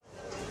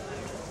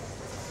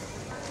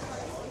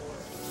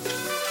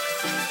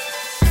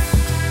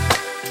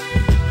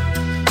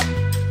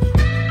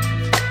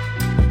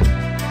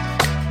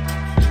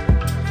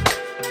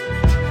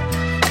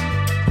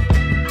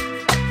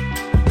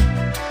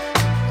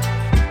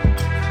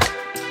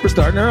We're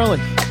starting early.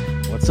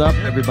 What's up,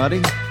 everybody?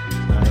 I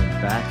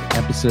am back.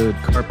 Episode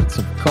Carpets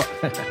of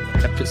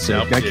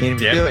episode. Nope, I can't even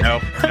do it.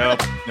 Nope.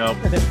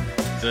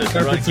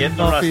 Get the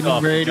rust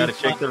off. You got to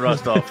shake the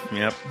rust off.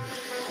 Yep.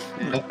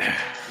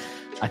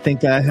 I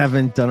think I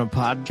haven't done a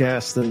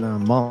podcast in a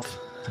month.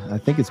 I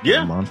think it's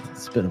been a month.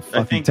 It's been a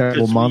fucking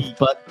terrible month,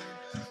 but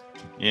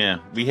yeah,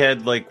 we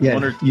had like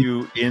one or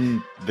two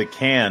in the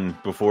can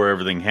before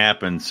everything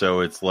happened. So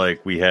it's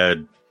like we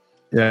had.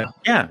 Yeah.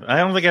 I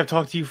don't think I've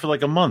talked to you for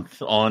like a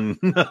month on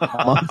with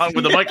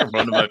a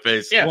microphone in my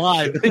face. Yeah,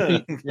 live.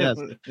 Yes.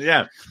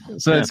 Yeah.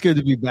 So it's good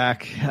to be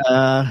back.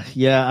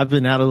 I've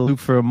been out of the loop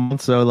for a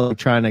month, so like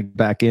trying to get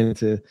back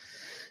into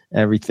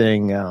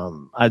everything.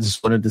 I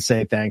just wanted to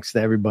say thanks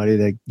to everybody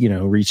that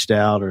reached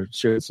out or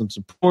showed some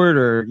support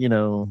or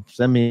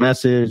send me a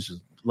message,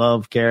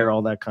 love, care,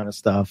 all that kind of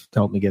stuff to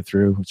help me get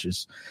through, which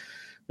is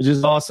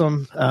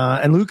awesome.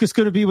 And Luke is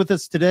going to be with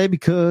us today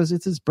because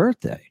it's his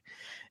birthday.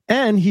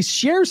 And he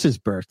shares his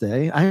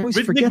birthday. I always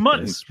forget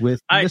this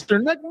with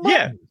Mr. Nick Mutton.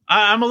 Yeah,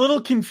 I'm a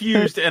little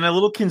confused and a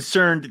little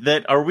concerned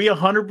that are we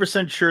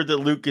 100% sure that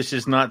Lucas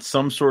is not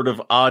some sort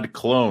of odd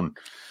clone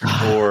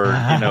or,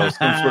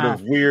 some sort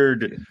of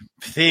weird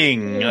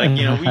thing? Like,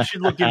 we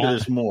should look into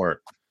this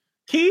more.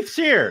 Keith's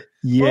here.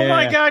 Yeah. Oh,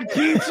 my God,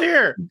 Keith's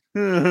here.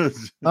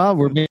 Oh,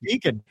 we're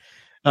speaking.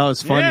 Oh,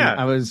 it's funny.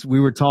 Yeah. We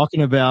were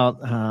talking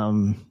about,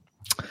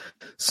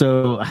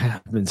 so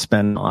I've been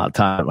spending a lot of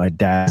time at my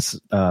dad's,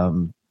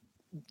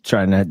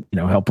 trying to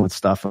help with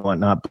stuff and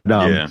whatnot, but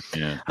I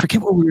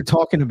forget what we were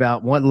talking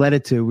about, what led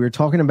it to. We were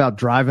talking about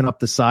driving up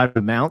the side of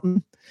the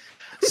mountain.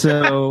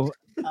 So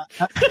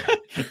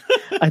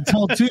I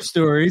told two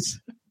stories.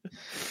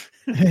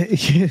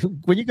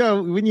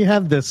 When you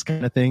have this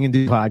kind of thing and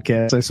do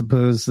podcasts, I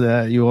suppose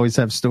you always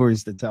have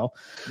stories to tell.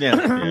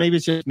 Maybe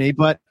it's just me,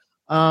 but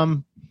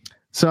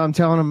so I'm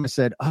telling him, I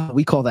said,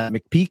 we call that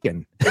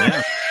McPeakin.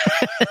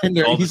 And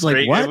he's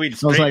like, what? I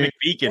was like,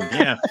 McPeakin.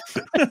 Yeah.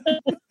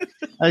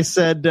 I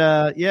said,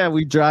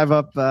 we drive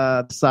up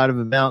the side of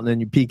a mountain and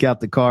you peek out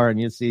the car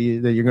and you see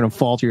that you're going to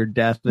fall to your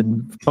death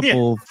in a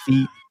couple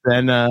feet.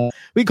 Then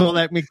we call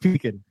that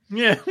McPeakin.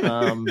 Yeah.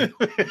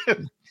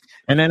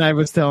 And then I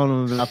was telling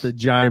him about the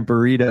giant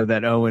burrito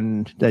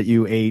that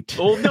you ate.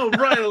 Oh, no,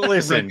 right.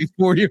 Listen. Right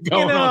before you're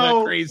going on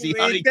that crazy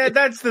hike.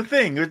 That's the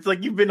thing. It's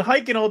like you've been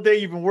hiking all day,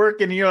 you've been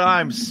working,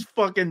 I'm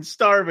fucking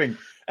starving.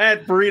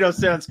 That burrito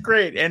sounds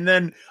great. And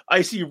then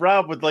I see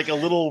Rob with like a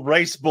little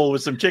rice bowl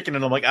with some chicken,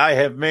 and I'm like, I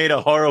have made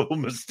a horrible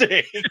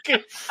mistake.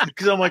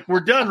 Because I'm like,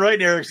 we're done,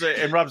 right, Eric?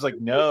 And Rob's like,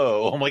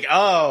 no. I'm like,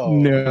 oh,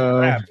 no.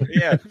 Crap.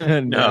 Yeah.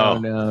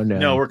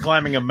 No. We're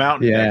climbing a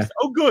mountain next.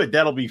 Oh, good.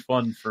 That'll be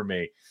fun for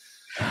me.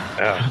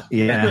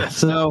 Yeah.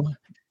 So,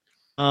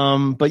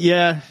 but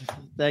yeah,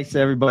 thanks to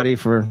everybody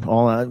for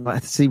all that. I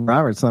see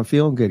Robert's not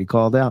feeling good. He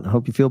called out. I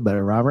hope you feel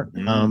better, Robert.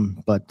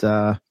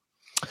 But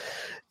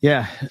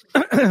yeah.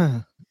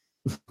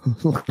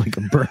 Look like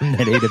a bird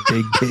that ate a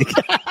big pig.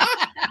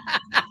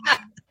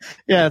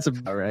 Yeah, that's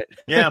about right.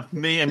 Yeah,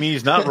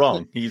 he's not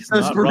wrong. He's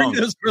not wrong.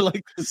 Those burritos were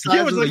like the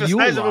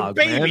size of a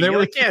baby. Man. They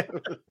were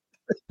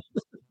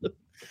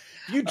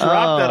you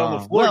drop that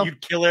on the floor, you'd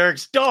kill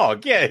Eric's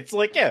dog. Yeah, it's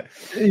like, yeah,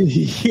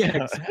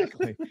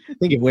 exactly. I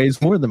think it weighs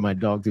more than my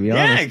dog, to be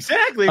honest. Yeah,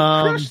 exactly.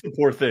 Crushed the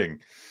poor thing.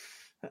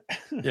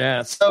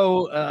 Yeah,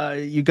 so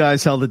you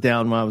guys held it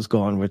down while I was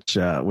gone, which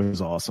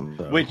was awesome.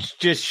 So. Which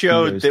just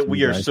showed that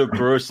we are so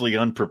grossly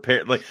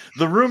unprepared. Like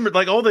the rumor,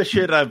 like all the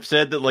shit I've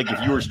said that like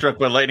if you were struck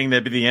by lightning,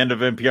 that'd be the end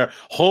of NPR.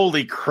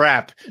 Holy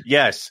crap!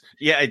 Yes,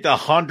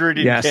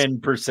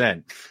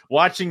 110%.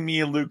 Watching me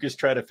and Lucas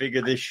try to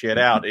figure this shit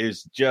out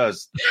is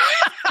just.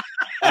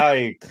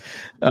 Oh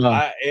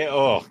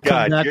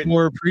God,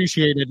 more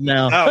appreciated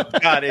now. Oh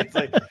God, it's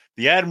like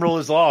the admiral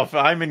is off.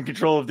 I'm in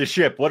control of the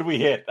ship. What do we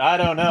hit? I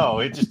don't know.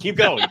 It just keep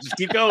going.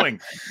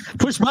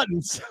 Push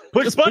buttons.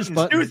 Push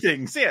buttons. Do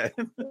things. Yeah.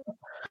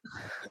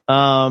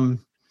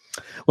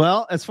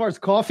 Well, as far as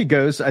coffee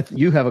goes,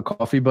 you have a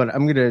coffee, but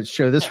I'm going to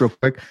show this real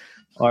quick.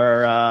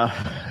 Our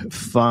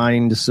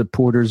fine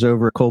supporters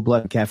over at Cold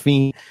Blood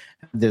Caffeine,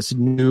 this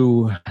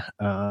new.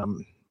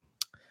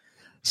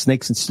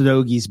 Snakes and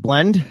Stogies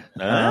blend.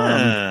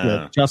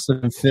 Justin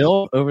and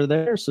Phil over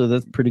there, so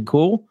that's pretty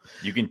cool.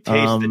 You can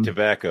taste the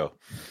tobacco.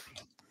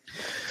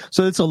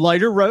 So it's a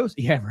lighter roast.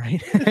 Yeah,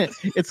 right.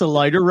 It's a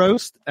lighter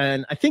roast,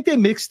 and I think they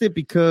mixed it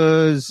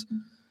because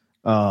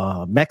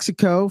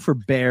Mexico for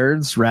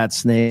bears, rat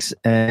snakes,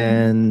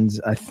 and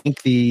I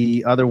think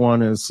the other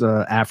one is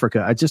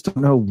Africa. I just don't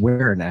know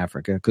where in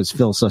Africa because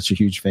Phil's such a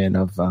huge fan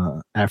of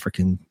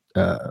African.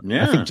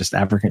 I think just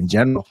Africa in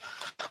general,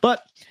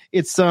 but.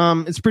 It's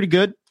pretty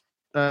good.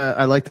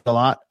 I liked it a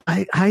lot.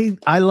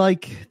 I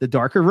like the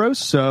darker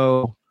roast,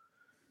 so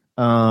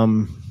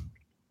I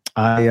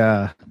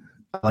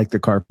like the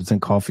Carpets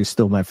and Coffee.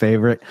 Still my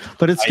favorite,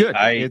 but it's good.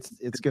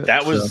 It's good.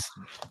 That was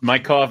my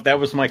coffee. That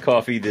was my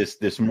coffee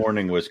this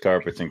morning was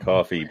Carpets and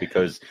Coffee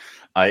because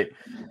I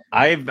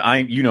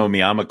you know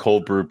me, I'm a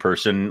cold brew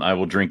person. I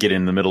will drink it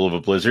in the middle of a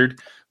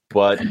blizzard,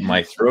 but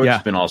my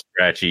throat's been all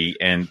scratchy,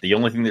 and the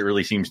only thing that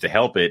really seems to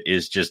help it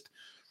is just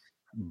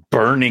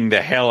burning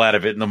the hell out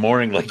of it in the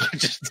morning, like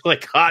just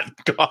like hot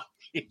coffee.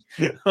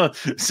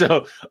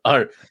 So,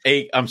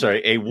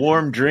 a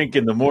warm drink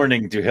in the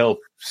morning to help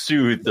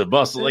soothe the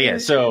muscle. Yeah,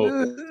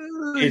 so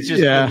it's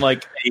just been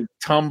like a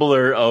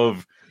tumbler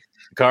of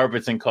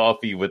carpets and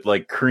coffee with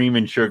like cream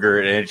and sugar,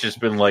 and it's just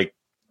been like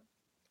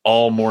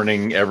all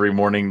morning, every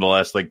morning, the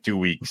last like 2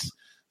 weeks.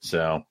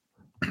 So,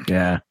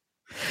 yeah.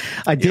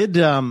 I did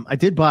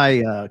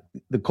buy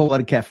the Cold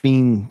Blooded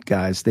Caffeine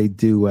guys. They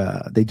do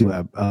I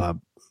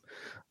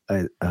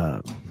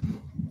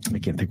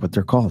can't think what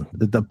they're called.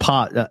 The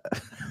pot.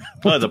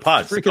 The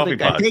pots, the coffee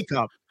pots.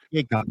 K-cup.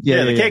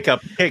 Yeah, the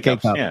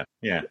K-cups.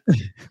 Yeah.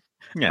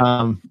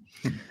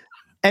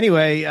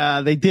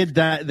 Anyway, they did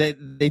that.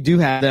 They do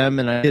have them,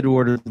 and I did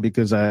order them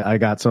because I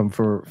got some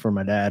for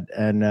my dad,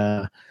 and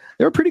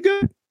they were pretty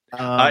good.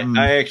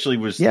 I actually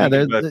was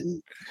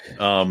thinking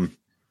about,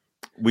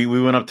 we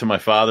went up to my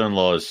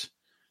father-in-law's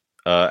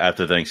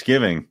after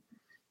Thanksgiving,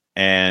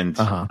 and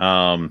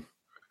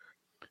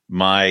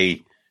my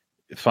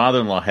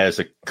father-in-law has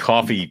a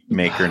coffee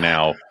maker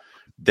now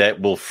that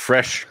will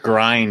fresh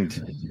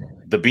grind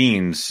the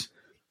beans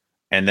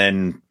and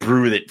then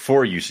brew it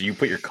for you. So you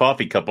put your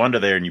coffee cup under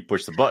there and you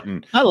push the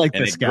button. I like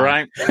and this it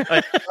guy.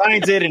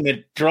 Grinds it and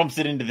it dumps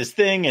it into this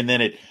thing, and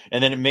then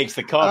it makes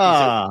the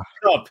coffee.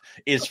 So the cup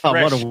is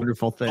fresh, what a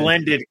wonderful thing.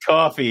 Blended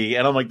coffee,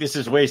 and I'm like, this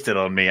is wasted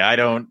on me. I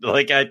don't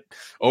like.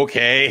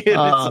 Okay, it's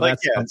like,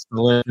 sounds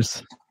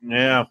delicious.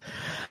 Yeah,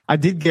 I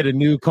did get a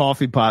new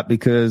coffee pot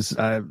because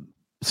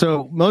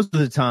so most of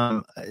the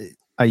time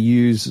I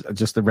use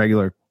just a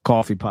regular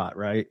coffee pot,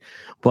 right?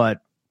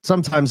 But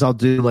sometimes I'll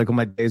do, like on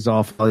my days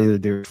off, I'll either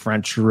do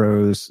French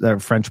roast or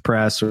French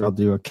press, or I'll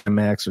do a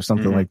Chemex or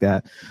something like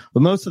that.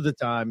 But most of the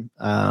time,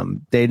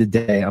 day to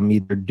day, I'm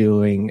either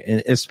doing,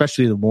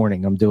 especially in the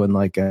morning, I'm doing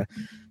like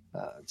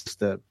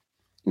just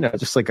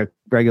like a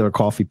regular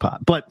coffee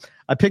pot. But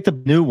I picked up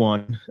a new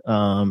one,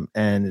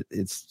 and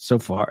it's so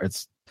far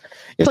it's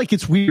like,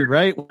 it's weird,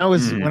 right? When I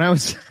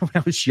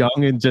was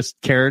young and just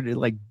cared,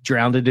 like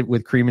drowned it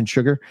with cream and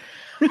sugar,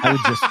 I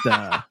would just.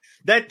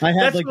 I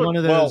had like one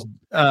of those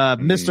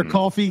Mr.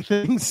 Coffee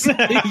things. You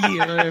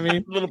know what I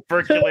mean? Little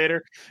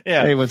percolator.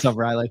 Yeah. Hey, what's up,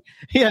 Riley?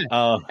 Yeah.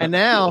 And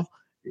now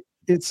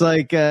it's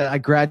like I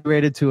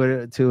graduated to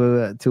a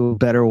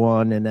better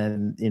one, and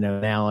then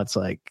now it's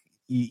like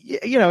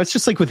it's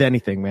just like with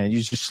anything, man.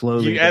 You just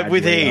slowly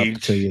with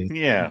age.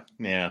 Yeah.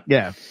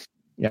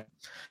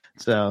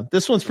 So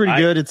this one's pretty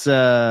good. It's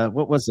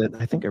what was it?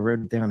 I think I wrote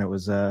it down. It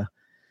was an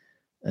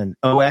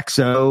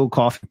OXO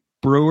coffee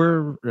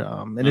brewer,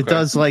 and it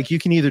does, like, you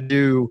can either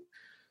do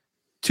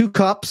 2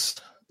 cups,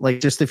 like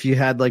just if you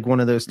had like one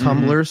of those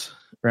tumblers,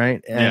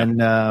 right?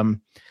 And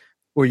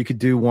or you could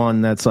do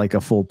one that's like a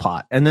full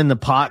pot, and then the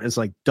pot is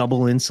like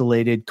double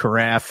insulated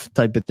carafe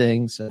type of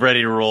thing, so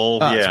ready to roll.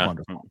 It's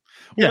wonderful.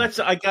 Well,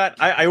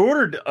 I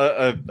ordered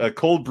a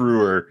cold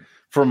brewer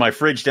for my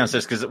fridge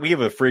downstairs, because we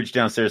have a fridge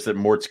downstairs that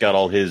Mort's got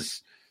all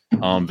his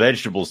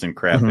vegetables and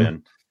crap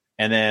in,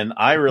 and then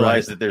I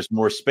realized that there's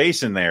more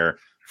space in there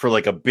for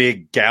like a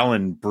big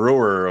gallon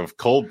brewer of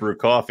cold brew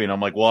coffee. And I'm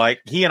like, well,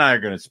 he and I are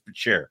going to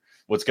share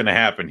what's going to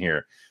happen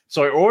here.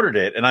 So I ordered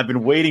it, and I've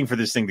been waiting for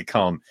this thing to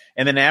come.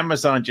 And then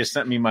Amazon just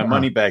sent me my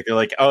money back. They're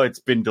like, oh, it's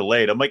been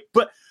delayed. I'm like,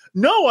 but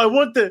no, I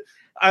want so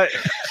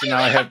now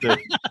I have to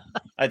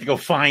go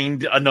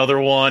find another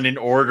one and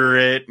order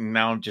it. And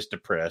now I'm just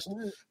depressed,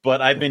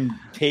 but I've been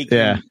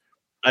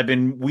I've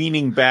been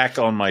weaning back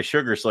on my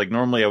sugar. So like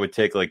normally I would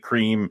take like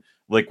cream,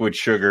 liquid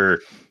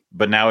sugar,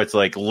 but now it's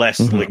like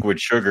less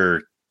liquid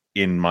sugar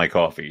in my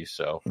coffee.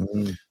 So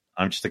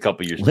I'm just a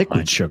couple years liquid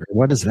behind. Sugar.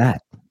 What is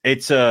that?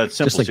 It's simple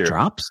just like syrup.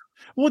 Drops.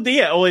 Well,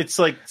 it's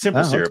like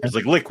simple syrup. Okay. It's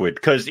like liquid,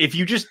 because if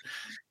you just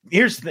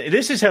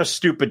this is how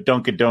stupid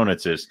Dunkin'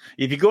 Donuts is.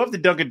 If you go up to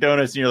Dunkin'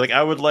 Donuts and you're like,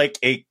 I would like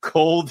a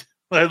cold,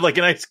 like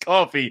an iced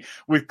coffee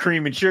with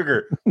cream and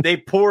sugar, they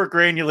pour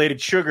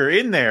granulated sugar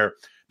in there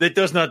that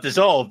does not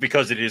dissolve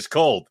because it is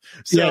cold.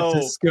 So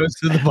it just goes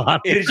to the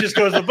bottom. It just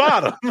goes to the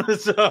bottom.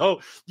 So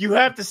you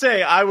have to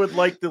say, I would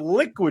like the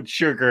liquid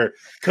sugar,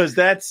 because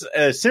that's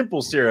a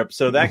simple syrup.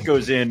 So that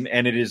goes in,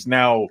 and it is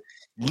now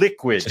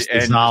liquid Just and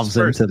dissolves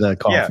into the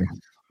coffee.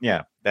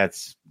 Yeah.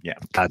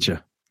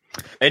 Gotcha.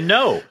 And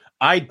no,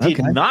 I did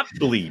not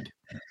bleed.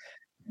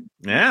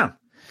 Yeah.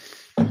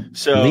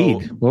 So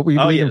bleed. What were you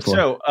bleeding for?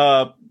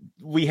 So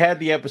we had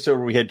the episode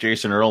where we had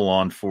Jason Earl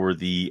on for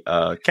the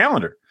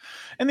calendar.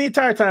 And the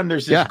entire time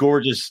there's this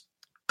gorgeous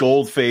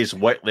gold-faced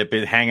white lip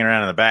hanging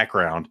around in the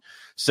background.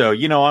 So,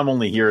 I'm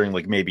only hearing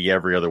like maybe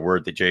every other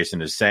word that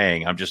Jason is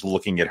saying. I'm just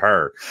looking at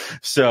her.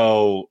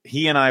 So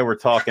he and I were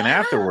talking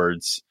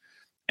afterwards,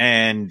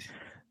 and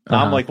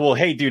I'm like, well,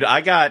 hey, dude,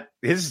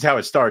 this is how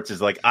it starts,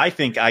 is like, I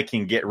think I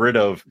can get rid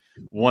of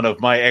one of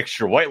my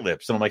extra white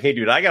lips. And I'm like, hey,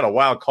 dude, I got a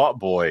wild caught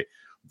boy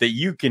that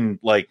you can,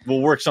 like,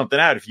 we'll work something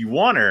out if you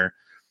want her.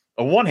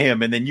 I want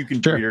him, and then you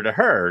can treat her to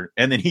her.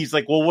 And then he's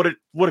like, well,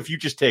 what if you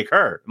just take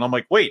her? And I'm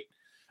like, wait,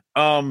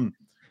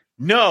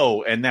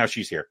 No, and now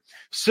she's here.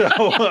 So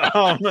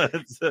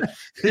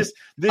this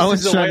I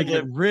was is trying a to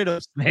get rid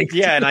of snakes.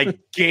 Yeah, and I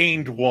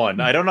gained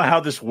one. I don't know how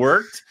this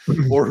worked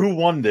or who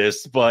won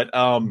this, but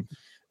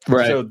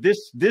Right. So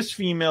this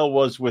female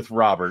was with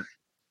Robert,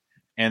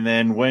 and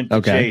then went to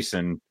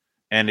Jason,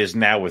 and is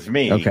now with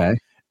me. Okay.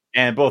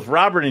 And both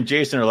Robert and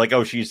Jason are like,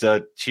 "Oh, she's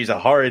a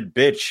horrid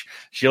bitch.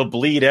 She'll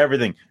bleed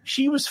everything."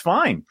 She was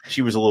fine.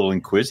 She was a little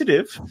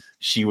inquisitive.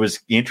 She was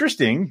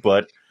interesting,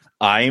 but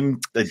I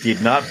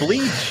did not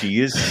bleed.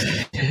 She is.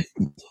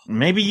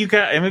 Maybe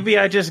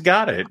I just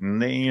got it, and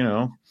they,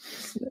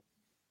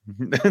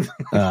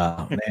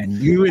 Oh man,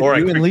 you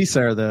and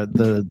Lisa are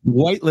the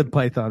white lip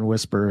python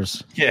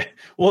whisperers. Yeah.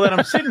 Well, then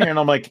I'm sitting here and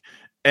I'm like,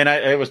 and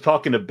I was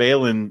talking to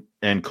Balin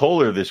and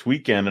Kohler this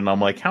weekend, and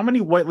I'm like, how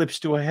many white lips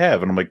do I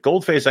have? And I'm like,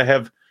 Goldface, I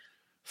have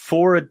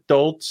 4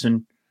 adults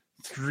and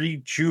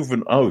 3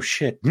 juvenile. Oh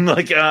shit! I'm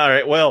like, all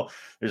right, well,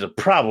 there's a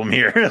problem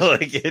here.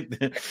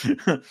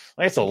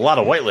 That's a lot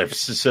of white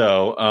lips.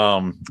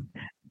 So,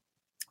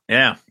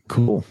 yeah,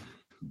 cool.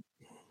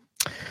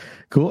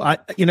 I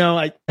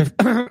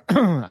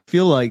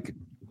feel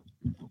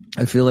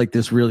like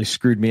this really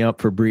screwed me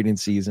up for breeding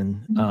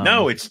season.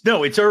 No, it's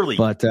early,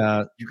 but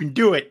you can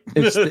do it.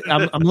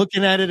 I'm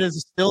looking at it as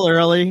still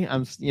early.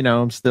 I'm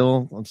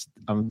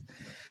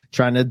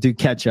trying to do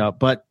catch up,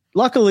 but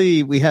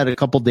luckily we had a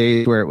couple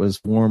days where it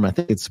was warm. I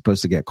think it's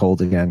supposed to get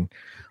cold again,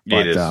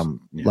 but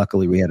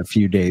luckily we had a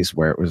few days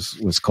where it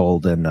was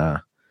cold,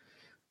 and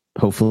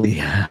hopefully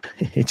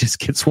it just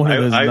gets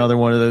another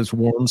one of those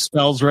warm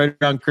spells right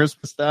around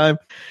Christmas time,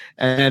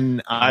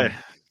 and I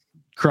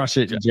crush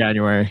it in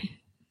January.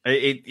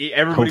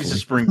 Everybody's a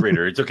spring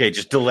breeder. It's okay.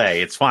 Just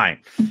delay. It's fine.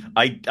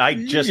 I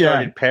just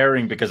started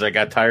pairing because I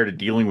got tired of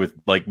dealing with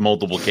like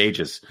multiple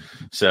cages.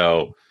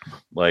 So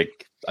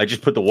like I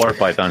just put the water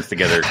pythons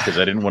together because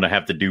I didn't want to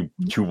have to do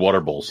 2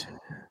 water bowls.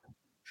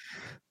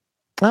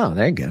 Oh,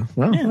 there you go.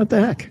 Well, what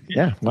the heck?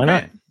 Yeah, why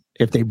not?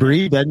 If they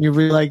breed, then you're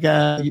really like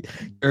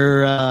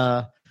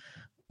you're.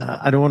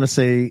 I don't want to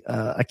say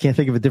I can't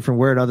think of a different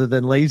word other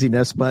than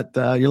laziness, but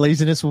your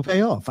laziness will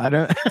pay off.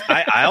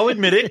 I'll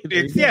admit it.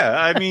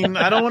 I mean,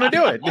 I don't want to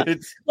do it.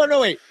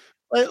 No, wait.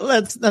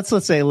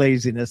 Let's say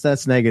laziness.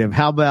 That's negative.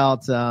 How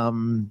about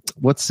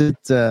what's a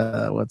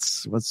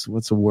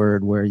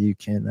word where you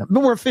can be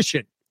more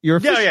efficient? You're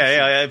efficient.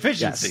 Yeah.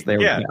 Efficiency.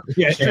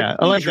 Yes, yeah.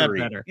 I like that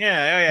better.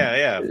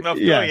 Yeah.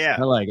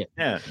 I like it.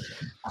 Yeah.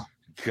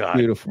 God.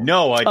 Beautiful.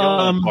 No, I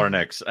don't want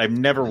Barnex. I've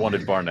never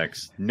wanted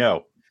Barnex.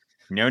 No.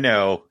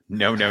 No.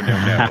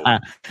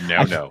 I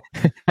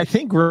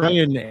think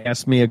Ryan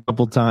asked me a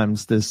couple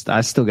times this.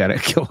 I still got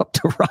to go up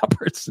to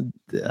Roberts.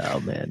 Oh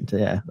man,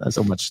 that's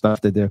so much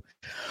stuff to do.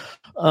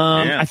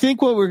 I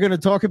think what we're going to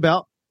talk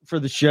about for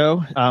the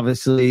show,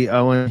 obviously,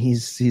 Owen,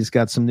 he's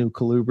got some new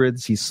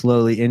colubrids. He's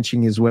slowly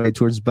inching his way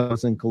towards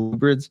bows and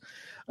colubrids.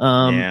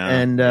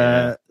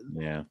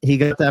 He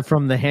got that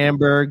from the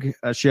Hamburg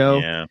show.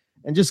 Yeah.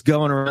 And just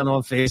going around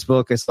on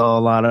Facebook, I saw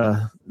a lot of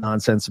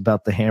nonsense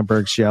about the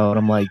Hamburg show. And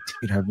I'm like,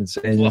 dude, I've been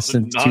saying this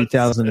since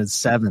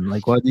 2007.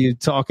 Like, what are you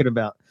talking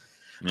about?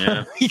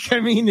 Yeah. I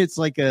mean, it's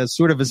like a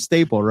sort of a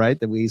staple, right?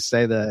 That we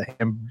say the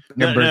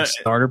Hamburg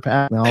starter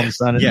pack. And all of a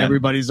sudden,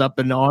 everybody's up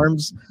in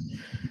arms.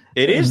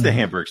 It is the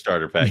Hamburg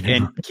starter pack.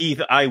 And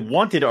Keith, I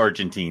wanted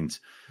Argentines.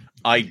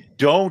 I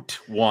don't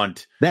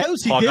want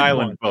Hog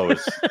Island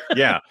boas.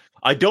 Yeah.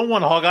 I don't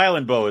want Hog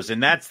Island boas,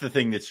 and that's the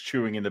thing that's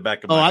chewing in the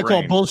back of my brain.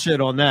 I call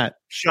bullshit on that.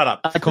 Shut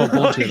up. I call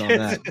bullshit on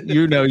that.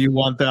 You know you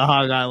want the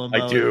Hog Island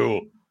boa.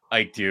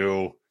 I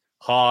do.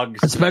 Hogs.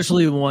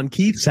 Especially the one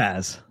Keith's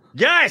has.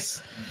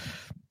 Yes!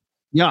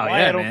 Yeah,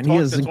 man. He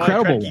has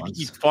incredible ones.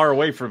 He's far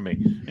away from me.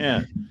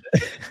 Yeah.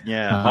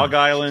 Yeah, Hog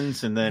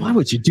Islands, and then... Why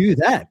would you do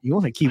that? You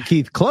want to keep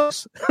Keith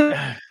close?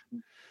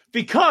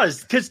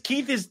 Because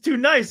Keith is too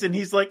nice, and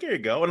he's like, here you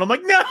go. And I'm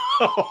like, no,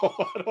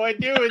 what do I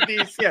do with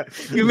these? Yeah.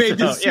 You made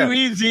this too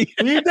easy.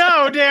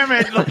 No, damn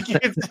it. Like,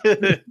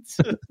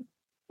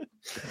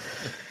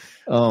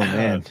 oh,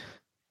 man.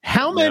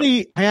 How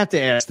many, I have to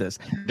ask this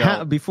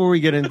before we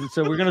get into,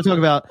 so we're going to talk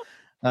about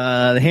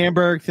the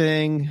Hamburg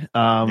thing.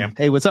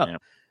 Hey, what's up?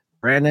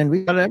 Brandon,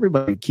 we got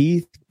everybody.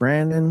 Keith,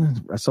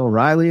 Brandon, I saw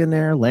Riley in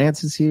there.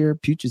 Lance is here.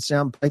 Puget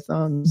Sound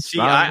Python. See,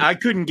 I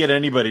couldn't get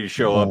anybody to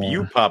show up.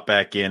 You pop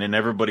back in, and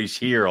everybody's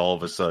here all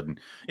of a sudden.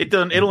 It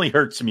only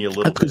hurts me a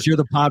little bit. Because you're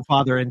the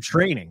podfather in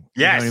training.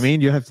 Yes. You know what I mean?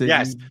 You have to.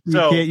 Yes.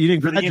 You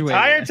didn't for graduate. The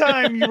entire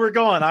time you were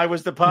gone, I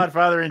was the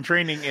podfather in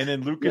training, and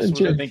then Lucas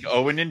was, I think,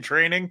 Owen in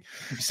training.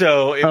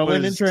 So it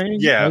Owen in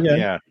training? Yeah,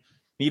 yeah.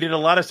 He did a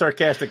lot of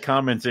sarcastic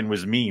comments and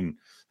was mean.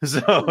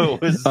 So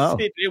it was.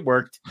 It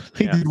worked.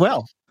 He did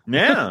well.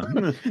 Yeah.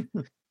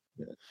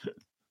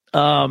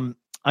 I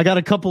got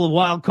a couple of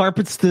wild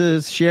carpets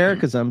to share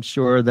because I'm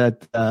sure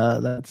that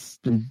that's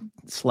been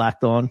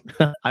slacked on.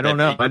 I don't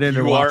know. I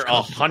didn't. You are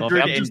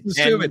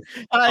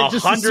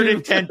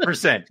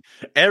 110%.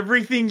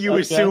 Everything you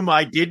assume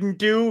I didn't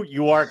do,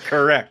 you are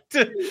correct.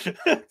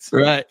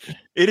 Right.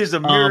 It is a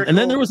miracle. And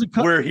then there was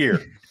we're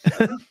here.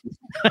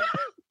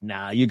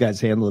 Nah, you guys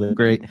handled it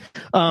great.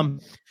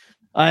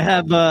 I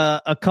have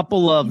a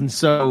couple of them.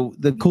 So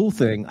the cool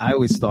thing, I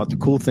always thought the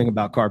cool thing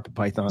about carpet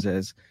pythons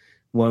is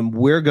when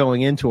we're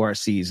going into our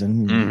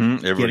season,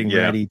 getting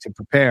ready to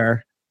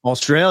prepare,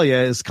 Australia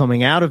is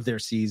coming out of their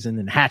season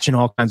and hatching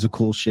all kinds of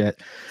cool shit.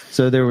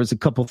 So there was a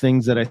couple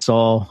things that I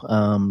saw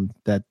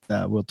that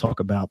we'll talk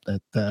about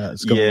that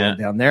is going on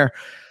down there.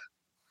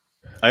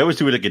 I always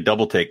do it like a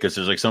double take because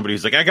there's like somebody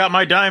who's like, I got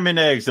my diamond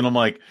eggs. And I'm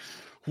like,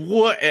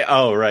 what?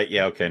 Oh, right.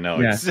 Yeah. Okay. No,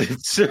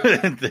 it's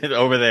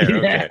over there.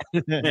 Okay.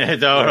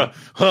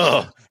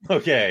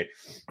 Okay.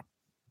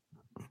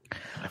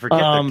 I forget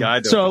the guy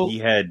though. So, he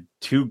had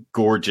 2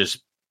 gorgeous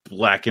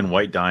black and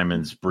white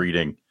diamonds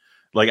breeding.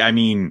 Like, I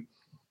mean,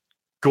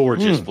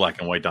 gorgeous black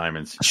and white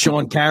diamonds.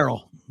 Sean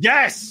Carroll.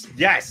 Yes.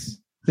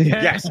 Dude,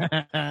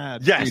 and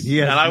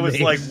I was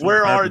like,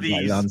 where are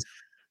these? Pythons.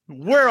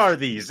 Where are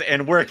these?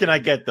 And where can I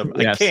get them?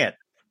 Yes. I can't.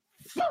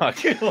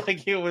 Fuck.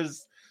 Like it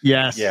was.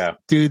 Yes. Yeah.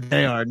 Dude,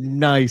 they are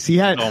nice. He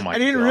had. I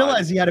didn't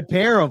realize he had a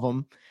pair of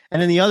them.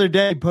 And then the other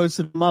day, I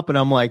posted them up, and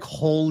I'm like,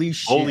 "Holy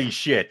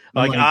shit!"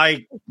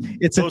 Like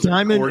it's a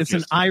diamond. It's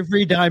an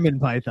ivory diamond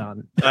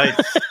python.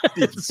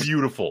 It's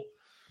beautiful.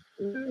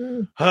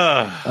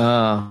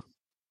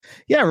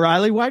 Yeah,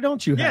 Riley. Why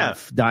don't you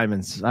have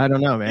diamonds? I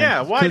don't know, man.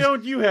 Yeah, why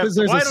don't you have?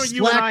 Why don't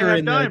you and I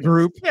have diamonds?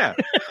 Group. Yeah.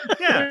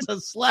 There's a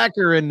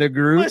slacker in the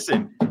group.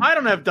 Listen, I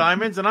don't have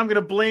diamonds, and I'm going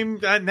to blame.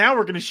 Now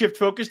we're going to shift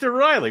focus to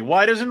Riley.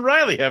 Why doesn't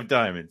Riley have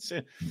diamonds?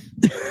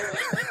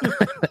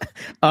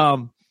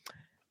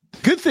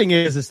 Good thing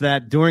is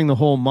that during the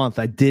whole month,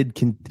 I did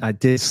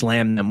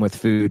slam them with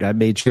food. I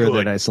made sure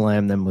that I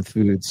slammed them with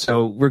food.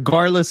 So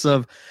regardless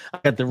of, I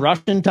got the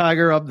Russian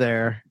tiger up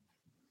there,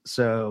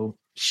 so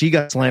she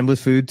got slammed with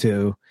food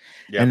too,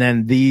 and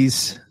then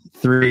these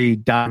 3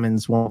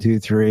 diamonds, 1, 2,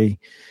 3,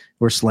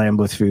 were slammed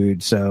with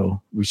food.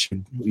 So we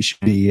should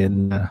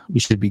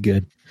be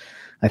good.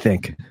 I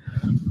think,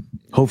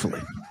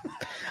 hopefully.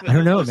 I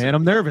don't know, man.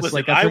 I'm nervous.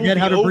 Listen, I forget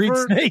how to breed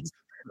snakes.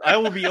 I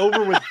will be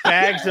over with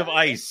bags of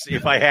ice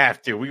if I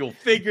have to. We will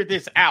figure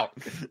this out.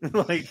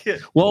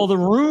 Well, the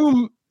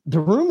room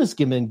has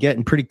been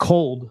getting pretty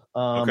cold.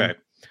 Okay.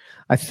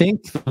 I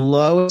think the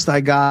lowest I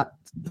got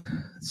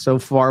so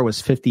far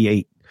was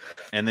 58.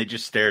 And they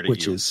just stared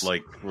at you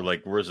like, we're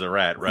like, where's the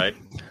rat, right?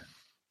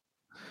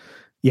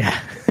 Yeah.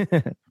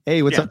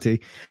 Hey, what's up,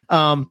 T?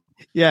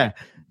 Yeah,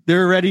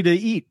 they're ready to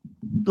eat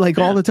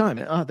all the time.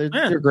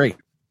 They're great.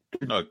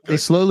 Oh, they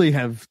slowly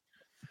have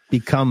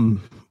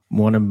become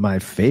one of my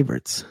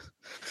favorites.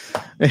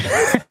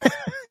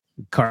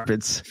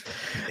 Carpets.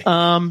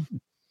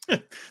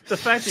 The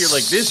fact that you're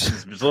like, this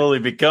has slowly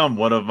become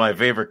one of my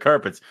favorite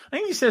carpets. I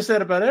think he says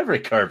that about every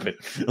carpet.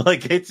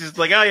 Like, it's just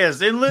like, oh,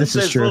 yes, inlets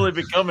is slowly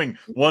becoming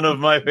one of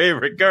my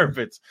favorite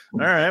carpets. All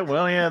right.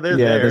 Well, yeah, they're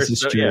there. This is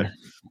true.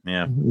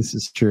 Yeah. This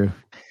is true.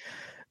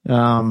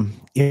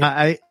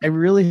 I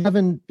really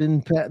haven't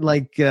been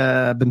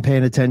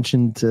paying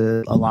attention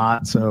to a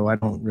lot, so I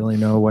don't really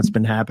know what's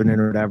been happening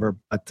or whatever.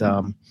 But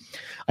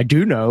I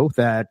do know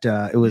that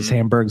it was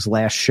Hamburg's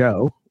last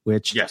show,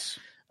 which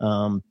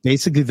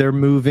basically they're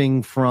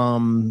moving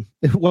from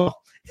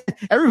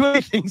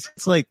everybody thinks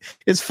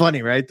it's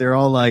funny, right? They're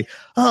all like,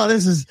 oh,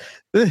 this is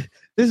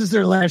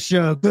their last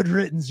show. Good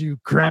riddance, you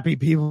crappy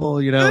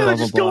people. Blah,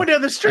 just blah, going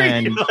down the street.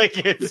 And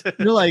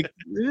you're like,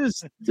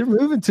 they're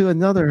moving to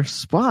another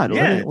spot.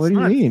 Yeah, what do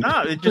you mean?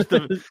 It's just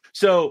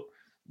so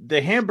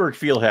the Hamburg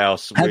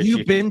Fieldhouse. Have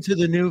you been to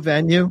the new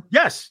venue?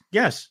 Yes.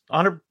 Okay.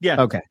 All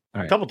right.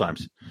 A couple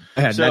times.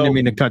 I didn't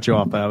mean to cut you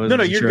off.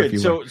 No, you're good.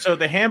 So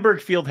the Hamburg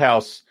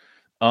Fieldhouse,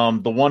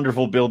 the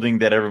wonderful building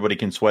that everybody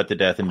can sweat to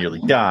death and nearly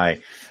die,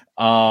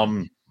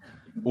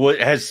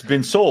 has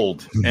been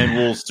sold and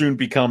will soon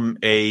become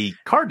a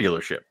car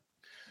dealership.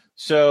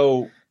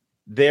 So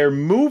they're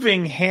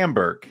moving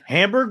Hamburg.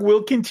 Hamburg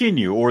will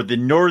continue, or the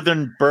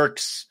Northern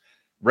Berks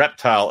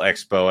Reptile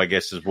Expo, I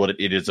guess is what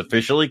it is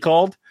officially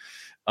called.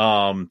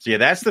 So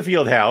that's the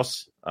field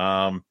house.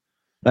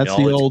 That's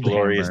the old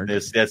gloriousness.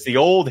 Hamburg. That's the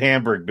old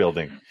Hamburg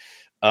building.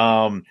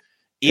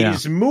 It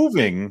is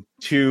moving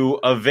to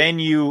a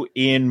venue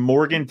in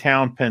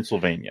Morgantown,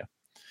 Pennsylvania.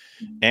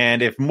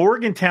 And if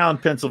Morgantown,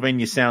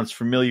 Pennsylvania sounds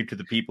familiar to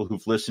the people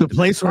who've listened to the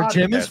place where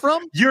Jim is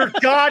from, you're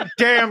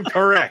goddamn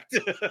correct.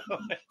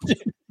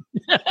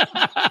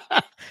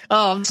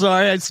 Oh, I'm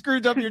sorry. I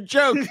screwed up your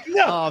joke.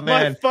 No, oh,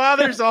 man. My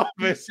father's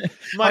office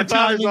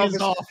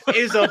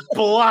is a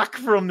block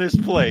from this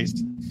place.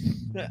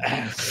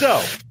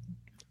 So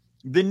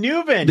the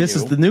new venue. This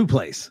is the new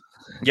place.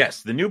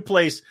 Yes, the new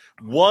place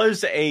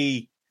was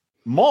a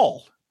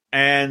mall,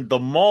 and the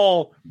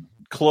mall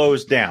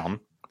closed down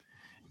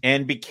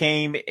and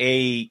became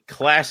a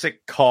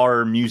classic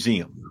car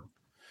museum.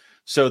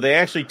 So they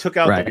actually took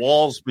out the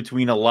walls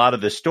between a lot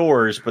of the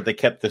stores, but they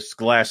kept this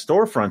glass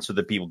storefront so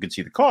that people could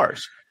see the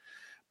cars.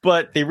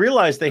 But they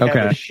realized they had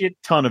a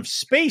shit ton of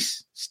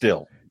space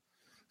still.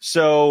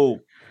 So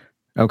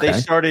they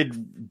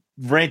started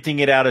renting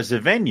it out as a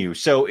venue.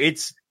 So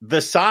it's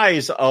the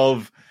size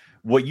of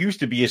what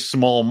used to be a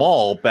small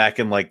mall back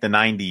in like the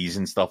 90s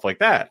and stuff like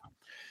that.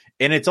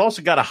 And it's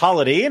also got a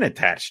Holiday Inn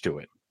attached to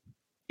it.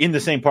 in the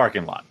same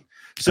parking lot.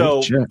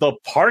 So the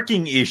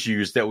parking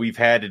issues that we've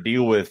had to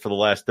deal with for the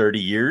last 30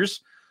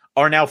 years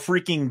are now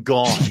freaking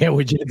gone. Yeah,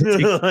 would you they're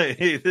gone.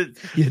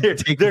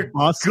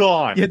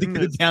 You had to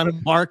go down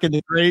and park in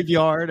the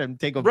graveyard and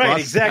take a bus. Right,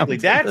 exactly.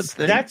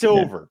 That's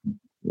over.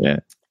 Yeah.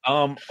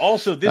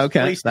 Also, this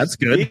place that's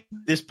good.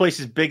 This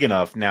place is big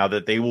enough now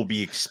that they will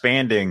be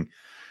expanding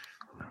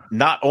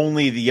not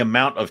only the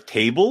amount of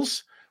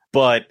tables,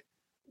 but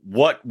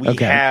what we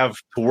have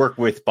to work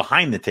with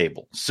behind the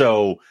table.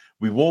 So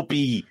we won't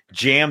be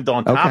jammed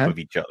on top of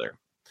each other.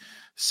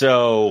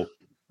 So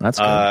that's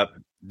good.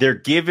 They're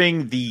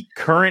giving the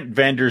current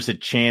vendors a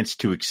chance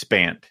to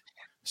expand.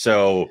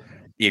 So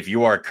if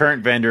you are a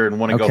current vendor and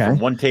want to go from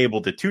one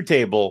table to two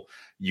table,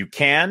 you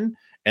can.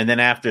 And then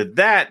after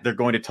that, they're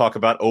going to talk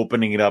about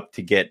opening it up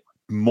to get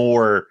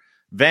more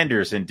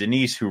vendors. And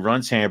Denise, who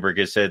runs Hamburg,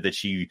 has said that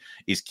she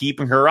is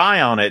keeping her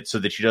eye on it so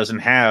that she doesn't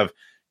have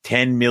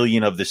 10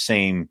 million of the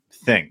same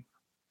thing.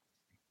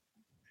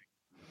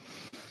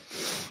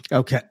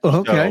 Okay.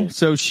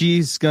 So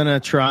she's going to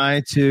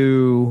try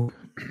to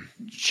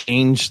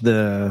change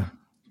the...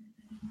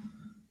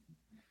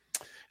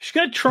 She's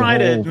going to try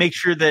to make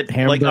sure that,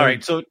 Hamburg. All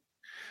right, so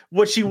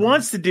what she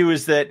wants to do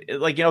is that,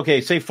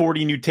 say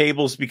 40 new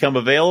tables become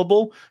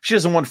available. She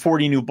doesn't want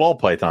 40 new ball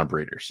python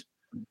breeders.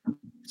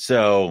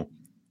 So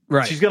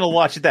she's going to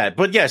watch that.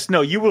 But yes,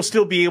 no, you will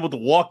still be able to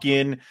walk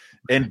in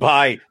and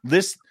buy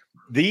this.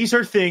 These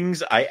are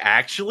things I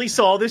actually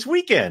saw this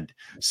weekend.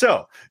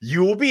 So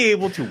you will be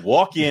able to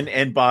walk in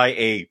and buy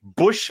a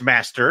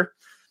Bushmaster,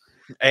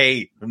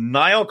 a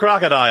Nile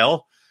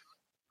crocodile,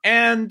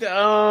 and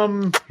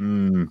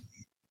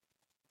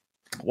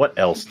what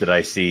else did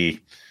I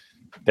see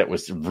that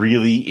was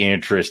really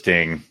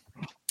interesting?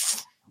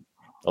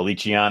 A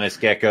Leachianus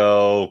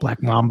gecko,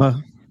 black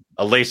mamba,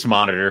 a lace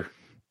monitor,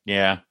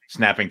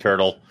 snapping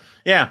turtle,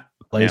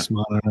 lace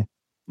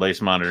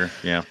monitor,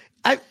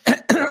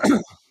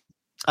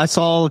 I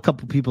saw a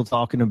couple people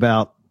talking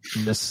about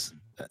this.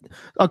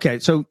 Okay,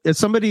 so as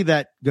somebody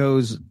that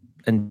goes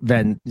and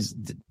vends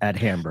at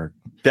Hamburg,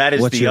 that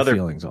is what's the your other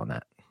feelings on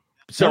that?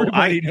 So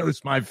everybody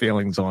knows my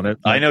feelings on it.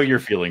 I know your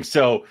feelings.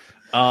 So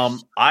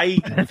I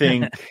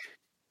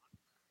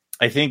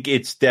think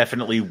it's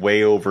definitely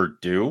way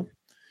overdue,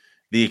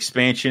 the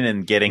expansion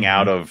and getting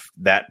out of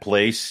that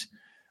place,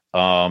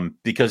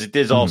 because it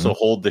does also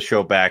hold the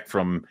show back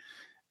from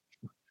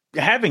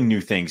having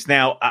new things.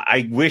 Now,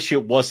 I wish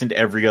it wasn't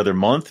every other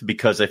month,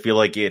 because I feel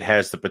like it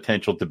has the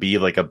potential to be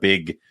like a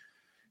big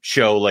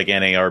show like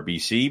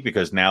NARBC,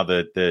 because now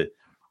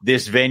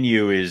this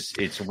venue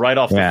it's right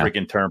off the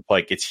freaking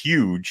turnpike. It's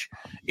huge.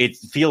 It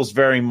feels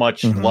very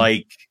much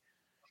like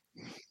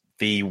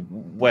the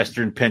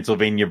Western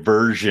Pennsylvania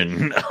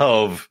version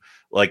of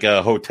like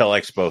a Hotel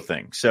Expo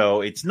thing.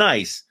 So it's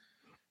nice.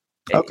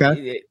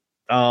 Okay.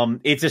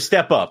 It's a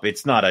step up.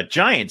 It's not a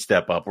giant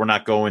step up. We're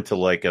not going to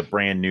like a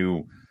brand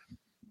new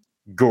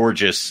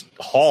gorgeous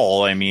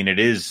hall. I mean, it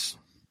used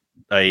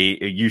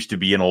to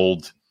be an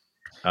old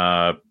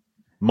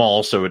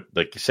mall. So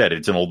like I said,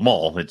 it's an old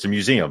mall. It's a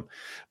museum.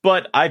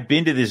 But I've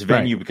been to this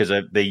venue because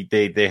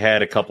they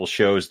had a couple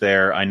shows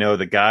there. I know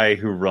the guy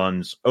who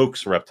runs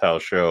Oaks Reptile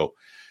Show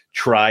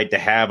tried to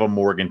have a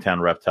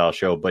Morgantown Reptile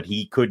Show, but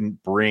he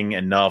couldn't bring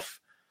enough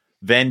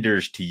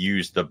vendors to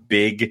use the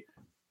big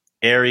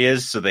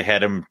areas. So they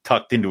had him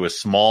tucked into a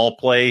small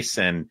place,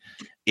 and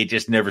it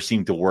just never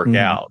seemed to work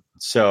out.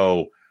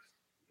 So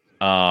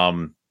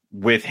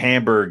with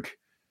Hamburg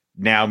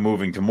now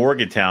moving to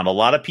Morgantown, a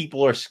lot of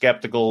people are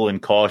skeptical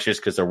and cautious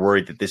because they're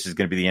worried that this is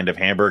going to be the end of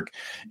Hamburg.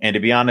 And to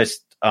be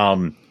honest,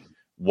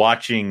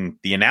 watching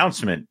the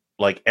announcement,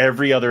 like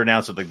every other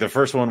announcement, like the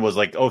first one was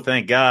like, oh,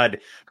 thank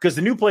God, because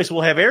the new place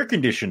will have air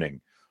conditioning.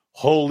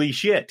 Holy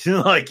shit.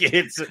 Like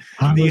I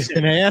was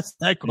going to ask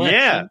that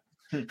question.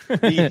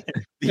 Yeah.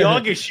 The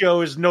August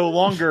show is no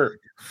longer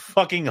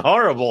fucking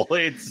horrible.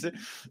 It's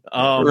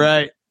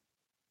right.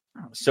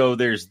 So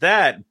there's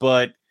that,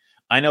 but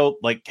I know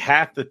like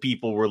half the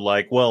people were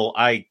like, well,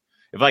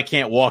 if I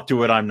can't walk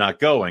to it, I'm not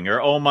going.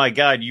 Or, oh my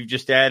God, you've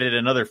just added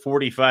another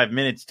 45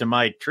 minutes to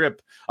my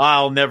trip.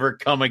 I'll never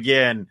come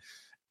again.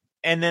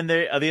 And then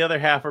the other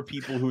half are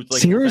people who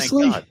like,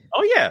 seriously? Thank God.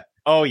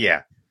 Oh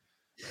yeah.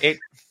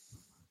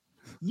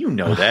 You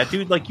know that,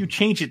 dude. Like you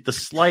change it the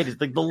slightest,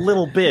 like the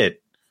little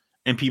bit,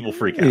 and people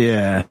freak out.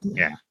 Yeah,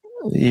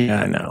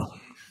 I know.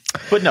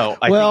 But no,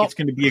 I think it's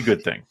going to be a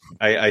good thing.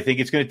 I think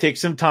it's going to take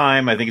some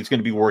time. I think it's going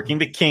to be working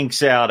the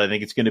kinks out. I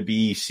think it's going to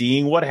be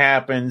seeing what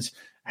happens,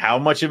 how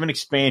much of an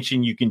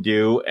expansion you can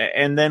do,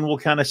 and then we'll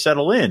kind of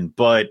settle in.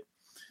 But,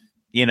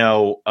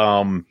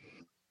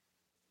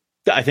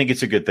 I think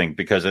it's a good thing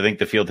because I think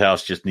the Field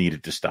House just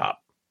needed to stop.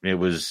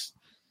 It's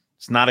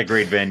not a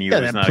great venue. Yeah,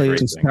 it's that not place a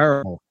great is thing.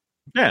 terrible.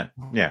 Yeah.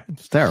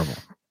 It's terrible.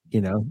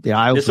 The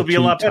aisles this will be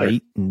a lot better.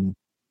 And,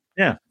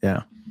 yeah.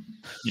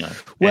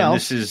 Well, and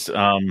this is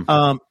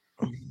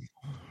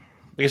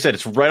like I said,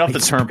 it's right off the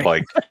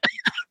turnpike.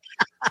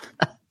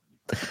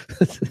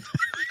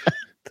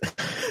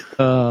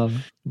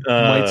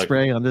 White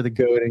spray under the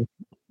coating.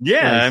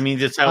 Yeah, nice. I mean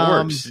that's how it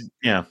works.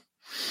 Yeah.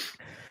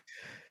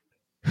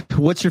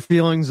 What's your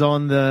feelings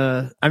on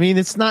the? I mean,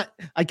 it's not.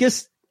 I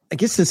guess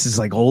this is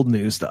like old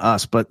news to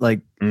us, but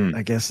like,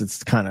 I guess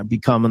it's kind of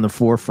become in the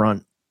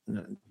forefront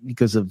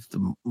because of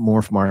the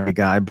Morph Market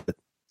guy. But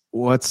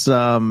what's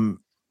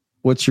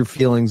your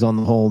feelings on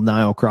the whole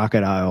Nile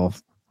crocodile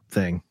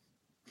thing?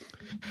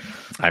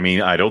 I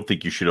mean, I don't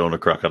think you should own a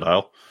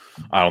crocodile.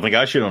 I don't think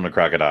I should own a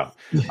crocodile.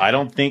 I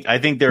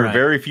think there are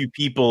very few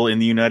people in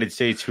the United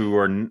States who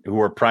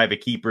are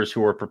private keepers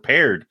who are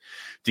prepared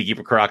to keep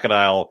a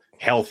crocodile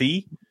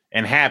healthy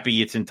and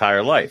happy its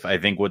entire life. I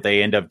think what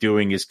they end up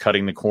doing is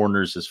cutting the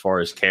corners as far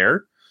as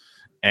care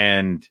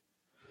and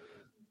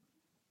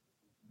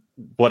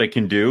what it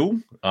can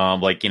do.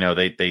 They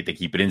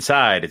keep it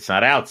inside. It's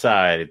not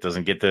outside. It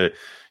doesn't get to,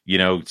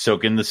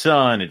 soak in the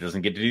sun. It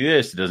doesn't get to do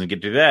this. It doesn't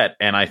get to do that.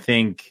 And I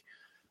think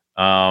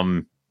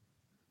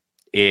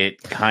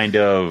it kind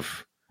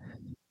of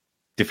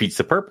defeats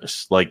the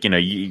purpose. Like,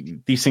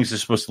 these things are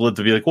supposed to live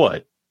to be like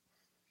what?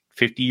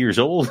 50 years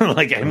old?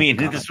 Like, I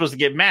mean, it's supposed to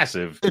get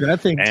massive. Dude, I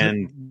think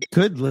it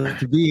could live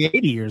to be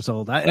 80 years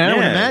old. I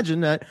would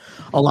imagine that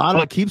a lot of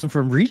what keeps them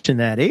from reaching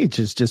that age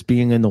is just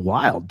being in the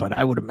wild. But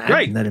I would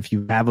imagine that if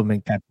you have them in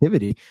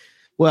captivity,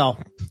 well,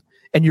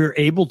 and you're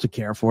able to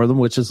care for them,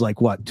 which is like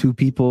what, 2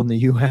 people in the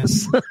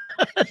U.S.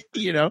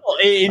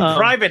 In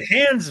private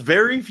hands,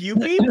 very few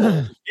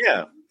people.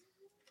 Yeah.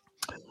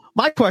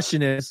 My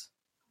question is,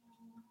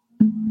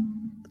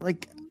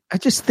 like, I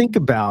just think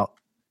about,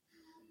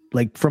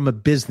 like, from a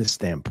business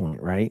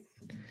standpoint, right?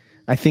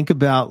 I think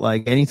about,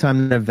 like,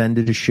 anytime that I've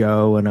vended a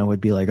show and I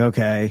would be like,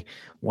 okay,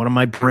 what am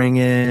I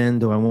bringing?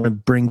 Do I want to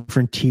bring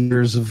different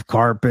tiers of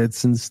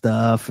carpets and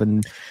stuff?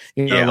 And,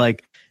 which am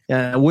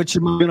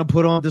I going to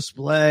put on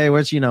display?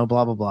 Which, blah,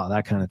 blah, blah,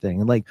 that kind of thing.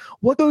 And, like,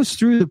 what goes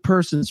through the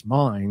person's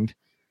mind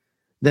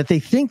that they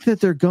think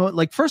that they're going,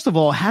 like, first of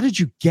all, how did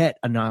you get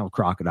a Nile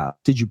crocodile?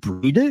 Did you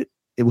breed it?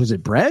 Was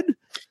it bred?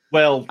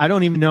 Well, I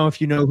don't even know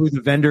if you know who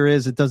the vendor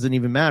is. It doesn't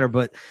even matter.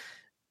 But,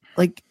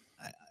 like,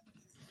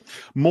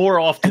 more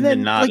often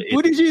than not, like,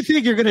 what did you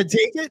think? You're gonna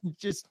take it and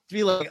just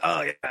be like,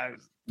 oh yeah,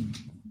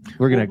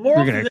 we're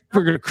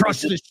gonna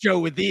crush this show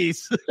with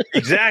these.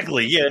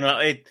 Exactly. Yeah. No,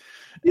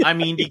 I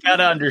mean, you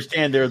gotta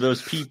understand there are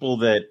those people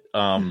that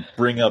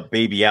bring up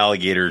baby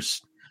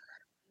alligators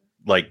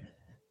like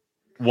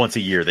once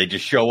a year. They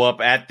just show up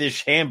at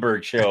this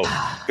Hamburg show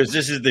because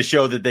this is the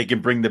show that they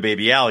can bring the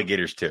baby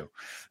alligators to,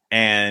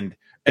 and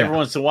every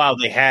once in a while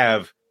they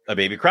have a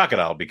baby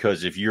crocodile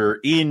because if you're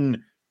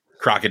in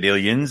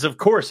Crocodilians, of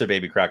course a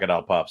baby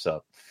crocodile pops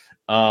up.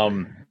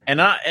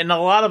 And a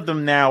lot of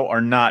them now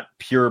are not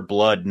pure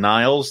blood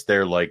Niles,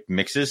 they're like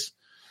mixes.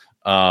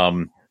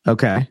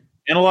 Okay.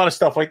 And a lot of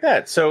stuff like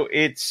that. So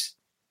it's,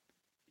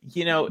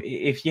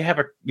 if you have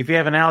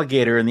an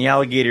alligator and the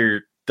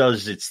alligator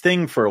does its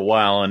thing for a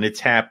while and it's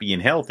happy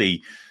and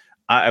healthy,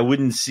 I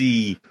wouldn't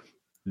see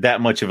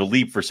that much of a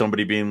leap for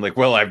somebody being like,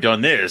 well, I've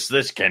done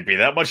this can't be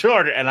that much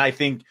harder. And I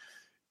think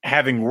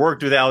having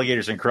worked with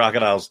alligators and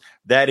crocodiles,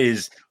 that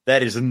is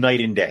night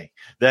and day.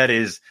 That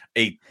is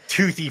a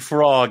toothy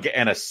frog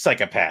and a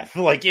psychopath.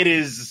 Like, it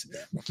is.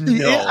 No.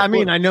 Yeah, I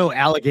mean, I know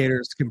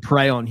alligators can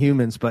prey on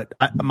humans, but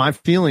my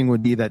feeling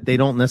would be that they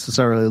don't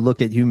necessarily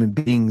look at human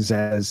beings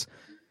as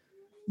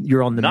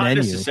you're on the Not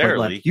menu.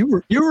 necessarily. Like,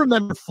 you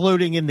remember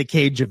floating in the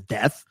cage of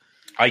death?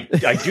 I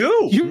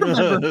do. You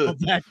remember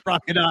that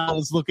crocodile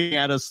was looking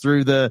at us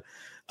through the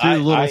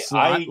little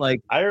slot.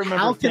 I remember.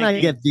 How can I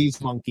get these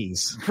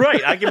monkeys?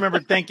 Right. I can remember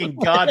thanking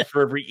God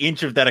for every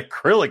inch of that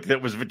acrylic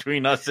that was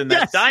between us and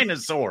that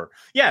dinosaur.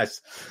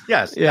 Yes.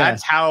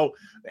 That's how.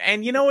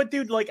 And you know what,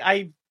 dude? Like,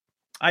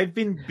 I've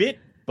been bit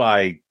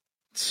by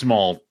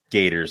small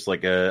gators,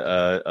 like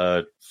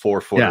a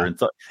 4-footer, and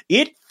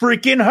it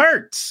freaking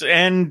hurts,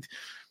 and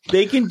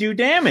they can do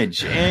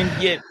damage.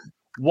 And yet,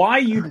 why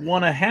you'd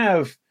want to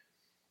have?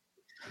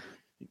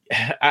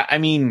 I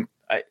mean.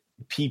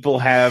 People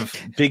have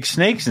big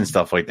snakes and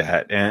stuff like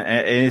that,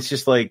 and it's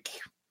just like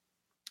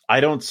I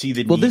don't see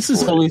the. Well, this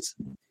is always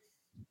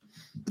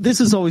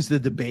the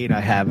debate I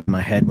have in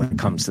my head when it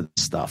comes to this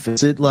stuff.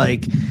 Is it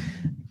like,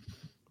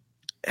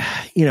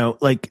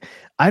 like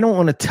I don't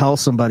want to tell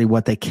somebody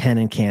what they can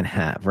and can't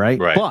have, right?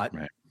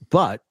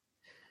 But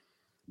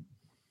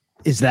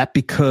is that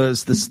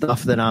because the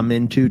stuff that I'm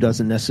into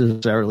doesn't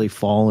necessarily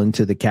fall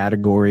into the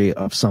category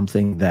of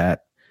something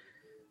that,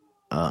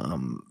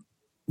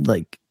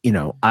 like,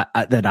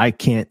 that I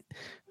can't,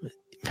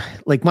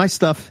 like, my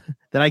stuff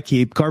that I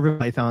keep, carpet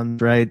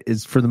pythons, right,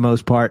 is for the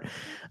most part,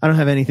 I don't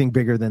have anything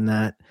bigger than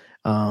that.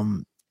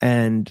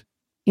 And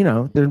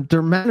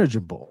they're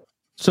manageable.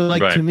 So,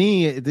 like, to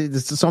me,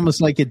 it's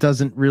almost like it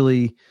doesn't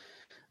really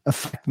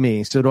affect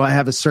me. So do I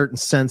have a certain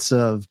sense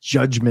of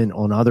judgment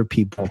on other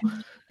people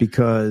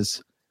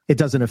because it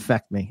doesn't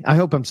affect me? I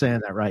hope I'm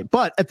saying that right.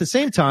 But at the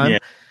same time,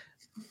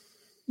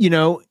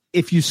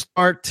 if you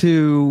start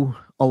to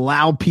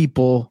allow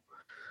people,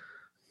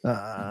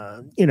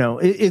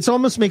 it's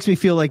almost makes me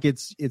feel like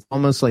it's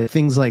almost like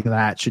things like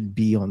that should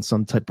be on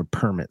some type of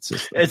permit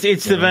system.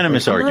 It's the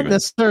venomous argument. Not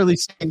necessarily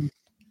saying,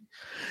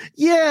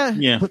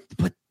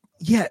 but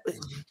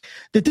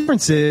the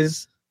difference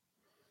is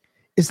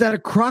is that a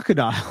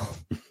crocodile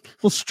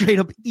will straight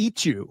up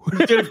eat you.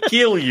 It's going to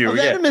kill you. A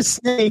venomous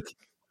snake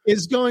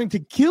is going to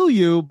kill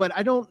you, but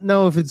I don't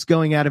know if it's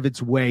going out of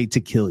its way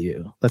to kill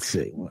you. Let's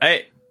see.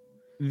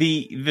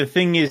 The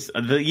thing is,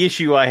 the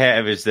issue I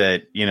have is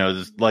that,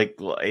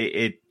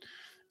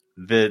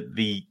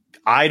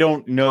 I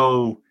don't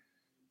know.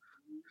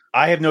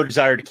 I have no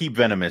desire to keep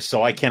venomous,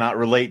 so I cannot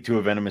relate to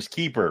a venomous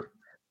keeper.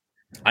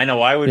 I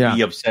know I would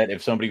be upset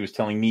if somebody was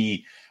telling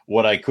me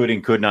what I could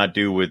and could not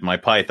do with my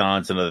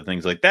pythons and other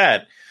things like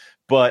that.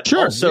 But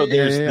also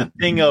there's the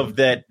thing of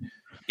that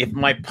if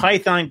my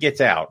python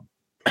gets out,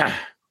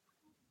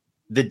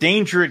 the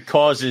danger it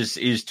causes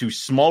is to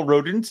small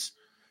rodents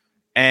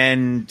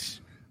and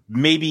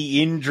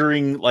maybe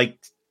injuring like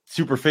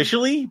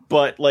superficially,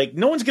 but like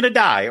no one's going to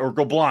die or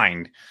go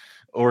blind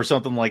or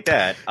something like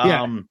that.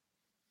 Yeah.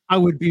 I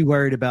would be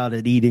worried about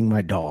it eating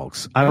my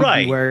dogs. I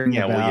would be worried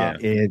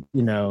about it,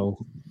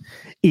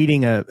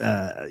 eating if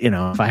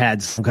I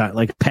had some kind of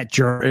like pet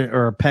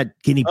or a pet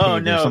guinea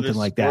pig or something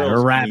like that,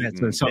 or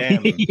rabbits or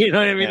something. You know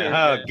what I mean?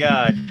 Oh,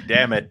 God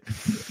damn it.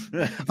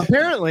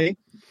 Apparently,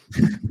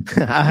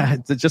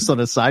 just on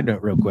a side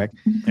note real quick.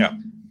 Yeah.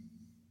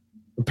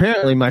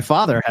 Apparently, my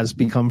father has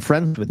become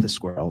friends with the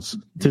squirrels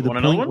to the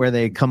point where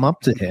they come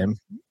up to him.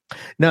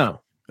 No.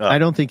 I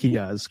don't think he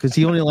does because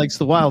he only likes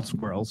the wild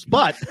squirrels.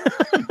 But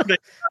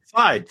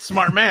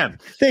smart man.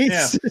 They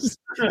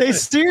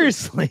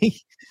seriously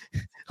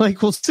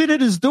will sit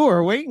at his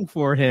door waiting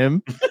for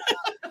him.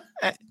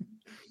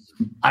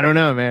 I don't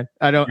know, man.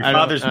 Your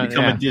father's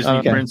become a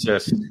Disney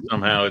princess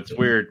somehow. It's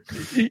weird.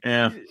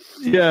 Yeah.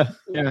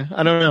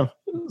 I don't know.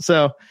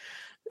 So,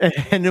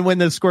 and then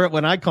when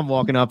I come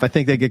walking up, I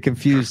think they get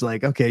confused.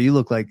 Like, okay, you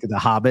look like the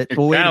Hobbit.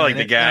 Well, wait, like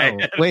the guy.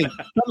 No, wait,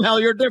 somehow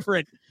you're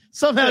different.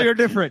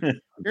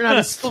 You're not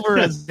as silver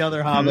as the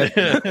other Hobbit.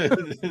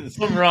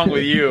 Something wrong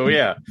with you.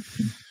 Yeah.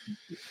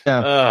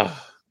 Yeah.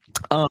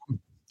 But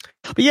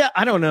yeah,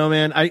 I don't know,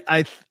 man.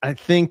 I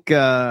think,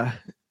 and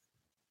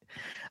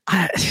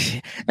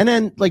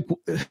then I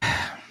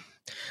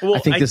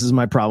think this is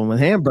my problem with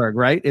Hamburg,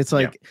 right? It's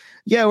like,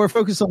 we're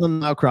focused on the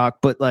Nile croc,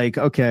 but like,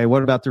 okay,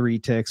 what about the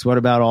retics? What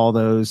about all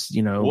those,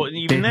 big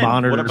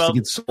monitors that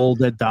get sold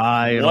that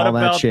die and all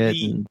that shit?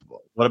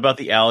 What about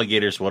the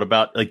alligators? What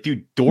about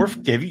dwarf?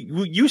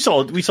 We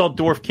saw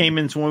dwarf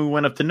caimans when we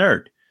went up to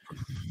Nerd.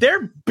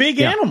 They're big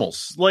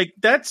animals. Like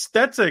that's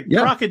a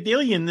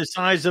crocodilian the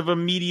size of a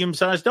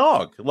medium-sized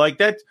dog. Like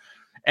that,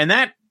 and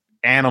that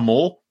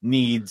animal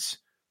needs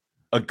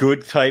a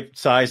good type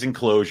size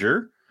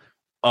enclosure,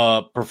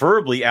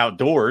 preferably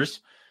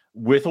outdoors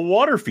with a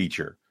water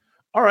feature.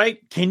 All right,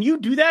 can you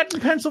do that in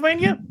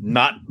Pennsylvania?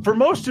 Not for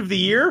most of the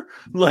year.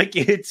 Like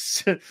it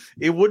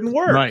wouldn't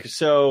work. Right.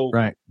 So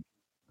right.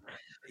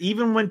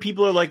 Even when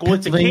people are like, well,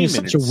 it's a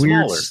caiman, it's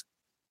smaller.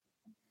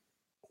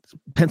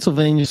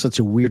 Pennsylvania is such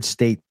a weird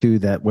state, too,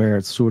 where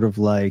it's sort of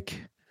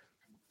like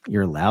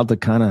you're allowed to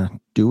kind of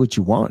do what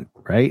you want,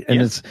 right?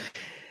 And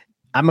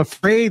I'm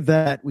afraid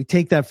that we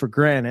take that for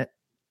granted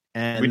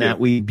and that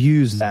we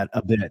abuse that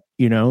a bit,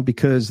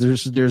 because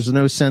there's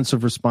no sense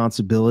of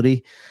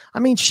responsibility.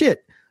 I mean,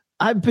 shit.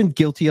 I've been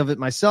guilty of it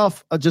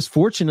myself. Just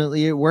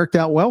fortunately, it worked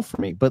out well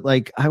for me. But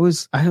like, I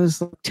was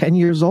 10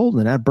 years old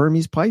and had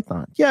Burmese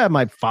python. Yeah,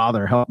 my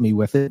father helped me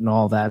with it and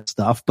all that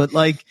stuff. But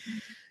like,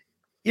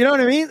 you know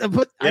what I mean?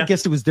 But I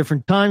guess it was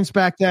different times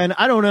back then.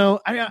 I don't know.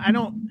 I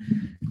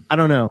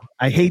don't know.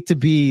 I hate to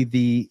be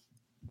the,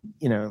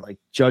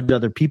 judge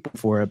other people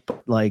for it.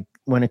 But like,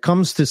 when it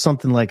comes to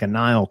something like a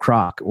Nile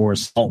croc or a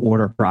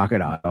saltwater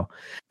crocodile,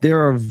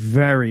 there are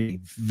very,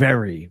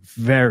 very,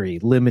 very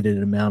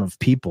limited amount of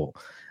people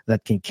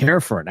that can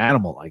care for an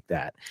animal like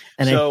that.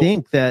 And I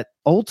think that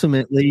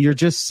ultimately you're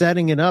just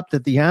setting it up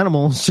that the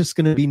animal is just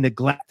going to be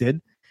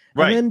neglected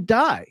and then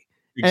die.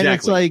 Exactly. And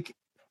it's like,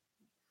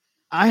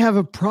 I have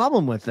a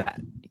problem with that.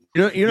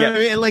 You know what I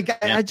mean?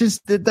 Like, I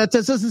just, that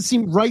just doesn't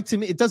seem right to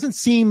me. It doesn't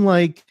seem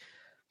like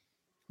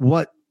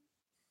what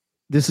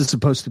this is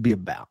supposed to be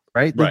about.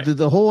 Right.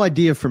 The whole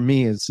idea for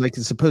me is like,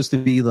 it's supposed to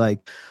be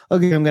like,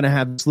 okay, I'm going to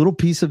have this little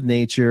piece of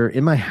nature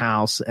in my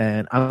house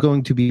and I'm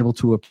going to be able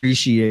to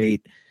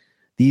appreciate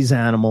these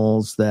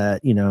animals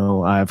that,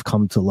 I've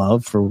come to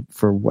love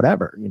for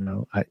whatever,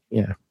 I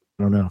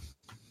don't know.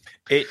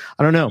 I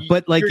don't know.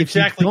 But like, if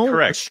you don't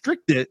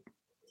restrict it.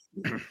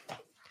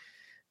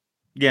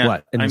 Yeah.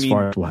 What? And as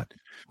far as what?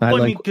 I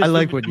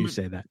like when you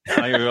say that.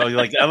 I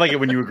like it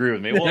when you agree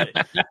with me. Well,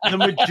 the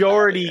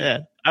majority,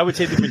 I would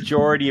say the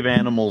majority of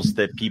animals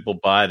that people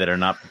buy that are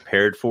not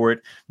prepared for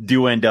it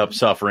do end up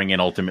suffering and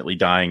ultimately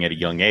dying at a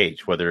young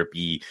age, whether it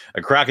be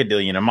a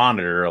crocodilian, a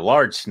monitor, a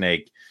large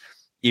snake.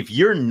 If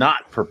you're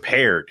not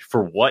prepared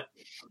for what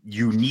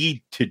you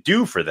need to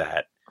do for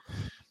that,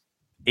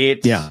 you're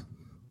going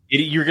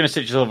to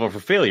set yourself up for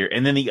failure.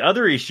 And then the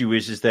other issue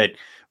is that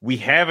we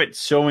have it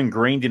so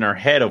ingrained in our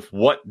head of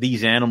what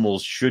these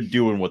animals should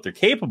do and what they're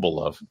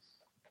capable of.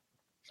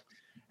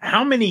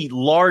 How many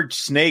large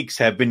snakes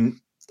have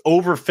been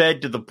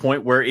overfed to the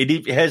point where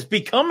it has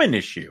become an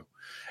issue?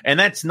 And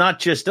that's not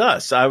just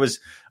us. I was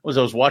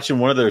watching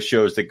one of those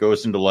shows that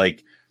goes into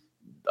like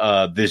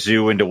the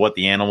zoo into what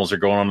the animals are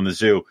going on in the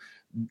zoo.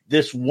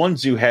 This one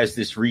zoo has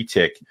this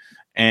retic,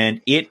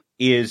 and it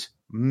is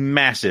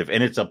massive,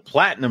 and it's a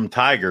platinum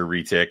tiger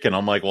retic. And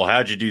I'm like, well,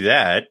 how'd you do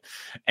that?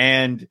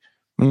 And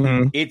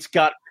it's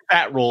got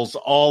fat rolls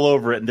all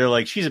over it, and they're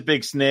like, she's a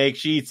big snake.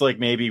 She eats like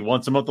maybe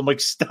once a month. I'm like,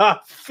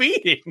 stop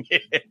feeding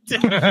it.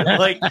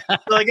 like,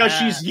 oh,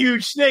 she's a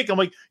huge snake. I'm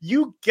like,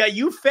 you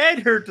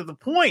fed her to the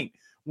point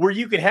where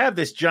you could have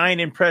this giant,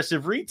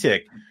 impressive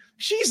retic.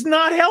 She's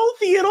not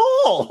healthy at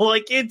all.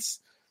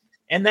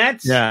 And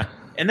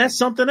that's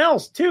something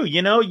else too.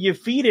 You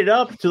feed it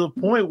up to the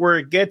point where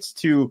it gets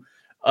to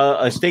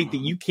a state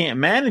that you can't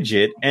manage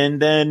it,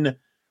 and then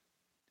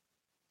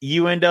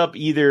you end up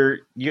either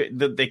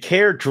the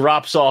care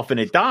drops off and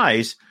it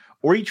dies,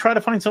 or you try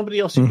to find somebody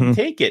else who can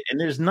take it. And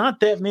there's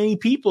not that many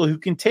people who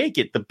can take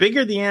it. The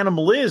bigger the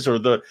animal is, or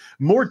the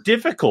more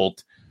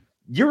difficult,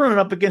 you're running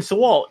up against the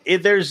wall.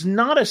 There's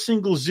not a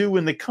single zoo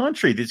in the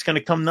country that's going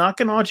to come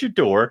knocking on your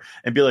door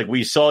and be like,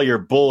 we saw your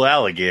bull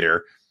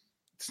alligator.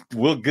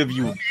 We'll give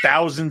you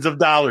thousands of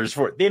dollars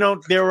for it.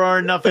 There are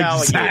enough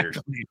alligators.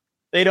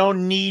 They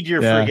don't need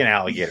your friggin'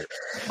 alligator.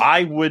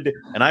 I would,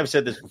 and I've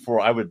said this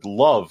before, I would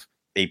love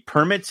a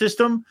permit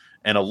system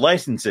and a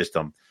license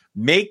system.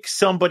 Make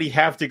somebody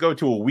have to go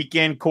to a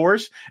weekend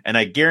course, and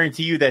I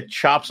guarantee you that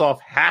chops off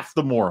half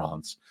the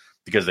morons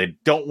because they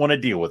don't want to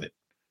deal with it.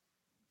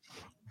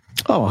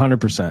 Oh,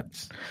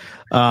 100%.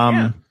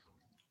 I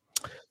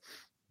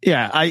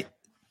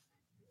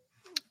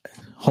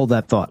hold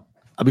that thought.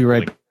 I'll be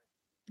right back.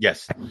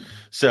 Yes.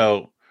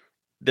 So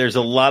there's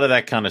a lot of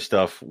that kind of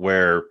stuff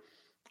where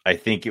I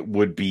think it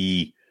would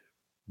be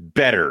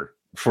better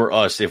for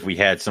us if we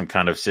had some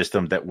kind of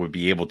system that would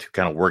be able to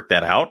kind of work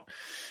that out.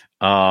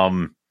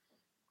 And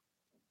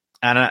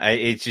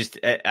it's just,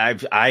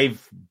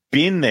 I've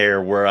been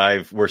there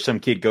where some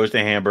kid goes to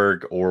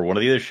Hamburg or one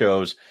of the other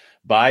shows,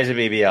 buys a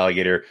baby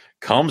alligator,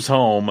 comes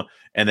home,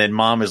 and then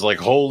mom is like,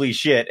 holy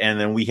shit. And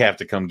then we have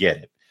to come get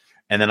it.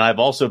 And then I've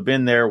also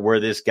been there where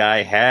this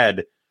guy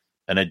had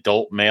an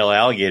adult male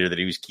alligator that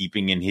he was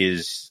keeping in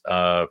his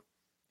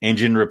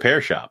engine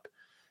repair shop.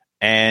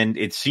 And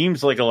it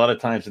seems like a lot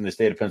of times in the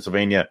state of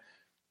Pennsylvania,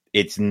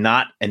 it's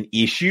not an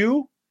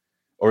issue,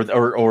 or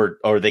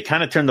they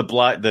kind of turn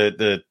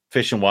the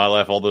Fish and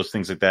Wildlife, all those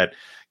things like that,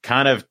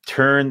 kind of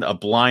turn a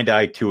blind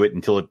eye to it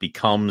until it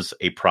becomes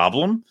a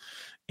problem,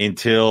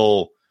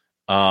 until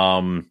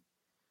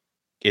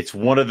it's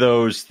one of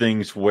those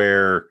things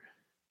where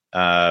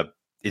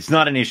it's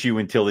not an issue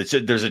until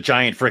there's a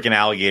giant freaking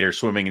alligator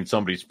swimming in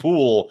somebody's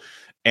pool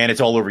and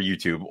it's all over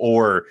YouTube,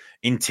 or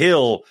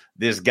until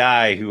this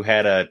guy who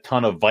had a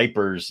ton of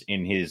vipers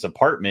in his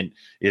apartment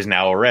is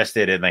now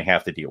arrested and they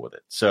have to deal with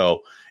it.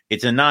 So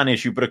it's a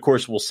non-issue, but of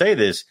course we'll say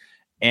this.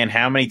 And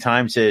how many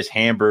times has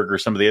Hamburg or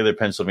some of the other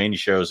Pennsylvania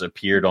shows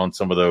appeared on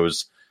some of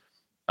those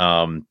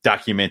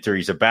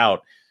documentaries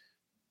about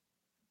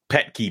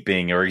pet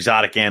keeping or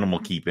exotic animal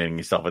keeping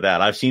and stuff like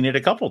that? I've seen it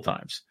a couple of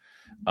times.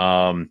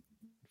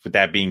 With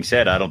that being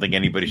said, I don't think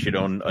anybody should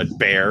own a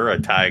bear,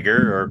 a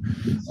tiger, or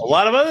a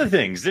lot of other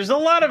things. There's a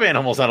lot of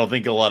animals I don't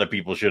think a lot of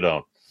people should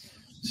own.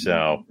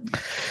 So,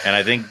 and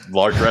I think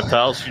large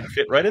reptiles should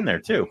fit right in there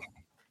too.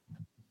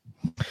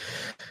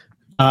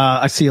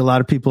 I see a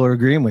lot of people are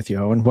agreeing with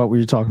you. And what were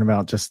you talking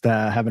about? Just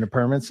having a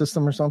permit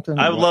system or something?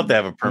 I would love to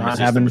have a permit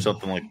system or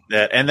something like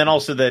that. And then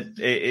also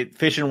that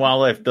Fish and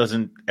Wildlife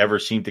doesn't ever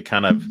seem to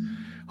kind of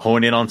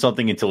hone in on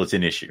something until it's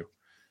an issue.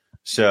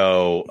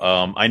 So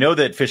I know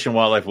that Fish and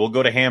Wildlife will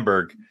go to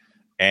Hamburg,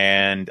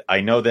 and I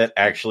know that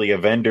actually a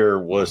vendor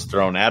was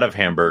thrown out of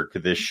Hamburg to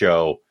this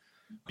show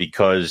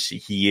because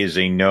he is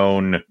a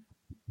known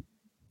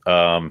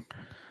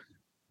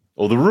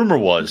well, the rumor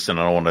was, and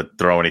I don't want to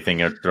throw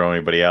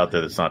anybody out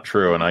there that's not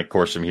true, and I, of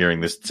course, am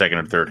hearing this second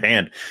or third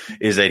hand,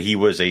 is that he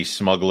was a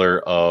smuggler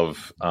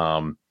of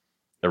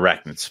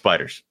arachnid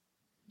spiders.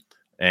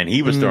 And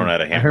he was thrown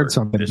out of Hamburg. I heard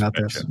something about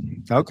this.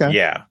 Okay.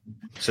 Yeah.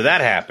 So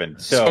that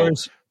happened. So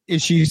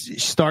is she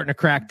starting to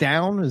crack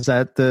down? Is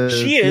that the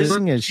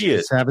feeling? She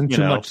is having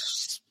too much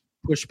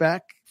pushback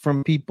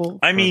from people?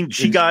 I mean,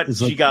 she got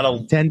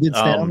attendance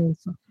down.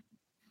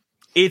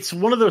 It's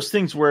one of those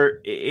things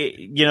where,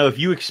 if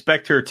you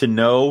expect her to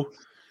know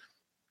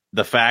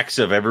the facts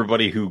of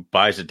everybody who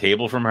buys a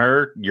table from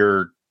her,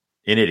 you're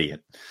an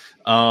idiot.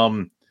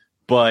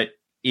 But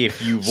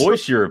if you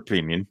voice your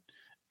opinion,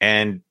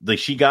 and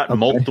she got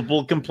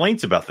multiple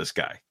complaints about this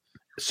guy,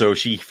 so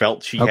she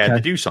felt she had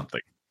to do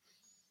something.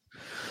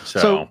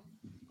 So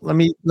let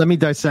me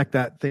dissect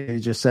that thing you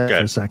just said for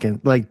a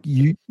second. Like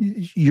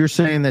you're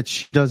saying that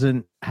she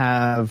doesn't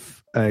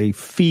have a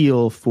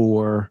feel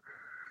for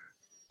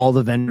all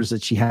the vendors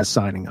that she has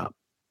signing up.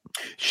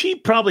 She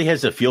probably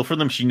has a feel for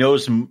them. She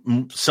knows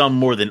some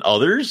more than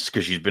others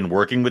because she's been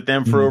working with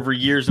them for over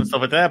years and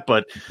stuff like that.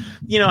 But,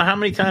 how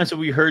many times have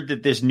we heard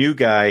that this new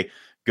guy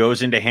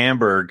goes into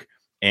Hamburg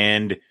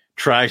and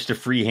tries to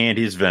freehand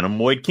his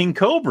Venomoid King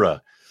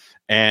Cobra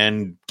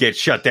and gets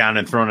shut down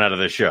and thrown out of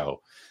the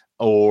show?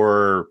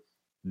 Or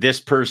this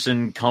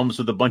person comes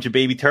with a bunch of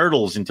baby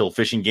turtles until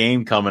Fish and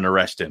Game come and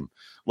arrest him.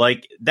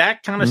 Like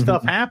that kind of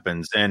stuff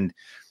happens. And,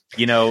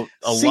 you know,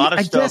 a lot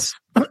of stuff,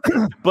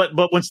 but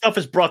when stuff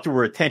is brought to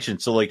her attention,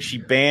 so like she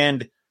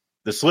banned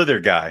the Slither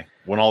guy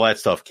when all that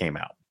stuff came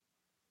out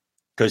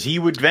because he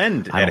would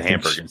vend at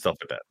Hamburg and stuff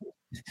like that.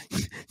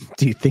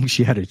 Do you think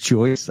she had a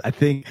choice? I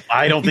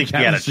don't think she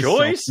had a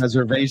choice.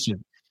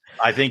 Reservation.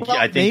 I think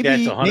that's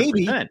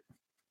 100%.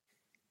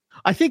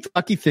 I think the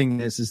lucky thing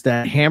is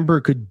that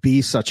Hamburg could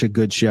be such a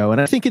good show,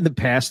 and I think in the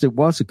past it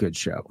was a good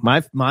show.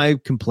 My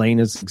complaint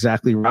is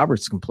exactly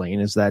Robert's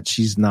complaint, is that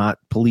she's not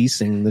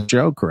policing the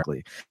show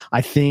correctly.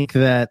 I think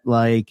that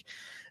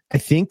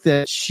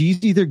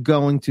she's either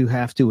going to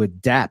have to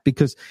adapt,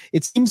 because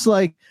it seems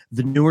like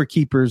the newer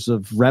keepers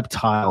of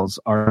reptiles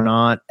are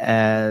not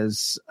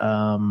as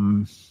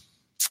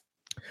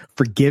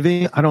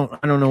forgiving. I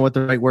don't know what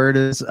the right word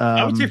is.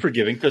 I would say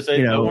forgiving, because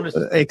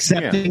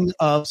accepting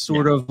of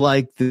sort of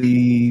like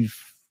the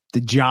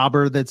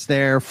jobber that's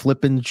there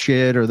flipping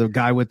shit, or the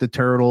guy with the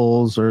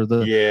turtles, or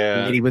the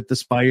lady with the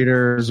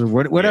spiders, or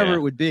whatever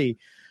it would be.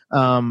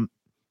 I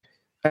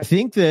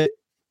think that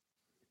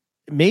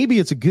maybe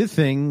it's a good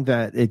thing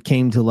that it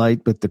came to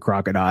light with the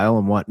crocodile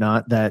and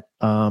whatnot, that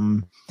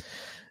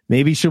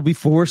maybe she'll be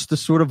forced to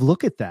sort of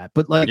look at that.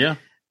 But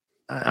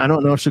I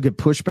don't know if she'll get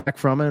pushback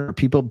from it or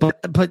people, but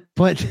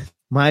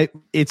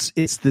it's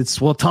the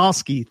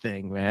Swatowski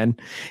thing, man.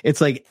 It's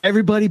like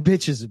everybody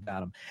bitches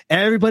about him.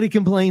 Everybody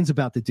complains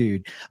about the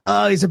dude.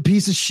 Oh, he's a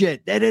piece of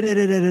shit. Da, da, da,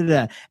 da, da,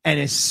 da. And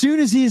as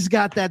soon as he's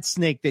got that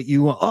snake that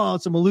you want,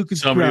 it's a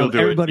Maluka's crown,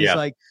 everybody's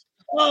like,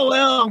 oh,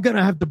 well, I'm going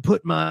to have to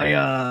put my,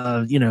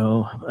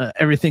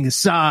 everything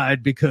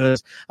aside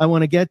because I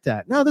want to get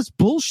that. No, that's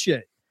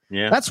bullshit.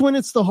 Yeah. That's when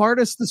it's the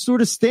hardest to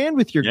sort of stand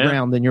with your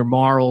ground and your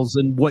morals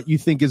and what you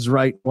think is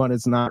right, what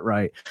is not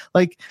right.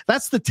 Like,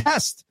 that's the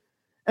test.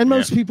 And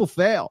most people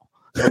fail.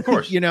 Of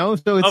course.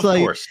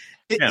 So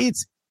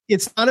it's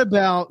it's not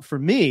about, for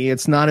me,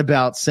 it's not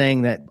about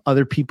saying that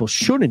other people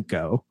shouldn't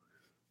go,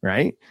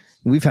 right?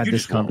 We've had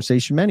this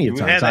conversation many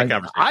times.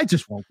 I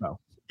just won't go.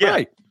 Yeah.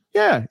 Right.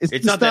 Yeah.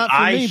 It's not that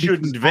I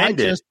shouldn't vend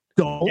it.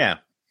 Don't. Yeah.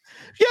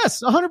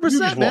 Yes,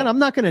 100%, man. I'm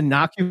not going to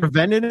knock you for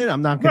vending it.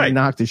 I'm not going to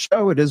knock the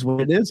show. It is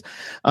what it is.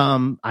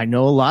 I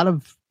know a lot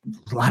of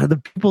the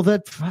people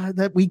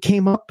that we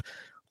came up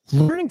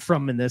learning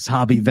from in this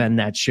hobby vend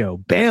that show.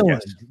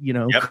 Balin,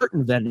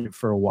 Curtin vended it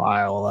for a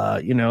while.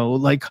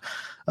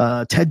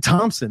 Ted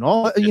Thompson.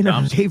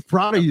 Dave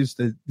Prada used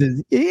to.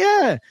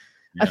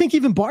 I think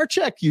even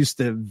Barchek used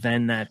to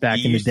vend that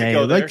back in the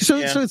day.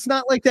 So it's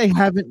not like they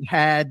haven't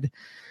had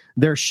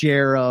their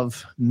share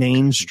of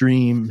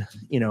mainstream,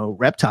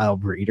 reptile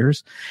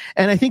breeders.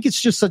 And I think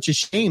it's just such a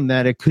shame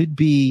that it could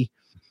be,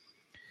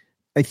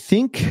 I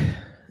think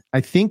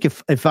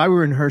if I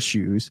were in her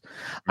shoes,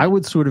 I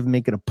would sort of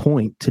make it a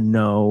point to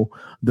know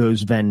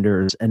those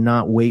vendors and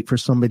not wait for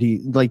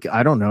somebody, like,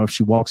 I don't know if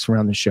she walks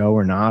around the show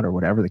or not, or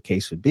whatever the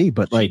case would be,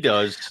 but she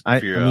does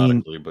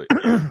periodically, but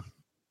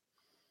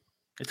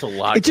it's a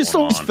lot. It just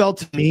always felt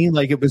to me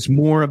like it was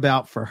more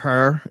about, for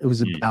her, it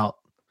was about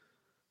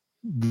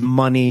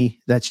money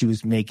that she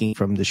was making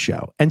from the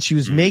show, and she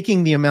was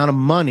making the amount of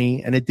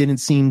money, and it didn't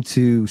seem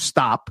to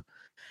stop,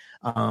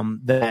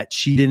 that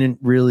she didn't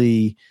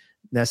really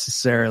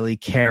necessarily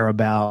care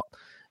about,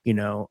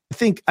 I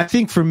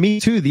think for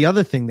me too, the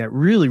other thing that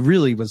really,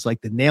 really was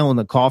like the nail in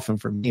the coffin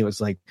for me was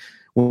like,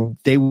 well,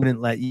 they wouldn't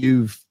let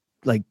you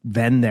like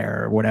vend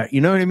there or whatever, you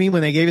know what I mean?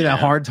 When they gave you that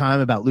hard time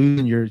about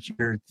losing your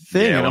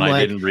thing. And I'm I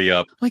like, didn't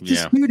re-up. Like,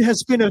 this dude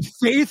has been a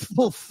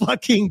faithful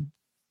fucking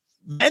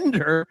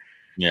vendor.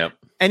 Yep.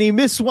 And he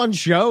missed one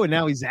show and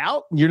now he's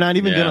out. You're not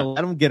even going to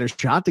let him get a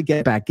shot to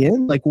get back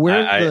in. Like,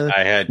 where's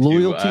the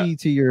loyalty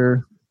to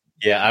your...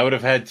 Yeah, I would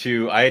have had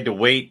to. I had to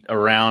wait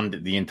around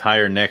the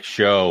entire next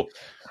show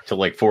till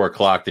like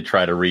 4:00 to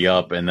try to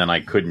re-up, and then I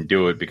couldn't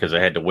do it because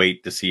I had to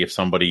wait to see if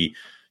somebody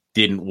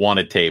didn't want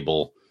a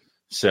table.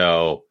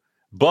 So,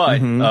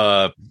 but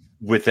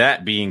with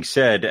that being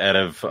said,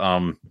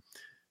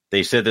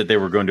 they said that they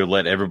were going to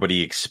let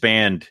everybody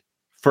expand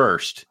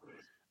first,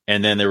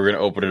 and then they were going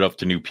to open it up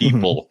to new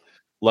people.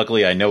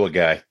 Luckily, I know a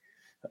guy.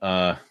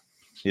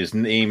 His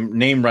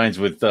name rhymes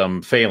with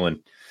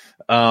Phelan.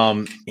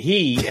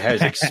 He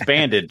has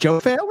expanded. Joe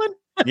Phelan?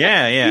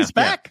 Yeah. He's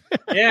back.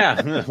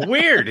 Yeah.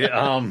 Weird.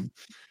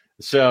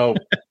 So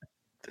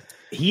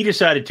he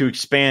decided to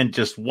expand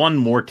just one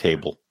more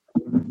table.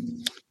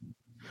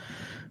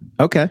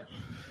 Okay.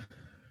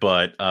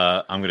 But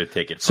I'm going to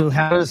take it. So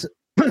how does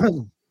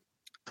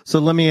So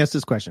let me ask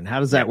this question. How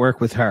does that work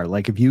with her?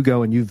 Like, if you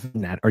go and you've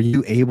done that, are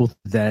you able to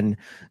then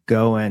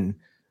go and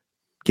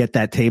get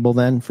that table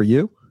then for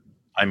you?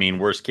 I mean,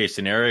 worst case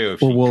scenario,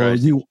 if or will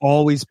you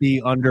always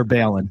be under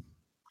Balin?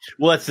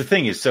 Well, that's the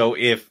thing is, so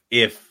if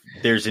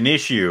there's an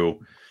issue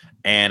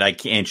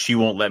and she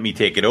won't let me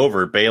take it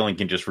over, Balin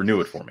can just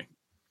renew it for me.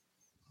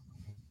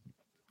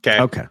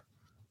 Okay.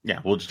 Yeah,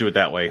 we'll just do it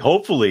that way.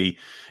 Hopefully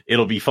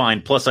it'll be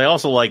fine. Plus, I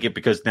also like it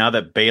because now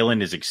that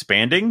Balin is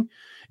expanding,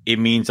 it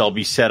means I'll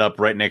be set up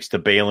right next to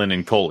Balin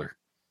and Kohler.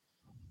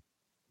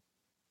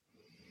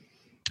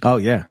 Oh,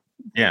 yeah.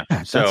 Yeah.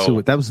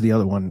 That was the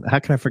other one. How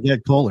can I forget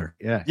Kohler?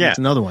 Yeah. It's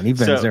another one. He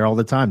vends there all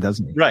the time,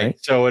 doesn't he? Right.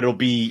 So it'll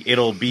be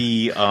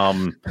me,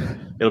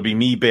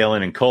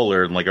 Balin, and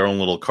Kohler in like our own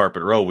little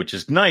carpet row, which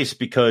is nice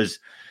because,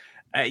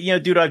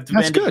 dude, I've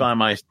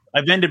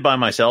vended by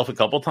myself a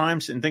couple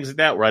times and things like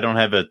that where I don't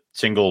have a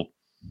single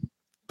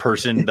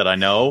person that I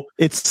know.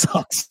 It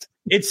sucks.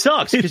 It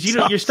sucks because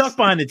you're stuck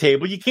behind the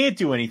table. You can't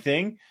do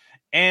anything.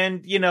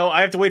 And,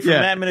 I have to wait for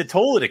Matt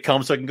Minatola to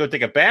come so I can go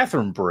take a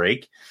bathroom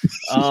break.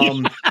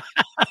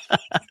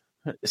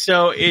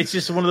 So it's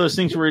just one of those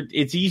things where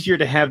it's easier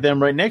to have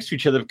them right next to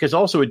each other because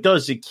also it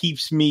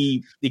keeps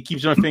my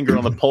finger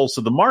on the pulse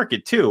of the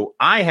market too.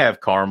 I have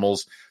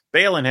caramels.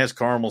 Balin has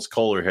caramels.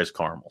 Kohler has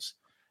caramels.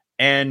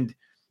 And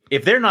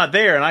if they're not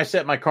there and I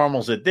set my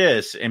caramels at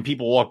this and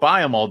people walk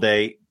by them all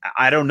day,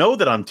 I don't know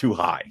that I'm too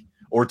high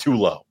or too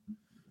low.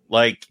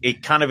 Like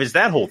it kind of is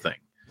that whole thing.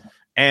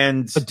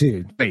 And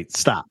dude, wait,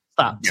 stop.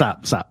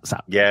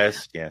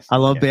 Yes. I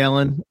love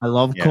Balin. I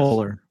love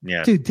Kohler.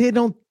 Yeah. Dude, they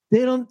don't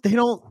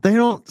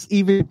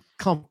even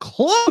come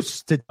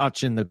close to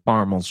touching the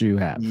caramels you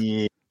have.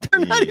 Yeah.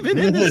 They're not even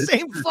in the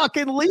same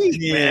fucking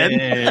league,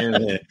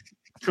 man.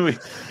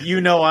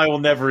 I will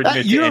never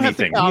admit to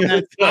anything.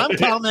 I'm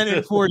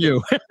commenting for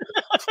you.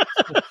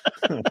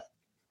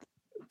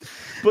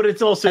 But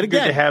it's also good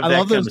to have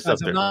that kind of stuff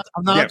there. I'm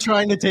not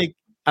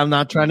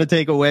trying to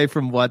take away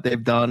from what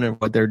they've done or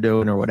what they're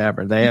doing or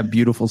whatever. They have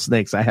beautiful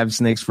snakes. I have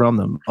snakes from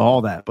them,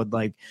 all that. But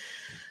like,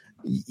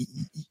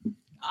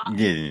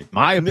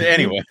 my opinion,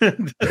 anyway,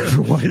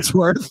 for what it's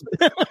worth,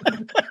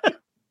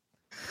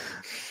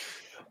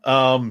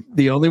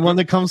 the only one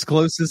that comes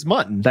close is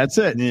mutton. That's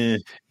it. Yeah.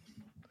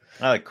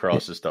 I like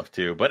Cross's stuff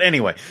too. But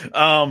anyway,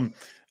 I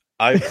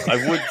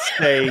would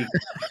say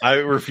I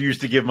refuse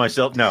to give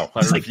myself. No,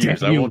 I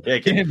refuse. I won't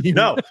take it.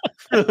 No,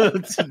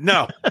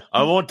 no,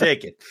 I won't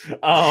take it.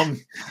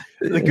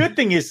 The good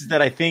thing is that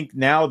I think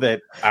now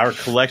that our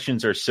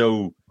collections are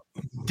so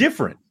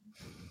different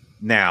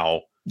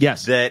now,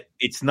 that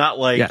it's not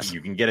like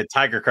you can get a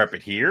tiger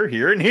carpet here,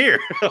 and here,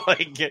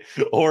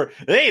 or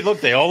hey,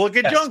 look, they all look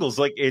at jungles.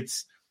 Like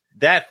it's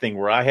that thing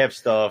where I have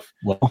stuff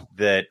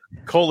that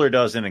Kohler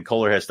doesn't, and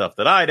Kohler has stuff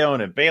that I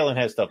don't, and Balin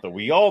has stuff that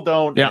we all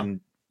don't,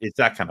 and it's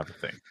that kind of a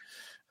thing.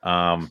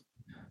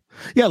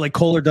 Like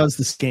Kohler does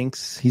the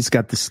skinks. He's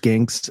got the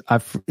skinks.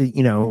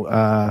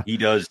 He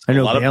does. I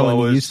know a lot Balin of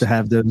boas. Used to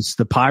have the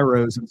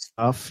pyros and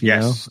stuff. You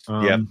know?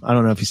 I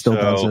don't know if he still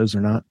does those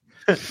or not.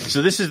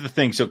 So this is the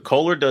thing. So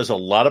Kohler does a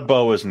lot of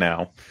boas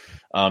now.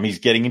 He's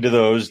getting into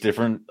those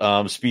different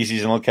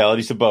species and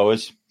localities of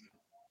boas.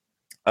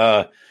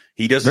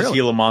 He does the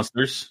Gila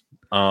monsters.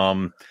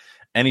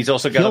 And he's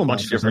also got a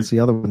bunch of different. That's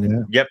the other one,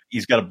 yeah. Yep,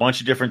 he's got a bunch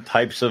of different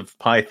types of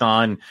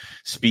python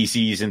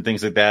species and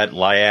things like that,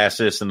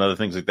 Liasis and other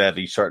things like that.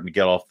 He's starting to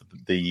get off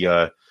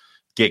the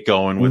get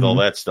going with all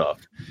that stuff.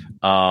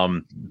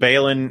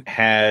 Balin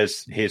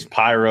has his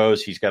pyros.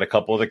 He's got a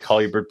couple of the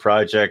colubrid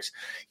projects.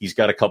 He's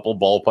got a couple of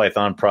ball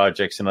python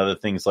projects and other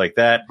things like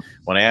that.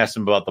 When I asked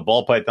him about the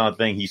ball python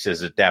thing, he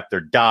says adapt or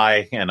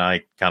die, and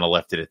I kind of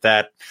left it at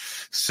that.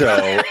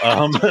 So,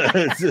 I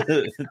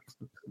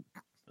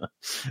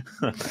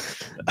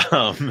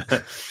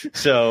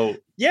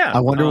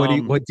wonder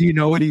what do you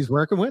know what he's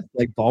working with?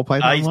 Like ball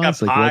python? He's got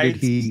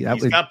pieds. He's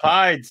got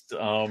pieds.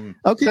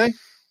 Okay.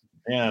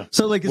 Yeah.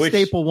 So like a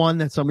staple one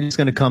that somebody's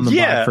going to come and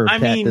buy for a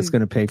pet that's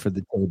going to pay for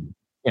the table.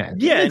 Yeah.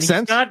 Yeah. And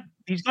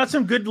he's got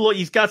some good.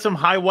 He's got some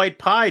high white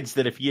pieds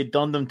that if he had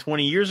done them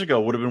 20 years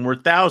ago would have been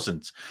worth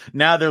thousands.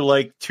 Now they're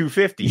like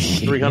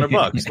 $250,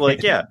 $300. Like,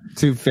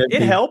 $250.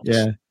 It helps.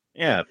 Yeah.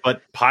 Yeah.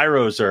 But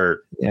pyros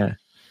are. Yeah.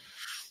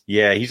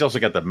 Yeah. He's also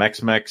got the Mex,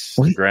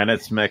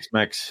 Granites Mex.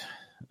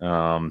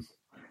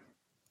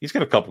 He's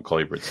got a couple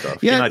colubrid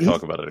stuff. Yeah, I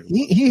talk about it.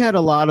 He had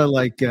a lot of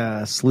like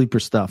sleeper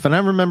stuff, and I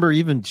remember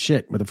even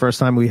with the first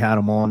time we had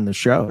him on the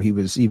show, he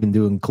was even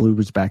doing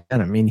colubrids back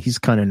then. I mean, he's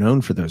kind of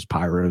known for those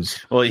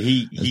pyros. Well,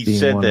 he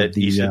said that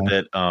he's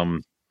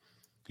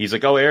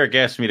like, oh, Eric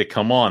asked me to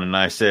come on, and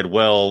I said,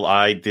 well,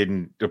 I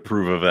didn't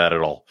approve of that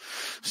at all.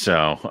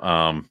 So,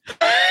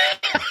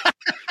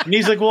 and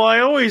he's like, well, I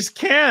always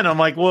can. I'm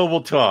like, well,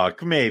 we'll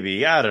talk,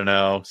 maybe. I don't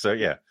know. So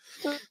yeah.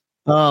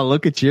 Oh,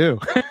 look at you.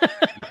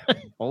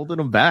 Holding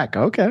them back.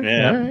 Okay.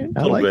 Yeah, all right.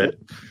 a little bit.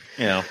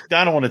 I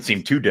don't want to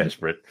seem too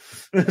desperate.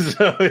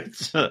 So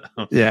it's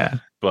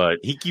but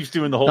he keeps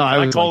doing the whole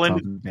Balin.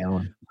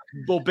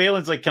 Well,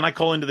 Balin's like, can I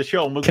call into the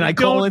show? Like, can I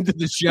call into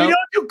the show? We don't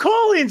do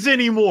call-ins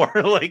anymore.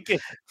 Like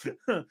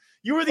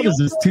you were the Is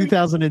this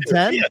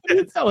 2010? Yeah.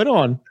 What's going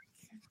on?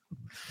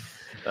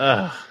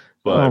 Oh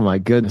my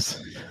goodness.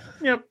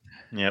 Yep.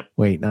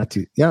 Wait,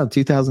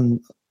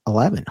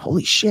 2011.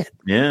 Holy shit.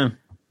 Yeah.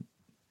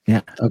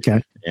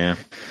 Okay. Yeah.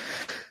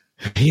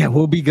 Yeah,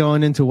 we'll be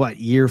going into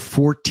year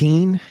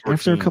 14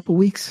 after a couple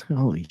weeks.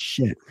 Holy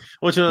shit!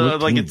 Which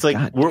it's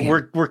like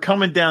we're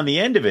coming down the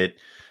end of it.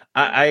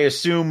 I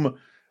assume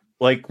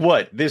like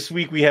this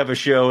week we have a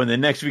show and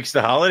then next week's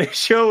the holiday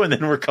show and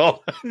then we're calling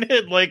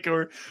it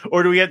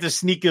or do we have to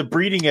sneak a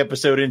breeding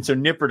episode in so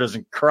Nipper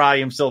doesn't cry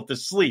himself to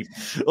sleep?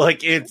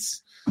 Like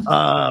it's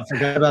I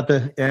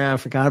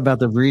forgot about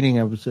the reading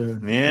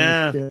episode.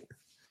 Yeah.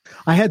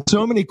 I had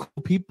so many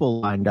cool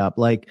people lined up.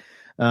 Like,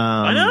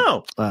 I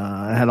know.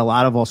 I had a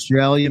lot of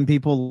Australian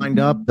people lined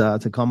up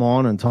to come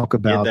on and talk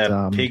about that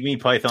Pygmy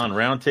Python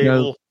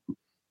roundtable.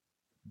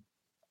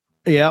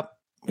 Yep.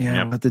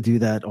 Yeah, I'll have to do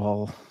that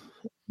all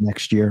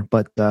next year.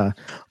 But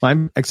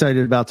I'm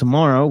excited about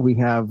tomorrow. We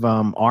have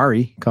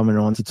Ari coming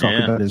on to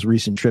talk about his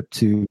recent trip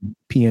to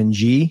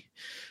PNG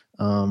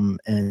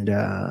and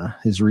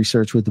his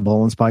research with the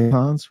Boelen's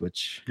pythons,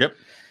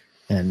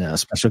 and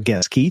special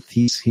guest Keith.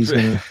 He's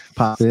going to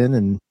pop in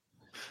and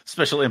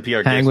special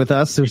NPR hang with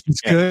us, which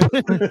is good.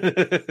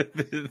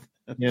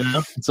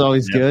 It's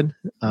always good.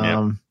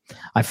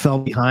 I fell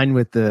behind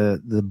with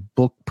the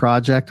book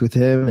project with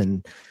him,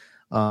 and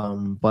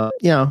but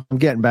I'm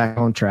getting back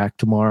on track.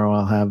 Tomorrow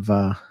I'll have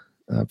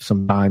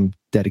some time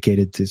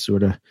dedicated to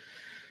sort of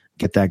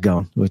get that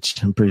going,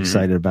 which I'm pretty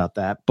excited about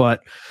that.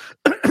 But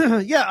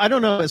I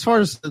don't know, as far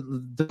as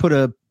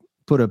to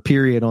put a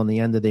period on the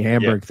end of the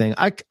Hamburg thing,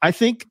 I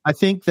think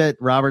that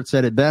Robert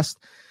said it best.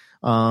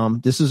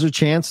 This is a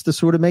chance to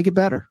sort of make it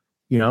better,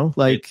 and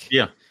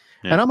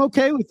I'm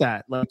okay with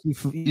that. Like,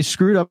 you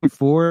screwed up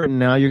before, and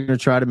now you're going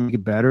to try to make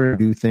it better and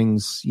do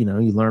things, you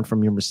learn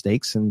from your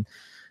mistakes, and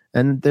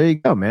there you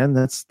go, man.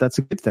 That's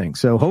a good thing.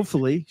 So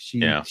hopefully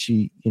she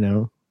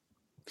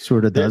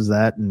sort of does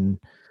that, and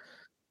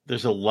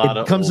there's a lot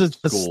of becomes a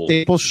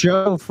staple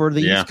show for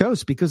the East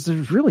Coast, because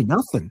there's really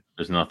nothing.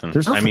 There's nothing.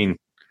 I mean,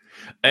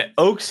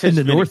 Oaks has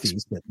in the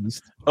Northeast, at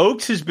least.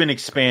 Oaks has been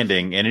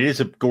expanding, and it is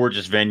a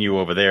gorgeous venue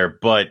over there,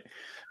 but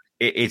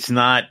it's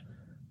not.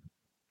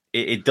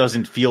 It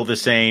doesn't feel the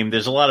same.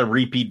 There's a lot of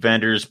repeat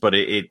vendors, but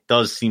it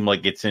does seem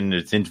like it's in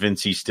its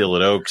infancy still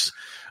at Oaks.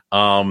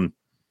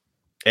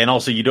 And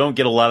also, you don't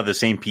get a lot of the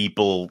same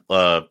people,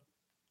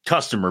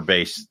 customer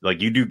base.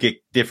 Like, you do get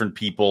different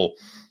people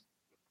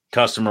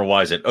customer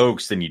wise at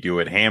Oaks than you do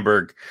at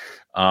Hamburg.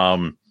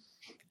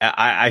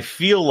 I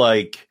feel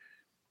like,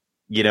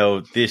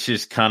 this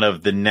is kind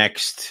of the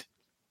next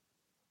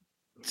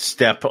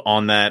step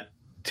on that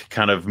to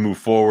kind of move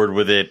forward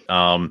with it.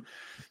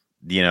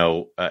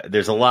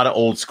 There's a lot of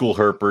old school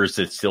herpers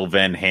that still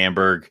vend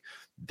Hamburg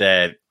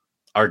that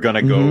are going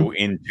to go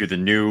into the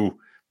new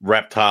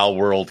reptile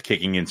world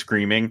kicking and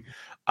screaming.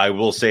 I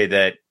will say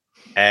that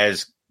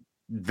as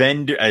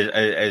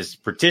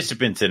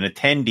participants and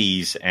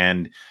attendees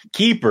and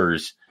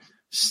keepers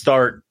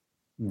start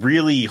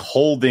really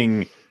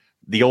holding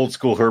the old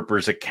school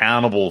herpers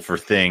accountable for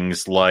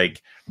things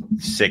like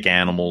sick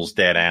animals,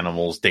 dead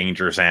animals,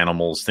 dangerous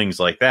animals, things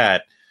like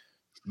that,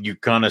 you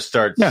kind of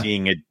start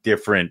seeing a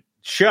different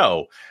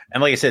show.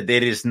 And like I said,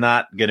 it is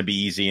not going to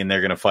be easy, and they're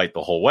going to fight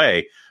the whole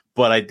way.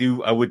 But I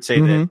would say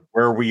that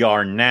where we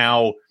are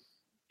now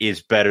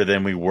is better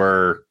than we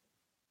were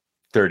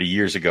 30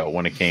 years ago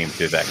when it came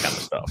to that kind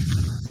of stuff.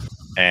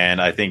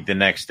 And I think the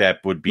next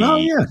step would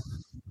be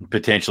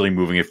potentially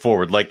moving it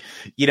forward. Like,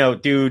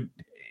 dude,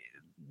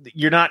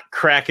 you're not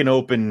cracking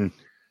open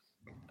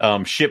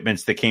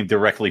shipments that came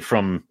directly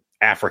from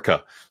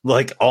Africa,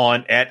 like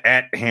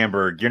at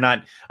Hamburg.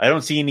 I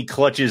don't see any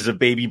clutches of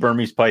baby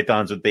Burmese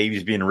pythons with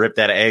babies being ripped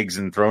out of eggs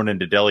and thrown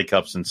into deli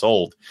cups and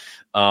sold.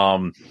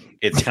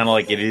 It's kind of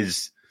like it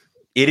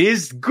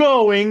is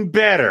going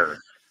better.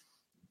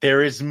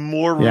 There is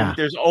more room. Yeah.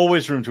 There's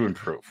always room to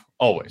improve.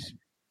 Always.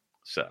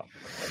 So.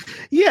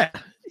 Yeah.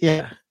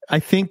 I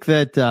think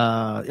that,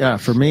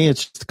 for me, it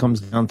just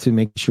comes down to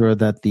making sure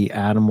that the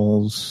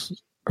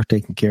animals are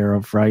taken care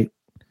of, right?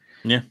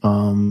 Yeah.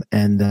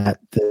 And that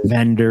the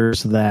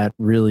vendors that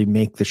really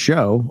make the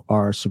show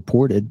are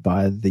supported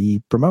by the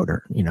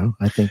promoter.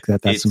 I think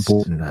that's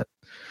important. That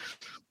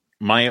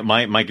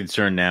my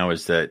concern now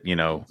is that,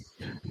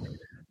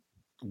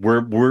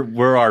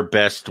 we're our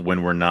best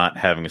when we're not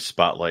having a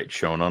spotlight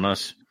shown on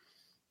us.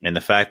 And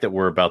the fact that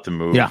we're about to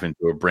move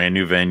into a brand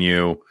new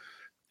venue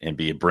and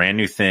be a brand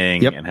new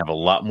thing and have a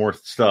lot more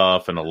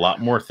stuff and a lot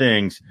more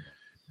things,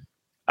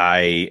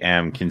 I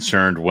am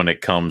concerned when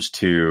it comes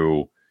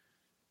to,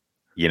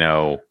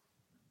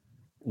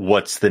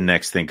 what's the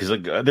next thing?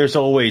 Because there's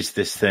always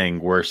this thing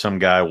where some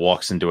guy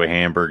walks into a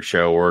Hamburg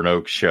show or an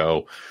Oaks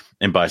show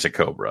and buys a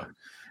Cobra.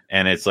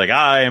 And it's like,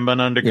 I am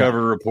an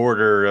undercover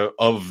reporter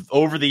of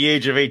over the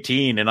age of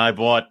 18, and I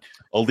bought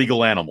a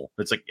legal animal.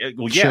 It's like,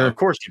 well, of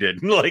course you did.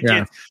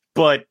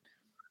 But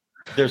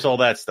there's all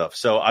that stuff.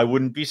 So I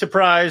wouldn't be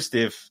surprised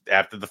if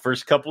after the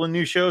first couple of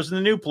new shows in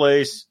the new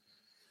place,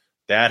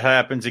 that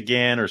happens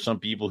again, or some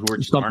people who are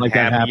just aren't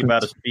happy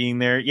about us being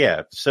there.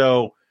 Yeah.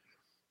 So,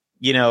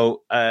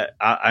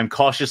 I'm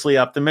cautiously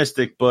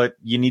optimistic, but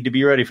you need to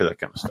be ready for that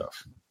kind of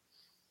stuff.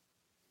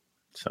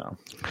 So.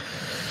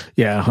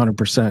 Yeah,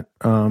 100%.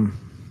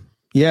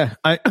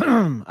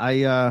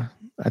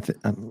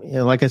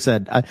 Like I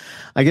said,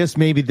 I guess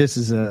maybe this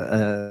is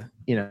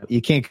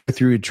you can't go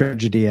through a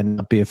tragedy and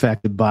not be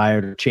affected by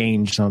it or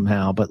change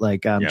somehow. But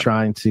I'm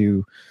trying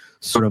to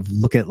sort of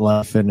look at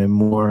life in a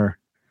more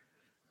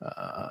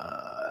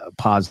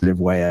positive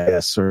way, I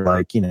guess. Or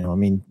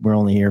we're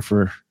only here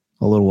for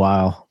a little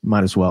while.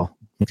 Might as well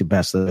make the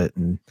best of it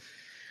and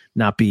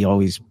not be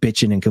always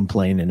bitching and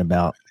complaining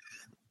about,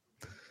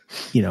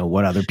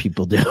 what other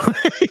people do.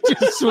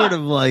 Just sort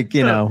of like,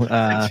 I'm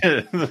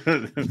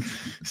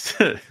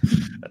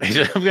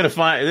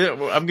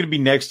gonna be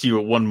next to you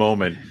at one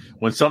moment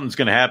when something's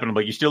gonna happen. I'm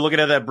like, you still looking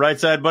at that bright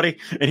side, buddy?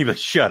 And he'd be like,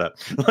 shut up.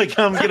 Like,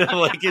 I'm gonna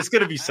like, it's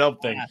gonna be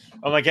something.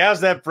 I'm like,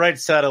 how's that bright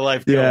side of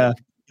life going?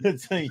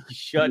 Yeah.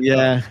 Shut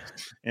up.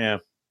 Yeah.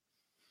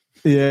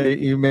 Yeah,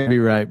 you may be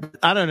right.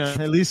 I don't know.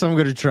 At least I'm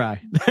going to try.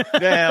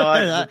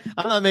 Yeah,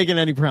 I'm not making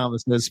any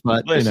promises,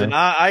 but listen,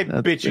 I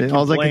bitch and complain,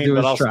 all I can do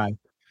is try.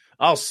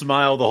 I'll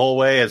smile the whole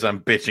way as I'm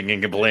bitching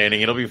and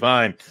complaining. It'll be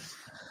fine.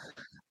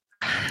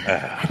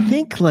 I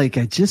think,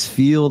 I just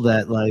feel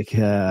that,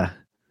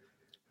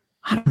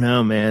 I don't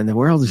know, man. The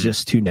world is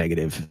just too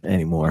negative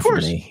anymore for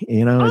me.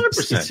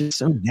 It's just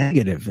so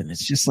negative, and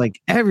it's just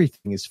like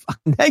everything is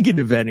fucking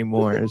negative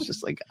anymore. It's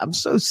just like I'm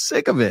so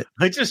sick of it.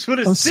 I just want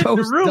to sit in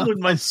the room with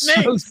my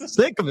snakes. So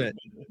sick of it.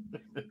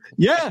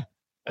 Yeah,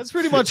 that's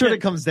pretty much what it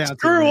comes down to.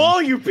 Screw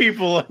all you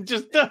people. I'm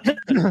just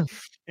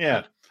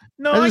yeah.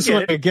 No, I just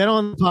want to get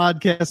on the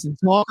podcast and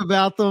talk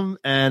about them,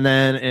 and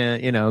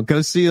then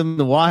go see them in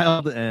the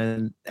wild,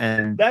 and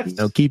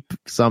keep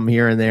some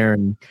here and there,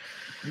 and.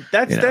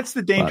 That's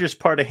the dangerous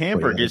part of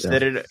Hamburg is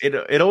that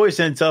it always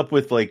ends up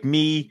with like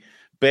me,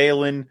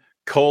 Balin,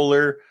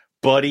 Kohler,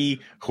 Buddy,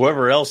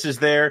 whoever else is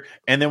there,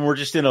 and then we're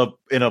just in a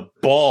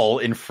ball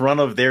in front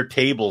of their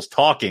tables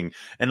talking,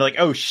 and like,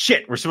 oh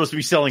shit, we're supposed to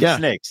be selling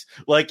snakes,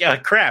 like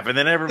crap, and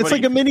then everybody, it's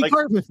like a mini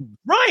carpet,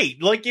 right?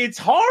 Like it's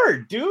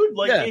hard, dude.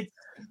 Like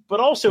but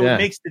also it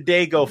makes the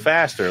day go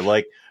faster.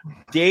 Like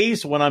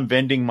days when I'm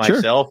vending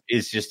myself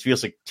is just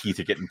feels like teeth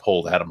are getting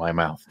pulled out of my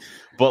mouth,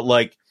 but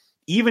like.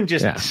 Even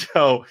just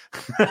so,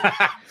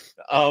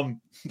 the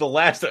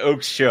last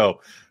Oaks show,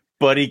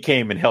 Buddy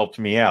came and helped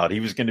me out. He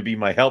was going to be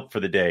my help for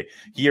the day.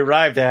 He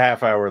arrived a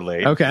half hour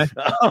late. Okay.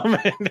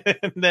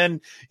 And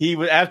then he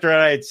was after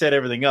I had set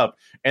everything up.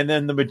 And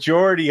then the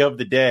majority of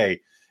the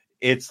day,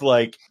 it's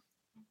like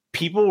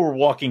people were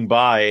walking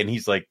by and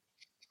he's like,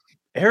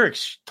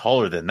 Eric's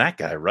taller than that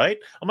guy, right?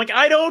 I'm like,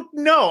 I don't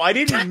know. I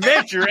didn't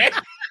measure it.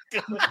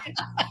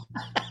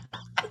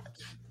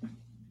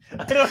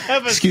 I don't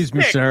have a Excuse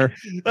me, sir.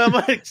 I'm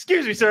like,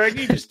 excuse me, sir. I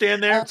need you to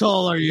stand there. How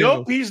tall are you?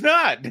 Nope, he's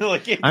not.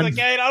 Like I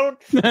don't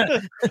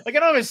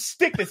have a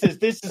stick that says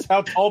this is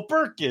how tall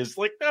Burke is.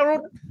 Like, I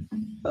don't.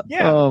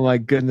 Yeah. Oh my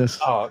goodness.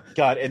 Oh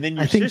God. And then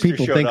your I think sister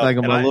people showed think up like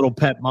I'm a little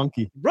pet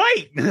monkey.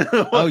 Right.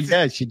 Oh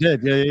yeah, she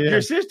did. Yeah.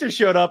 Your sister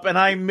showed up, and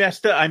I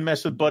messed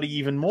with Buddy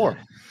even more.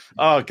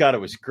 Oh God,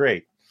 it was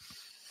great.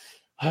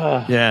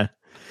 Yeah.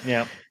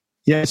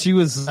 Yeah, she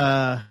was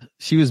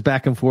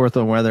back and forth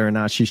on whether or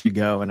not she should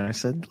go, and I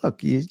said,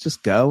 "Look, you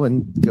just go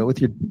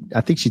with your." I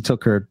think she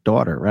took her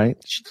daughter, right?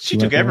 She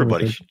took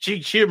everybody.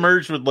 She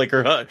emerged with like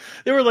her.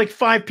 There were like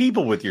 5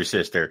 people with your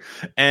sister,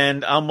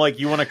 and I'm like,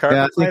 "You want a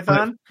carpet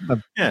python?"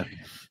 Yeah.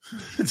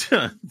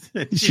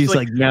 she's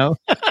like, "No."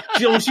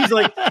 She's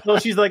like,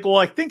 "Well,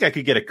 I think I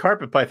could get a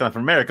carpet python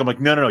from Eric." I'm like,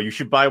 "No, you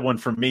should buy one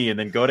from me, and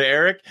then go to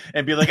Eric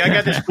and be like, I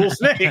got this cool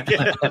snake."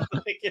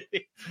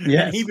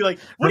 Yeah, he'd be like,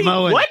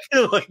 "What?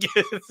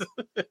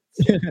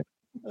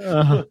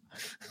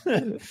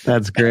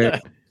 That's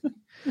great."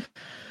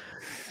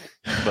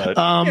 But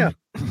all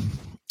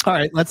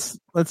right, let's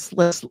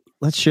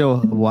show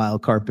a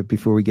wild carpet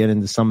before we get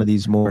into some of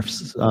these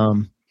morphs.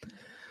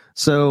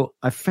 So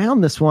I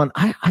found this one.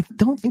 I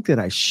don't think that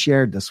I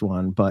shared this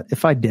one, but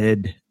if I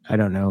did, I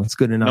don't know. It's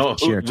good enough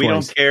to share twice. We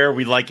don't care.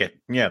 We like it.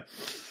 Yeah.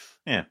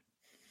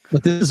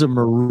 But this is a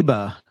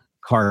Maruba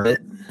carpet.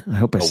 I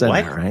hope I said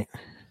that right.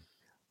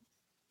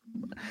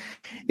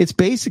 It's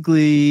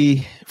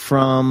basically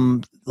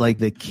from like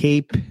the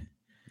Cape,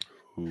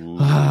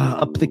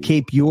 up the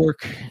Cape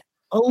York,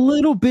 a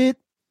little bit.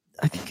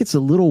 I think it's a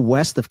little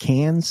west of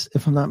Cairns,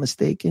 if I'm not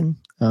mistaken.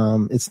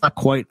 It's not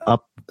quite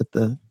up at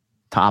the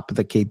top of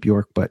the Cape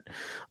York, but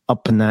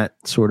up in that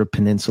sort of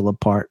peninsula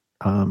part.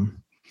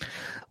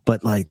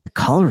 But like the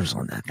colors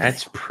on that,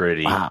 that's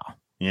pretty. Wow.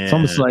 Yeah. It's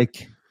almost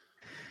like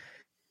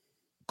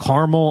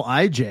caramel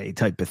IJ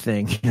type of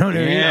thing. You know what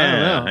I mean? I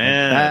don't know.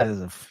 Yeah. That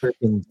is a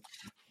freaking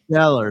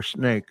stellar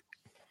snake.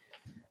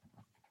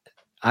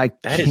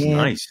 That is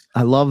nice.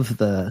 I love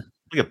the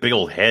like a big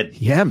old head.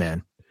 Yeah,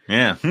 man.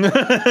 Yeah.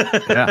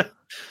 Yeah.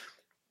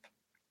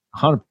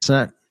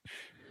 100%.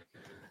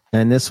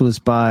 And this was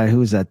by, who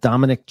was that?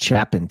 Dominic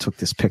Chapin took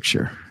this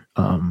picture.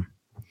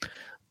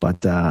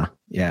 But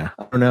yeah,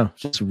 I don't know.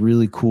 It's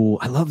really cool.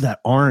 I love that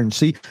orange.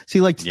 See,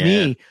 like to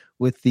me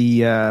with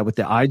the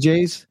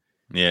IJs,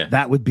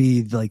 that would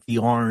be like the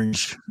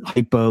orange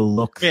hypo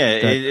look. Yeah,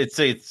 it's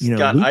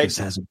got Lucas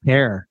has a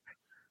pair.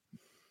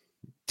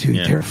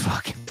 Dude, they're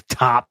fucking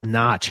top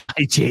notch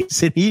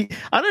IJs, and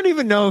I don't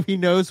even know if he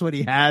knows what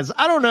he has.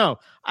 I don't know.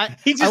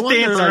 He just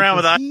dances around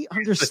with. Does he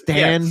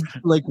understand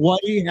like what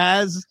he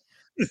has?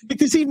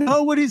 Does he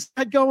know what he's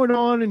got going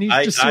on? And he's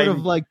just sort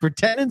of like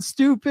pretending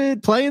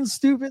stupid, playing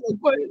stupid. Like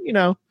what,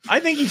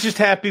 I think he's just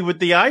happy with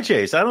the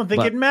IJs. I don't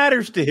think it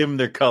matters to him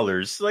their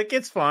colors. Like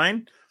it's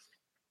fine.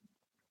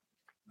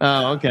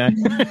 Oh, okay.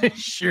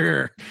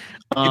 Sure.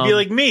 You'd be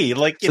like me,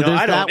 like, you know,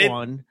 I don't. That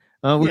one.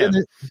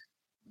 Gonna...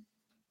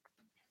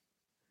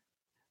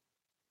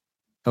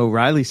 Oh,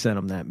 Riley sent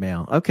him that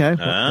mail. Okay,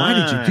 why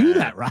did you do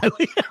that,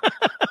 Riley?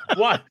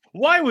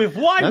 Why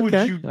would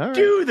you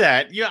do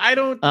that? Yeah, I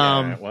don't.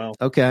 Well,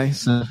 okay.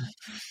 So,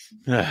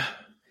 and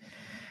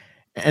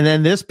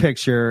then this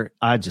picture,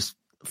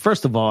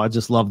 first of all, I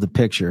just love the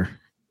picture.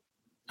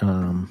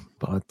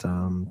 But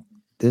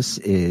this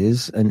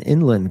is an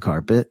inland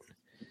carpet.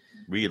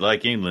 We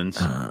like England's.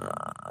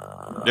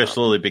 They're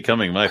slowly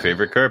becoming my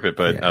favorite carpet,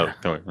 but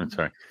I'm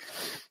sorry.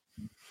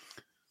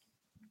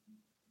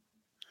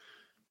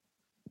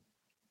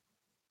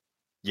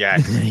 Yeah,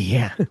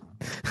 yeah.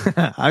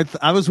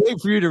 I was waiting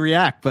for you to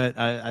react, but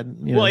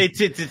well,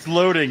 it's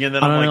loading, and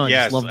then I'm like,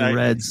 yes, I just love the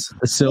reds,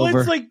 the silver.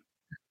 Well, it's like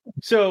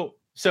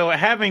so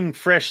having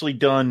freshly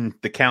done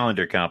the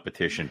calendar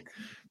competition.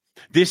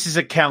 This is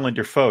a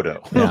calendar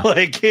photo. Yeah.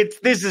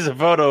 This is a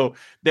photo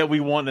that we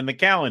want in the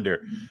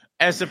calendar,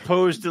 as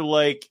opposed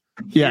to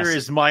here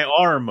is my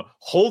arm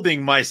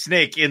holding my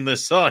snake in the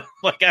sun.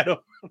 Like, I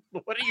don't.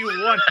 What do you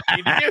want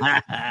me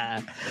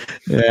to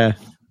do?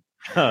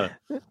 Yeah.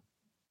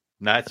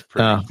 That's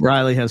pretty.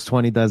 Riley has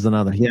 20 dozen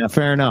other. Yeah,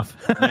 fair enough.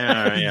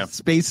 Yeah.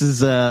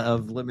 Spaces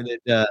of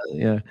limited.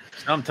 Yeah.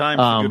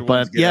 Sometimes, good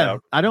ones get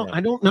out. I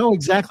don't know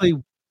exactly.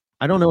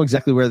 I don't know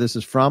exactly where this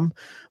is from,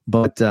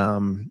 but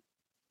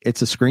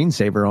it's a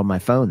screensaver on my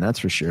phone. That's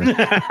for sure.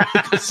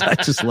 I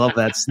just love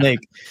that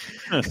snake.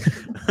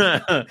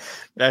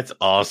 That's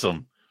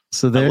awesome.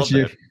 So there's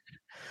your. That.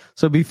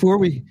 So before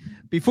we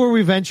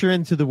venture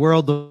into the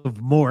world of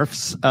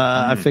morphs,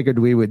 I figured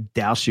we would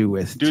douse you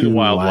with the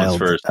wild ones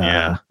first.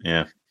 Yeah.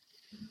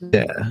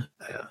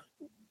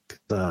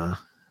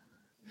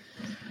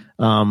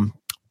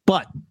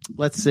 But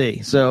let's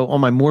see. So on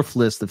my morph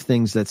list of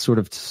things that sort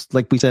of,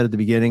 like we said at the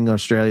beginning,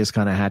 Australia's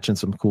kind of hatching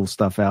some cool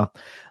stuff out.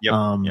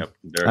 Yep.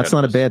 That's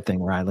not a bad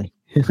thing, Riley.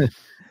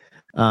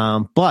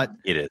 But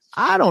it is.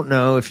 I don't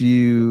know if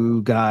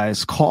you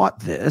guys caught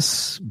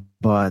this,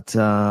 but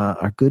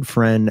our good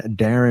friend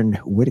Darren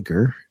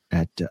Whitaker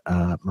at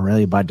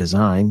Morelia by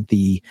Design,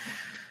 the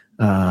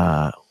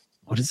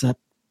what is that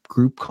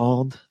group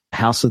called?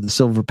 House of the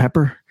Silver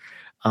Pepper.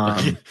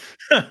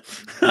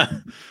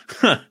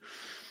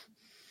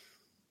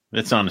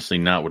 That's honestly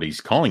not what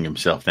he's calling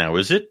himself now,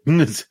 is it?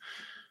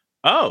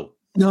 Oh.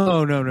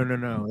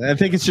 No. I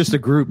think it's just a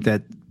group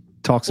that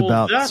talks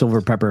about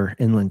silver pepper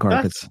inland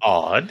carpets. That's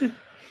odd.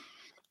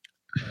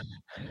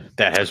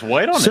 That has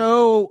white on it.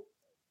 So,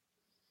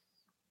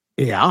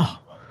 yeah.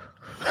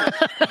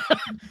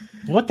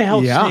 What the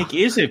hell snake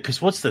is it?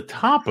 Because what's the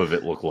top of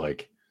it look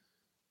like?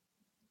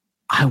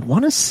 I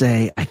want to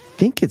say, I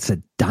think it's a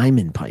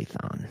diamond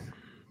python.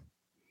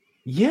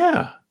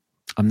 Yeah.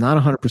 I'm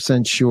not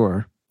 100%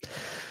 sure.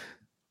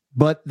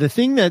 But the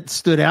thing that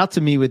stood out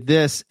to me with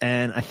this,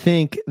 and I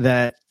think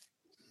that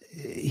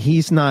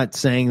he's not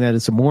saying that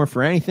it's a morph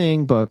or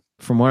anything, but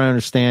from what I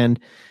understand,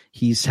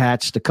 he's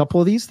hatched a couple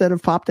of these that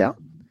have popped out.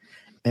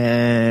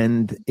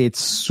 And it's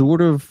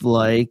sort of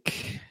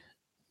like,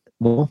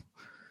 well,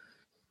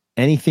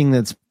 anything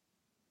that's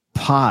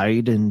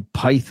pied and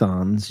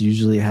pythons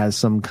usually has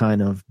some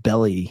kind of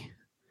belly.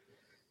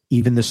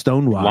 Even the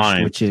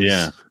stonewash, which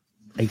is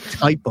a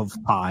type of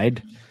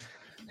pied,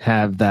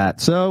 have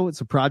that. So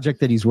it's a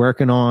project that he's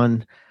working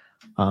on.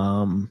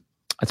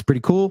 It's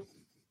pretty cool,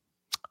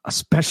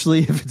 especially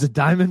if it's a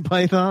diamond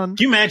python.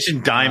 Can you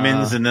imagine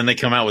diamonds and then they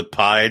come out with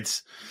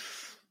pieds?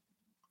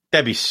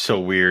 That'd be so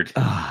weird.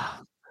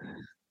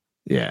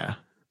 Yeah.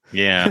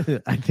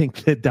 I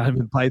think the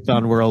diamond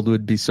python world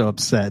would be so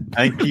upset.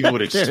 I think people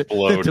would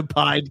explode. The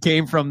pied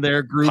came from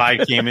their group.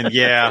 Pied came in.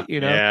 Yeah. You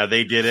know? Yeah,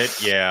 they did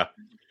it. Yeah.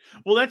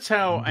 Well, that's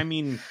how, I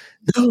mean.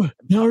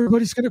 Now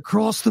everybody's going to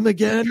cross them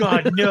again.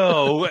 God,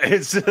 no.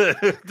 It's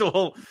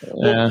well,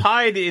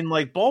 pied in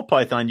like ball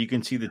python, you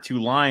can see the two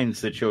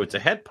lines that show it's a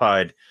het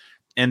pied.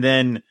 And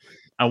then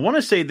I want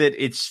to say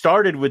that it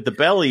started with the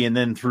belly, and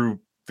then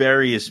through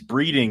various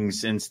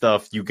breedings and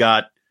stuff, you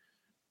got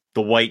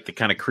the white to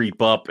kind of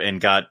creep up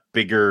and got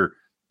bigger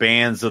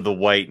bands of the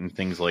white and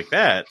things like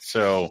that.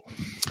 So,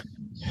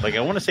 like,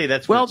 I want to say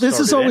that's this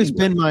has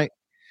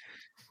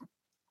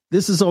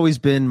always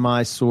been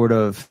my sort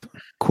of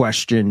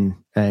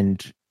question.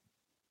 And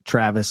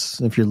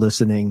Travis, if you're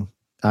listening,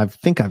 I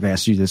think I've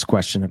asked you this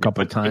question a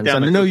couple of times,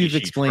 and I know you've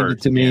explained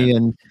it to me.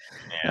 And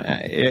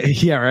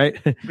right.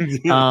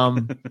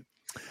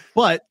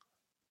 But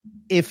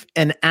if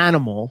an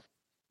animal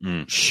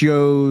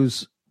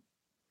shows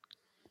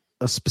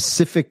a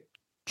specific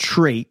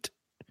trait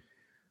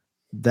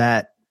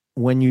that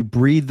when you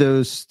breed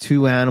those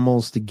two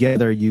animals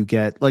together, you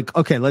get like,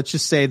 okay, let's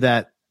just say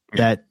that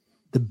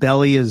the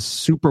belly is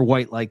super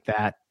white like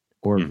that,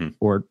 or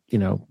you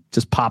know,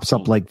 just pops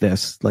up like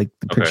this, like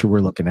the picture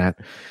we're looking at.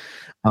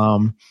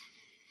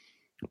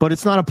 But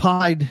it's not a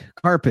pied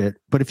carpet.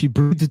 But if you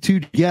breed the two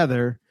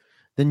together,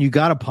 then you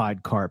got a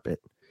pied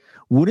carpet.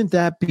 Wouldn't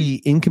that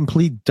be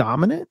incomplete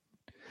dominant?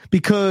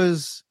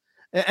 Because,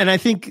 and I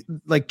think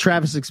like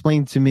Travis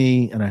explained to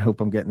me, and I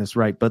hope I'm getting this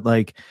right, but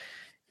like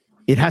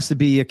it has to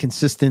be a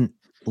consistent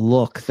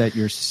look that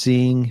you're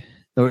seeing,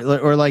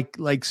 or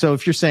like so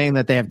if you're saying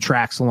that they have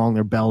tracks along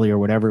their belly or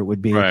whatever it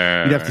would be, you'd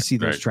have to see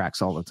those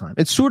tracks all the time.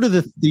 It's sort of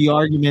the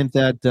argument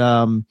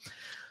that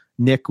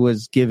Nick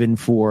was given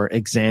for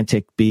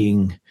Exantic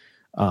being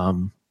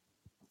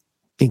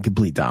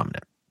incomplete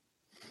dominant,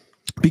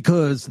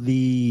 because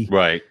the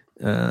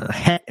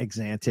het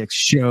Exantics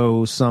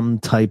show some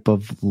type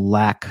of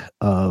lack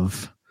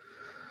of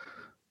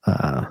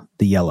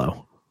the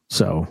yellow.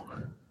 So,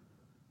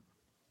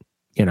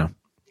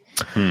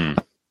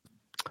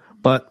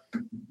 but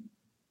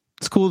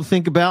it's cool to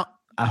think about.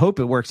 I hope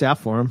it works out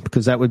for him,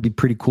 because that would be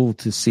pretty cool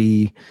to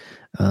see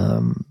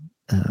a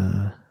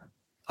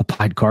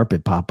pied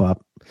carpet pop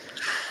up.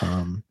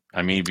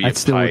 I'd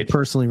still would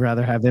personally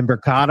rather have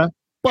Imbricata,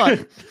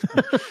 but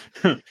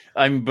but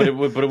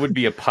it would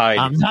be a pied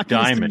I'm not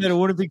diamond. That it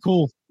wouldn't be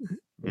cool.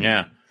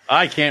 Yeah,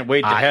 I can't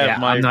wait to have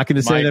my. I'm not going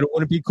to say that it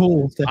wouldn't be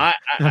cool. I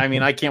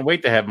can't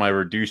wait to have my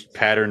reduced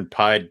pattern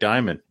pied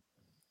diamond.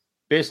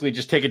 Basically,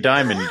 just take a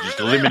diamond and just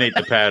eliminate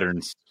the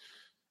patterns.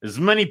 As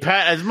much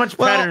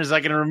pattern as I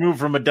can remove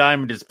from a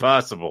diamond as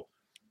possible.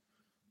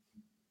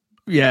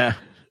 Yeah,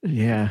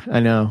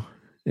 I know.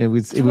 It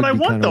would what I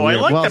want, though. Weird.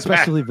 I like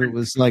especially pattern. If it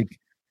was like,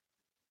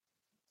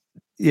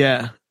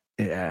 yeah.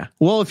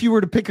 Well, if you were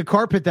to pick a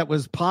carpet that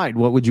was pied,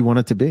 what would you want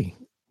it to be?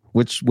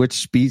 Which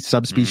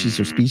subspecies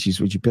or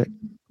species would you pick?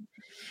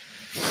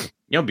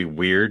 It'd be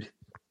weird.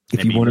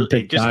 If you want to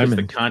pick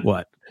diamond,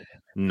 what?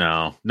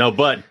 No,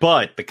 but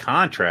the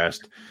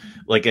contrast,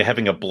 like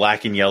having a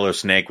black and yellow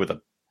snake with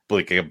a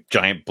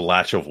giant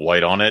blotch of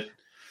white on it,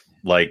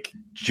 like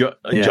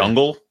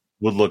jungle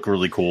would look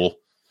really cool.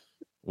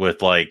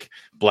 With like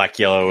black,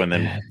 yellow, and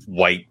then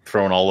white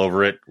thrown all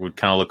over it would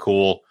kind of look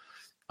cool.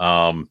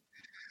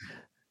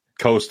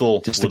 Coastal,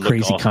 just the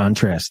crazy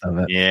contrast of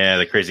it. Yeah,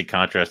 the crazy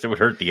contrast. It would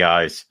hurt the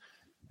eyes.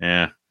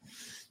 Yeah.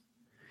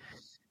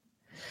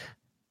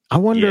 I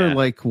wonder,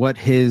 what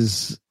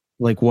his,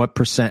 what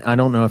percent. I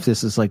don't know if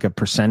this is like a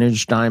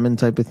percentage diamond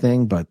type of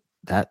thing, but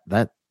that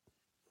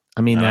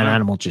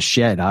animal just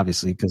shed,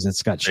 obviously, because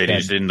it's got shed. It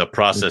is in the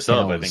process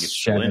of. I think it's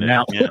shedding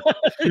out. Yeah.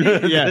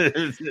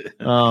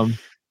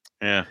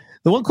 Yeah.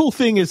 The one cool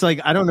thing is, I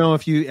don't know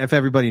if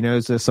everybody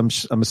knows this. I'm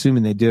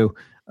assuming they do.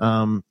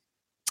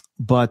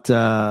 But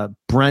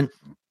Brent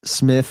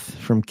Smith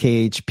from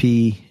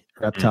KHP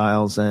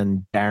Reptiles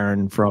and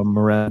Darren from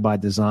Morel by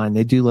Design,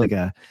 they do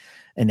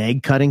an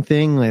egg cutting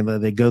thing.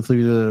 They go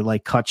through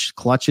the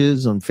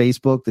clutches on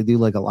Facebook. They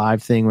do a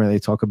live thing where they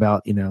talk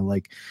about,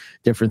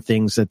 different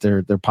things that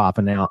they're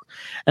popping out.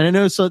 And I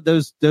know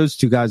those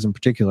two guys in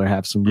particular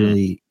have some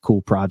really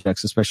cool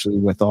projects, especially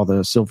with all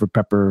the silver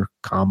pepper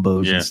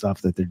combos and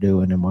stuff that they're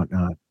doing and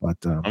whatnot. But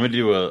I'm going to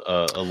do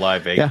a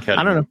live egg cutting.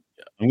 I don't know.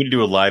 I'm going to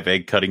do a live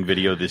egg cutting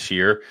video this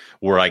year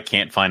where I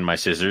can't find my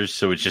scissors.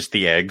 So it's just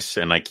the eggs.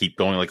 And I keep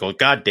going oh,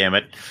 God damn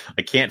it.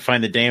 I can't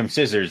find the damn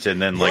scissors.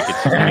 And then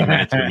it's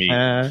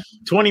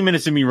 20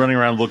 minutes of me running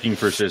around looking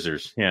for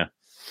scissors. Yeah.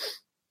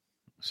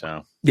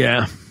 So.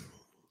 Yeah.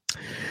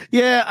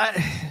 Yeah.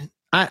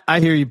 I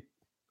hear you.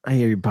 I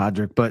hear you,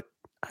 Podrick, but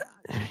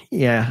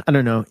yeah, I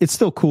don't know. It's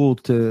still cool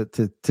to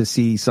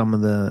see some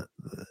of the,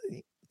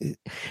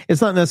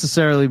 it's not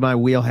necessarily my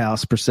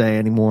wheelhouse per se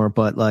anymore,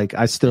 but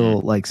I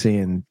still like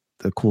seeing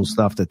the cool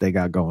stuff that they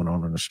got going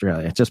on in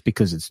Australia, just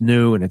because it's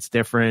new and it's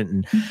different.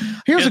 And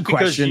here's a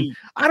question.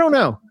 I don't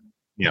know.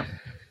 Yeah.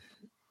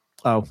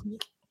 Oh,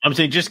 I'm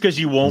saying just because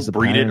you won't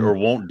breed it or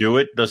won't do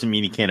it doesn't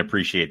mean you can't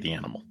appreciate the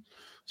animal.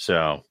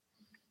 So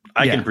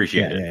I can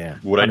appreciate it. Yeah.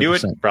 Would 100%. I do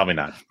it? Probably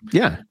not.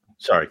 Yeah.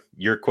 Sorry.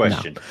 Your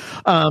question.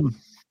 No.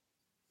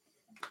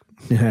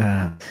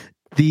 Yeah.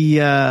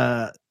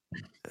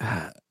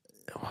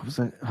 What was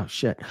that? Oh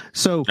shit!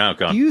 So,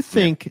 do you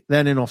think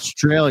that in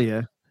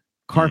Australia,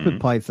 carpet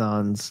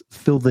pythons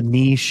fill the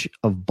niche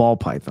of ball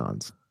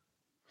pythons?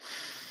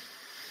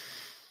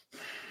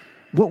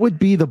 What would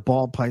be the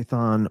ball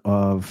python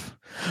of?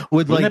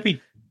 Wouldn't that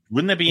be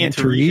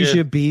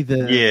Antaresia be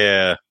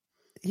the?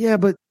 Yeah,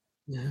 but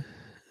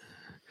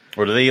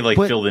or do they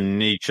fill the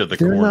niche of the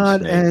corn snake? They're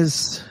not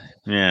as.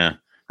 Yeah,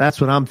 that's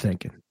what I'm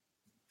thinking.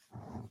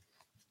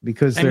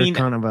 Because they're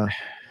kind of a.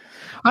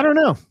 I don't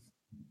know.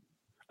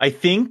 I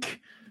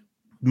think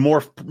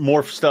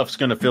morph stuff's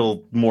going to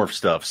fill morph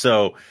stuff.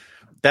 So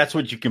that's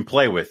what you can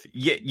play with.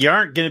 You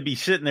aren't going to be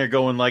sitting there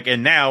going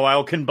and now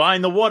I'll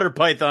combine the water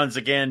pythons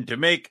again to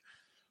make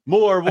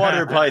more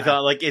water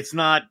python. It's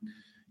not,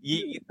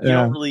 you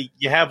don't really,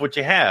 you have what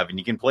you have and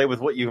you can play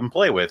with what you can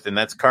play with. And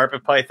that's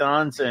carpet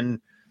pythons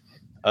and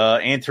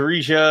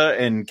Antaresia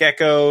and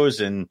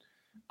geckos. And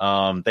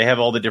they have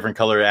all the different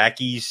color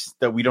Ackies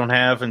that we don't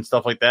have and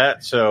stuff like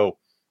that. So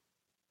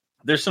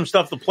there's some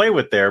stuff to play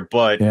with there,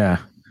 but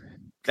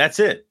that's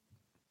it.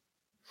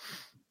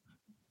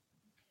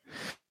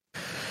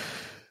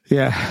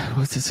 Yeah.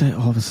 What's it say?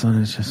 All of a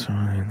sudden it's just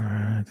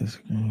fine.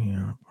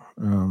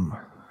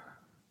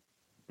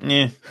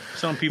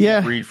 Some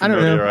people breed for I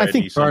don't know. notoriety. I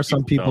think there are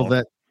some people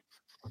that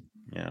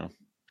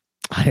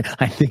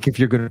I think if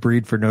you're going to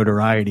breed for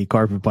notoriety,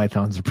 carpet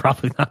pythons are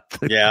probably not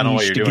the Yeah, I don't know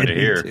what niche you're to doing get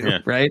here. into, Yeah.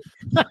 right?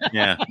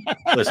 Yeah.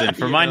 Listen,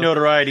 for You my know,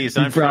 notorieties,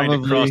 you I'm trying to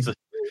probably- cross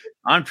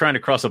I'm trying to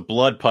cross a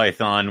blood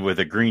python with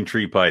a green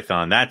tree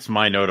python. That's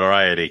my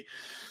notoriety.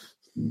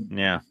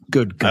 Yeah.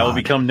 Good God. I will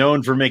become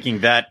known for making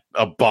that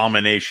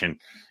abomination.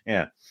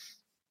 Yeah.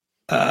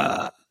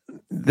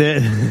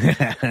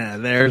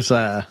 There's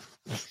a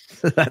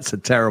that's a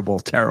terrible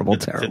It's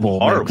a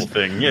horrible mix.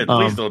 thing. Yeah,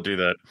 please don't do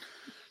that.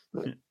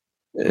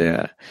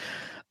 Yeah.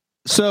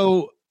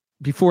 So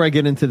before I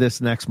get into this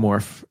next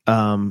morph,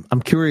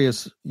 I'm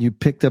curious. You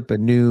picked up a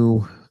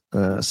new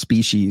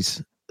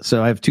species,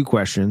 so I have two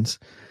questions.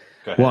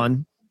 Go ahead.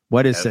 One,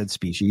 what is Yes. said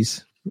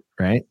species,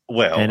 right?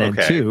 Well, And then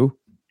okay. two,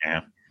 Yeah.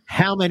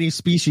 how many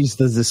species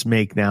does this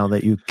make now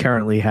that you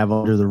currently have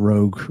under the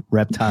Rogue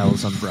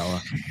Reptiles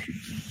umbrella?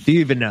 Do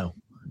you even know?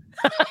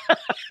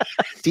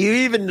 Do you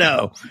even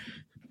know?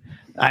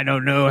 I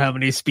don't know how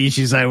many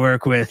species I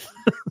work with.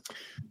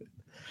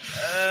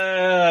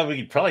 We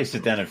could probably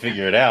sit down and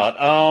figure it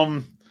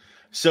out.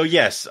 So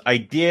yes, I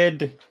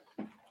did.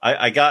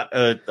 I got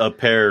a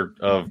pair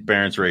of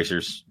Barron's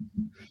racers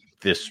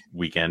this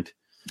weekend.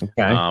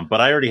 Okay.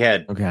 But I already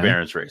had Okay.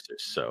 Barron's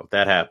racers, so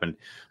that happened.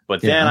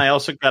 But Yeah. then I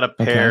also got a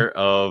pair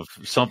of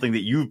something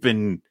that you've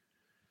been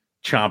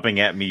chomping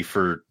at me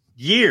for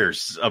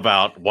years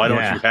about. Why don't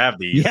Yeah. you have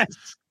these? Yes.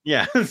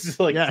 Yeah, it's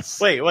like, Yes.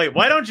 wait,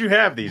 why don't you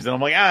have these? And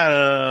I'm like, I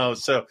don't know.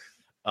 So,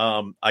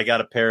 I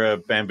got a pair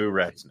of bamboo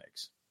rat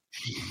snakes.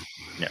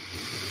 Yeah.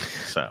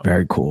 So,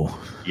 Very cool.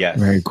 yes,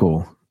 Very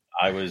cool.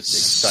 I was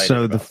excited.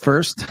 So about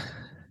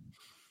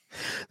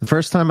the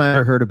first time I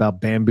ever heard about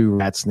bamboo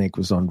rat snake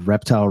was on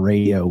Reptile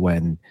Radio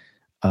when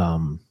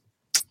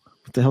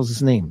what the hell's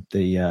his name?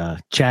 The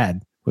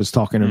Chad was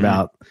talking Mhm.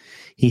 about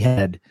he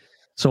had.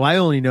 So I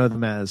only know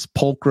them as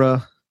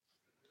pulchra.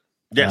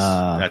 yes,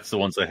 that's the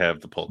ones I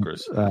have, the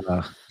pulchras.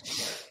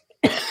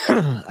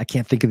 I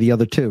can't think of the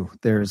other two.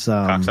 There's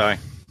Coxeye.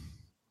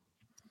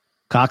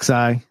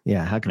 Coxeye.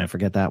 Yeah, how can I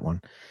forget that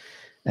one?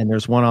 And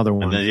there's one other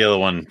one. And then the other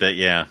one that,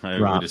 it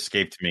Rob. would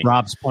escaped me.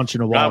 Rob's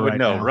punching a wall. Rob would right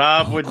know. now.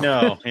 Rob would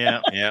know.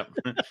 Yeah, yeah.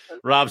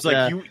 Rob's like,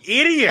 Yeah. you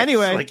idiot.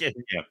 Anyway. Like, yeah.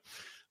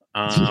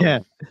 Yeah.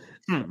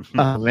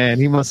 Oh man,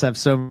 he must have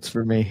so much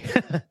for me.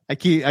 I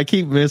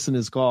keep missing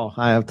his call.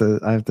 I have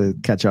to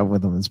catch up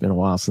with him. It's been a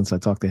while since I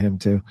talked to him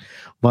too.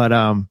 But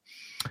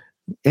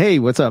hey,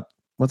 what's up?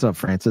 What's up,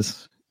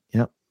 Francis?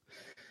 Yep.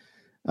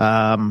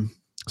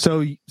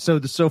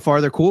 So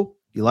far they're cool.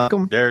 You like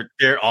them? They're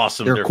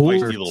awesome. They're cool.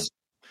 feisty little.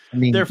 I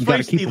mean, they're you got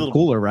to feisty keep them little-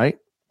 cooler, right?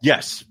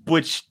 Yes,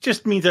 which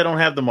just means I don't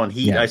have them on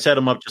heat. Yeah. I set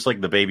them up just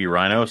like the baby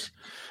rhinos.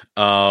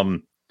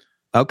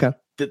 Okay.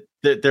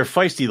 They're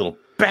feisty little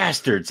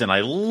bastards, and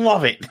I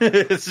love it.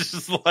 It's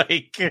just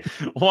like,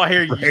 why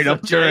are you Right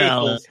up such your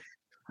assholes?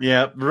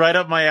 Yeah, right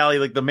up my alley.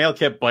 Like the male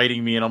kept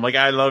biting me, and I'm like,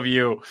 I love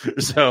you.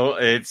 So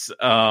it's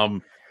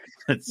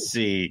let's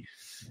see.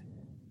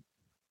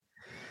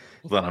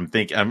 Hold on,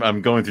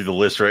 I'm going through the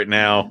list right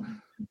now,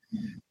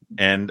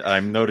 and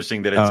I'm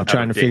noticing that it's out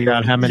trying of to date. figure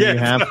out how many you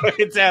have. no,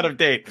 it's out of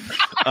date.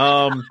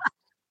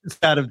 It's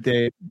out of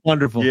date.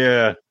 Wonderful.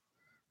 Yeah.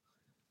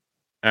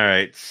 All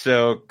right.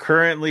 So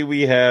currently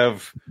we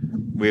have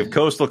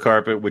Coastal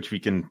Carpet, which we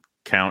can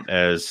count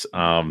as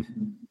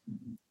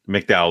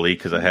McDowley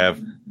because I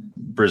have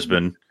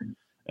Brisbane,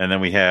 and then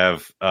we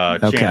have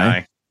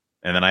Chennai,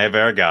 and then I have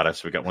Varigata.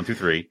 So we got 1, 2,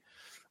 3.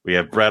 We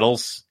have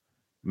Brettles,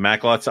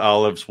 Maclots,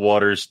 Olives,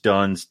 Waters,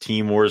 Duns,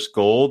 Timors,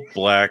 Gold,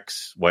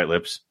 Blacks, White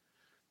Lips,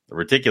 a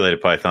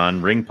reticulated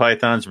python, ring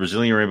pythons,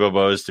 Brazilian rainbow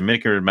boas,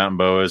 Dominican red mountain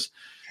boas,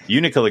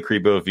 unicolor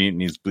crebo,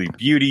 Vietnamese blue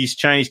beauties,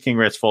 Chinese king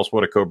rats, false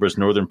water cobras,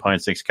 northern pine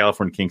snakes,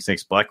 California king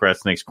snakes, black rat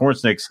snakes, corn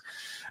snakes,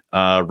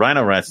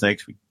 rhino rat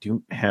snakes. We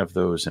don't have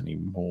those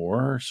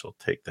anymore, so I'll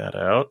take that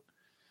out.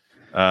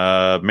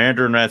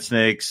 Mandarin rat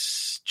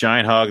snakes,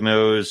 giant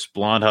hognose,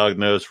 blonde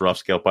hognose, rough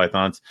scale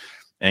pythons,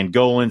 and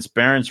Golans,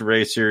 Barron's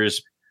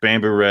racers,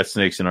 bamboo rat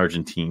snakes, and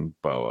Argentine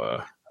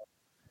boa.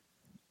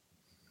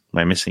 Am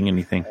I missing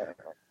anything?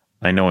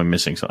 I know I'm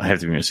missing something. I have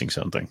to be missing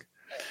something.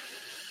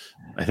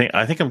 I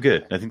think I'm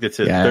good. I think that's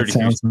it. Yeah,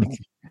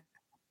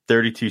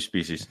 32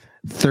 species.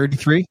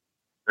 33?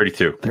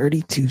 32.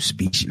 32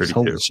 species. 32.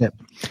 Holy shit.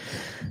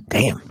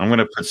 Damn. I'm going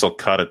to put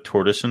Sulcata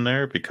tortoise in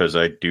there because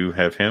I do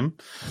have him,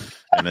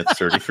 and that's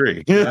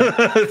 33.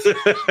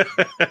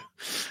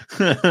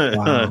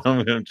 Wow.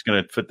 I'm just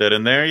going to put that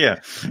in there. Yeah.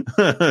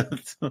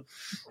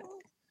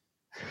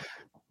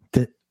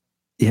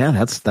 Yeah,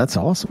 that's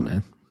awesome,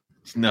 man.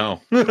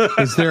 No.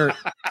 Is there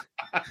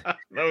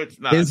No, it's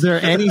not. is there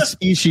any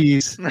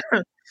species?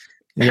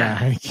 Yeah,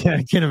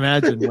 I can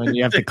imagine when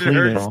you have to clean it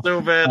hurts all,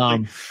 so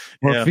badly.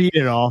 or Yeah. feed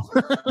it all.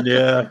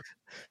 Yeah.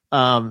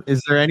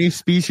 Is there any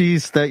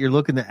species that you're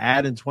looking to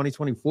add in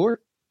 2024?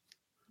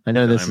 I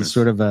know this Diamonds. is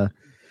sort of a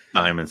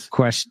Diamonds.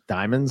 question.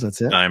 Diamonds.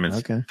 That's it. Diamonds.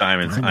 Okay.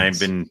 Diamonds.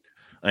 Diamonds.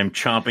 I'm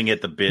chomping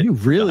at the bit. You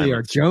really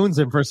Diamonds. are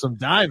jonesing for some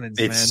diamonds,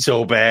 It's man.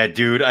 so bad,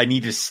 dude. I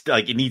need to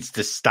it needs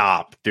to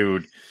stop,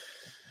 dude.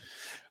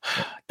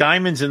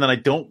 Diamonds, and then I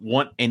don't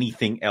want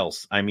anything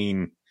else. I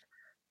mean,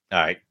 All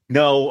right.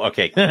 No.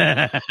 Okay.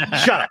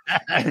 Shut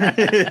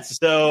up.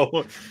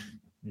 So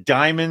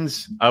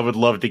diamonds, I would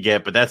love to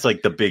get, but that's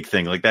like the big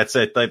thing. Like that's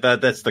it. Like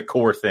that's the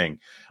core thing.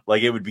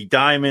 Like it would be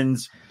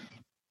diamonds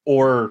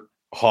or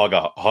Hog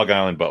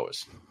Island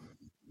boas.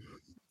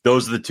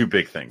 Those are the two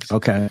big things.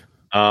 Okay.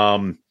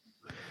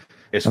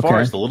 As far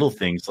as the little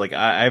things, like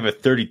I have a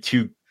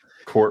 32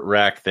 quart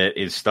rack that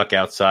is stuck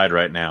outside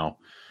right now.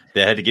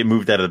 That had to get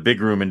moved out of the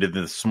big room into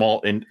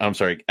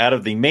the out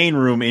of the main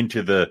room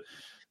into the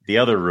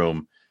other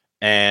room,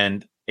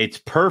 and it's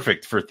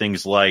perfect for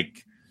things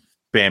like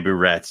bamboo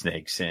rat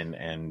snakes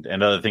and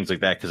other things like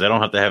that because I don't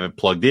have to have it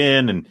plugged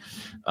in, and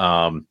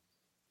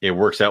it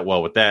works out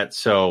well with that.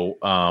 So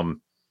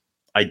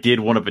I did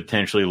want to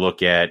potentially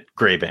look at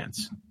gray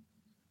bands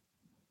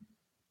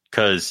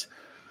because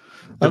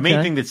the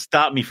main thing that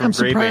stopped me from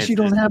gray bands, you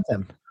don't have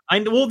them.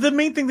 The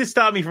main thing that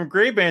stopped me from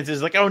gray bands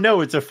is like, oh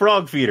no, it's a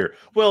frog feeder.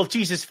 Well,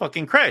 Jesus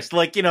fucking Christ.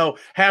 Like,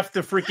 half the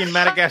freaking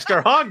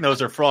Madagascar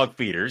hognose are frog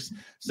feeders.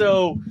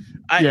 So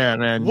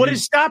man, what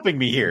is stopping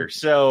me here?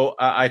 So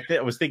I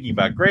was thinking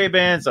about gray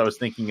bands. I was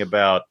thinking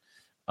about,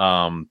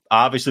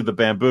 obviously the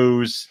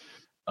bamboos.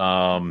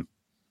 I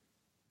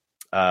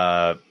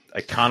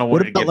kind of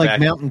wanted to get like back.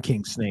 mountain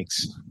king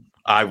snakes?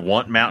 I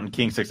want mountain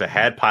king snakes. I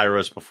had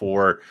pyros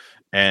before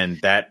and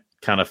that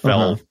kind of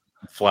fell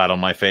flat on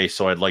my face,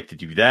 so I'd like to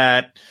do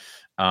that.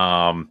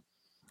 I'll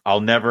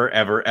never,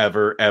 ever,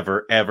 ever,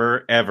 ever,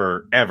 ever,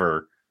 ever,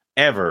 ever,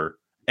 ever,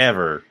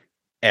 ever,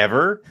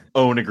 ever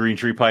own a green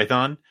tree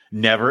python.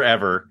 Never,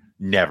 ever,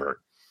 never.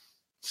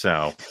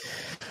 So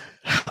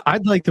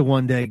I'd like to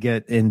one day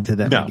get into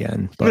them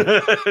again,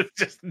 but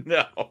just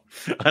no,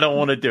 I don't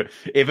want to do it.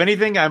 If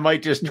anything, I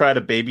might just try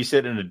to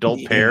babysit an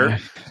adult pair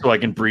so I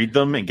can breed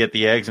them and get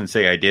the eggs and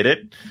say I did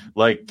it.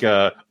 Like,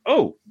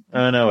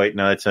 no, wait,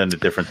 no, that's a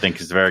different thing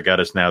because the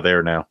Variegatas now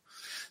there now.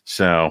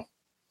 So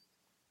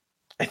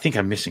I think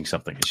I'm missing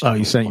something.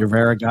 You sent your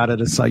Variegata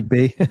to Site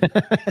B?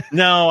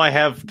 No, I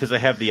have because I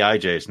have the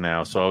IJs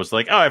now. So I was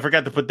like, I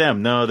forgot to put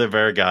them. No, they're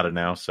Variegata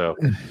now. So,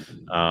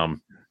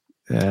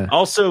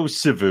 also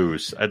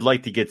Civus. I'd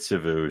like to get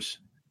Civus.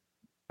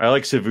 I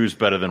like Civus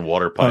better than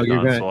water pythons.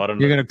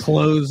 You're gonna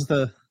close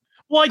the.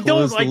 Well, I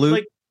don't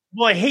like.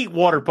 Well, I hate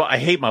I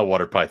hate my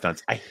water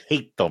pythons. I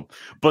hate them,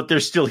 but they're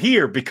still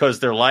here because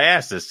they're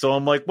liasis. So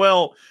I'm like,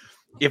 well,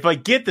 if I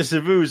get the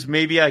Civus,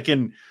 maybe I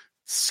can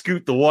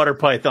scoot the water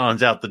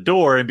pythons out the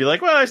door and be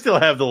like, well, I still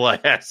have the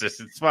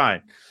liasis. It's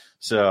fine.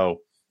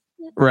 So,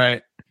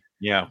 right.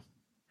 Yeah.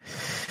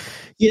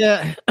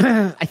 Yeah.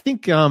 I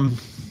think, I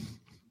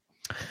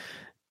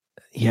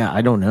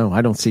don't know.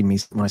 I don't see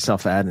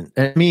myself adding.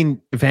 I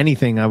mean, if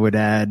anything, I would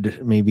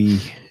add maybe,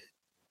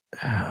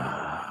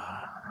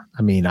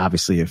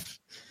 obviously, if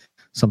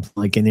something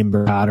like an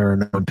Imbricata or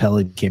an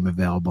Pelly became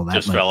available, that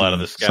just fell out of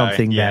the sky.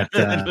 Something that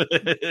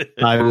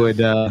I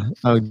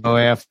would go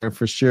after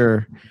for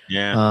sure.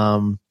 Yeah.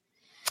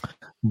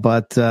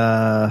 But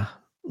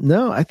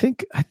no, I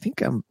think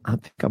I'm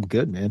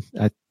good, man.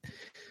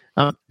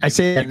 I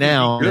say that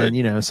now,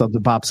 and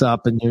something pops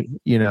up, and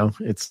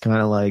it's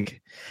kind of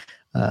like.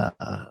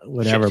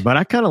 Whatever, but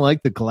I kind of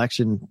like the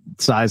collection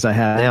size I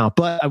have now.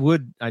 But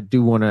I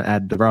do want to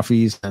add the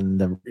roughies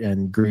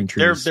and green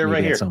trees. They're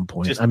right here at some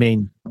point. Just, I'm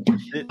going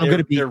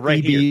to be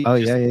right here. Oh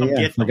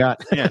yeah. I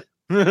forgot. Yeah.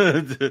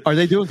 Are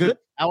they doing good?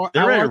 How ready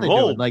are to they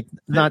roll. doing? Like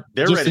not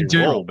they're just ready in to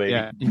general, roll, baby.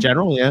 Yeah. In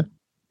general, yeah.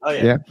 Oh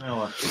yeah.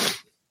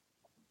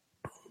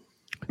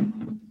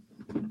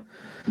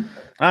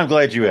 I'm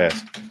glad you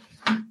asked.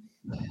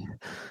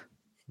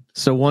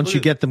 So once you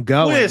get them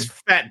going, look at this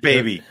fat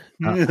baby.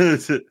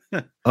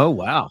 Oh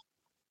wow,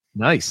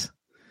 nice.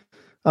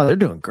 Oh, they're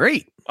doing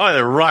great. Oh,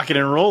 they're rocking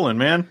and rolling,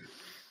 man.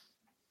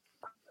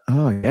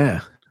 Oh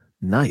yeah,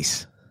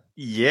 nice.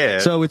 Yeah.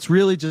 So it's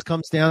really just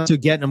comes down to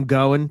getting them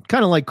going,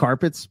 kind of like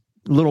carpets.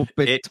 A little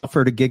bit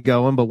tougher to get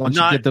going, but once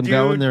you get them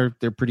going,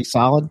 they're pretty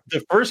solid.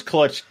 The first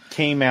clutch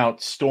came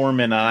out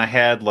storming, and I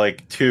had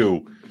like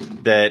two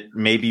that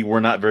maybe were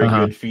not very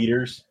good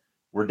feeders.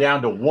 We're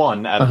down to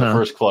one out of the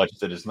first clutch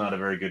that is not a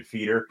very good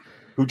feeder.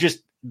 Who just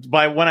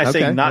when I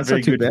say not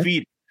very good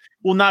feed,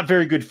 well, not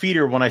very good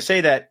feeder. When I say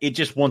that, it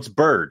just wants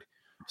bird.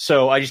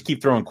 So I just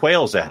keep throwing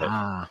quails at it.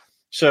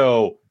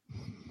 So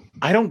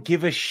I don't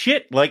give a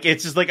shit. Like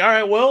it's just like, all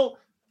right, well.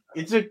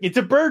 It's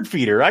a bird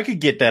feeder. I could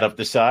get that up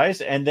to size.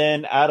 And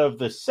then out of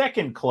the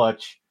second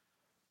clutch,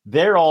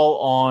 they're all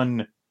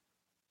on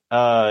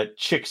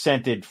chick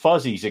scented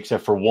fuzzies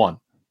except for one.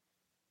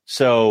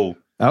 So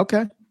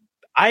okay,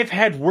 I've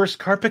had worse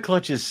carpet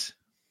clutches.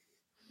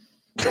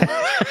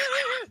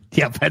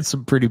 Yeah, I've had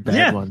some pretty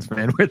bad ones,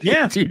 man. Where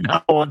they do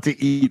not want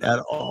to eat at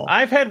all.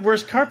 I've had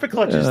worse carpet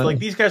clutches. Like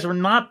these guys were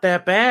not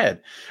that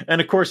bad.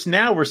 And of course,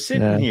 now we're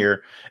sitting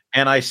here,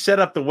 and I set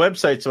up the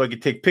website so I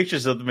could take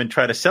pictures of them and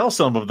try to sell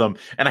some of them.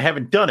 And I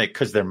haven't done it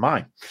because they're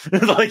mine.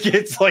 Like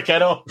it's like I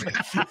don't.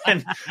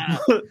 And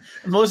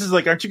Melissa's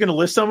like, "Aren't you going to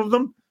list some of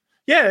them?"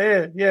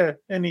 Yeah.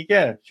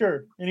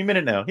 Sure. Any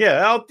minute now.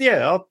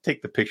 I'll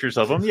take the pictures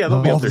of them. Yeah,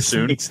 they'll be All up there the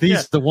soon. snakes,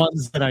 these are the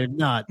ones that I'm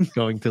not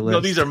going to list. No,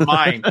 these are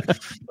mine.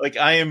 Like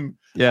I'm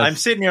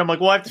sitting here. I'm like,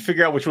 well, I have to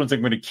figure out which ones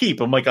I'm going to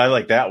keep. I'm like, I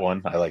like that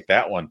one. I like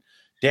that one.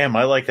 Damn,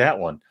 I like that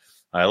one.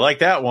 I like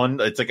that one.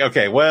 It's like,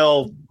 okay,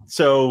 well,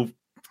 so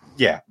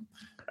yeah.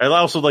 I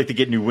also like to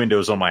get new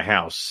windows on my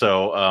house,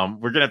 so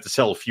we're gonna have to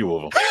sell a few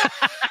of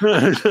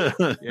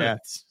them. Yeah,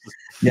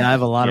 I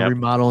have a lot of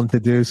remodeling to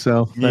do,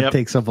 so that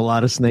takes up a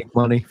lot of snake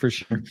money for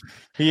sure.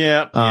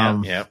 Yeah.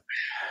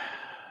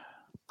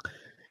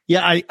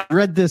 I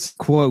read this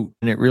quote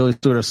and it really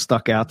sort of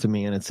stuck out to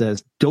me, and it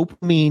says,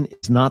 "Dopamine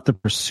is not the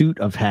pursuit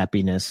of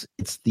happiness;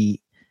 it's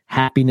the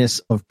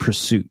happiness of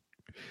pursuit."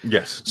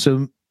 Yes.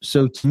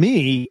 So to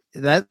me,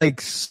 that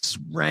like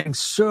rang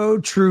so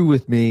true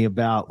with me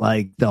about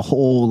like the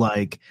whole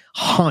like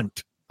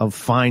hunt of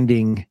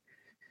finding,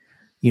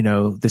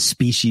 the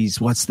species.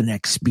 What's the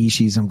next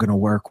species I'm going to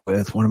work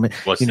with? What am I?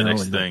 What's the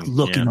next thing?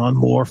 Looking on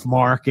Morph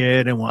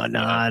Market and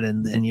whatnot,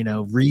 and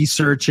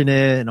researching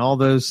it and all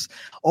those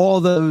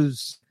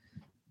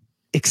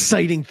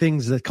exciting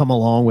things that come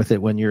along with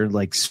it when you're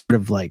like sort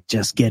of like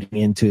just getting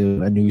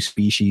into a new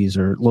species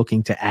or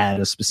looking to add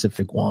a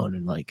specific one,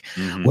 and like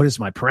what is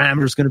my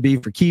parameters going to be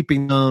for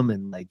keeping them,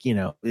 and like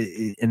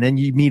and then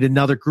you meet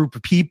another group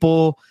of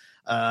people,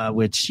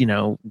 which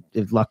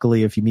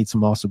luckily if you meet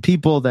some awesome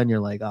people, then you're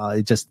like, oh,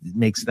 it just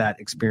makes that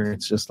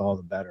experience just all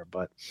the better.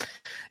 But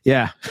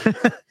yeah,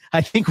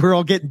 I think we're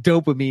all getting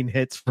dopamine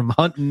hits from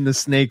hunting the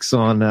snakes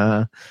on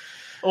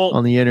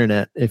the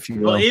internet, if you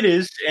will. Well, it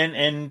is,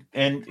 and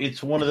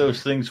it's one of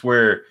those things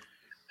where,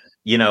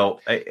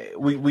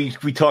 we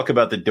talk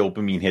about the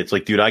dopamine hits.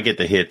 Like, dude, I get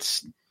the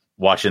hits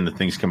watching the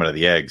things come out of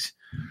the eggs,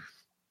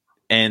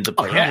 and the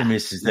problem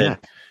is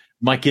that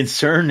my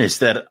concern is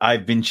that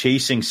I've been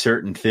chasing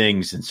certain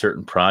things and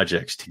certain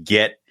projects to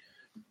get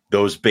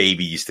those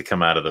babies to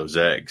come out of those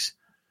eggs.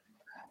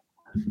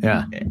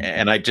 Yeah,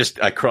 and I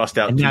crossed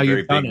out two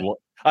very big ones.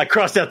 I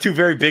crossed out two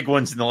very big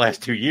ones in the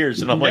last 2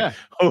 years, and I'm like,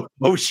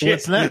 oh shit!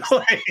 What's next?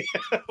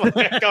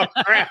 Oh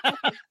crap!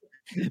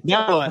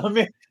 Now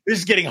this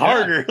is getting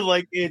harder.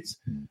 Like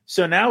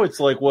so now it's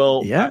like,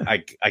 well,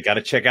 I got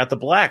to check out the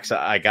blacks.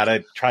 I got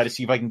to try to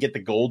see if I can get the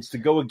golds to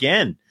go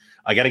again.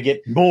 I got to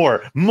get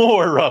more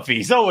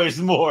roughies,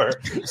 always more.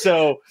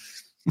 So,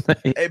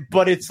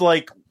 but it's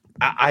like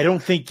I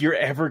don't think you're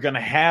ever going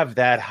to have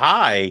that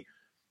high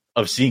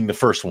of seeing the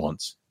first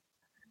ones,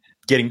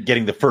 getting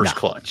the first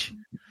clutch.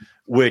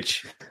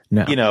 Which,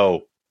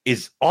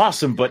 is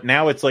awesome. But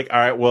now it's like, all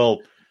right,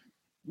 well,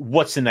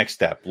 what's the next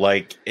step?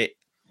 Like,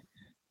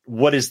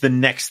 what is the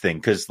next thing?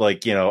 Because,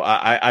 like,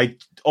 I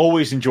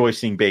always enjoy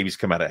seeing babies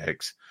come out of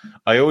eggs.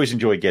 I always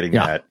enjoy getting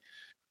that.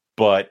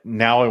 But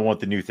now I want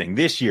the new thing.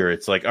 This year,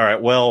 it's like, all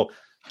right, well,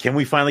 can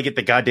we finally get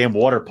the goddamn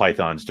water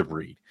pythons to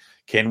breed?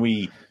 Can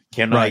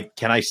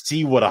I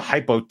see what a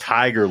hypo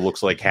tiger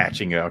looks like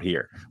hatching out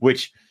here?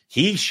 Which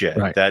he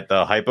shed, that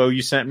the hypo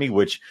you sent me,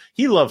 which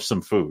he loves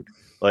some food.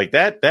 Like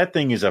that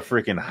thing is a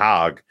freaking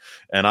hog.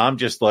 And I'm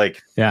just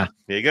like, here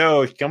you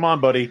go. Come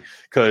on, buddy.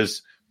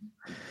 Cause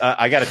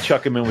I got to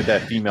chuck him in with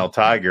that female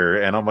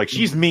tiger. And I'm like,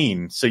 she's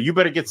mean. So you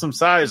better get some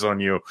size on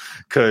you.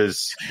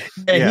 Cause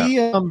he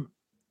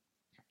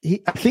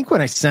I think when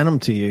I sent him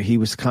to you, he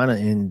was kind of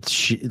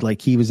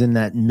he was in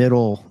that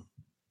middle.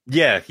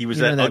 Yeah. He was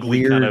that ugly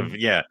weird, kind of,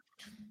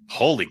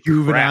 holy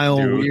juvenile,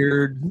 crap, dude.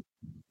 Weird.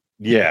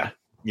 Yeah.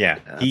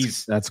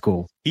 That's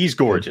cool. He's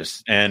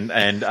gorgeous. And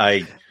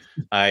I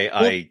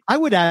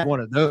would add one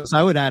of those.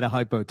 I would add a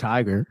hypo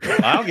tiger.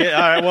 All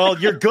right. Well,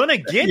 you're gonna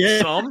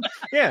get some.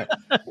 Yeah.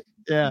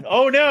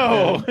 Oh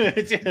no!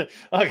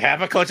 Like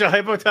have a clutch of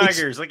hypo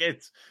tigers.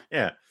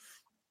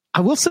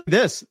 I will say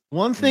this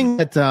one thing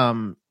that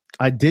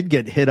I did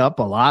get hit up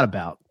a lot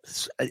about.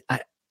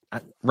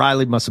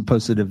 Riley must have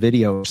posted a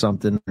video or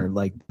something, or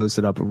like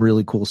posted up a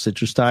really cool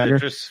citrus tiger.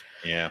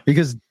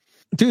 Because,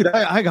 dude,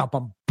 I got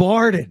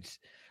bombarded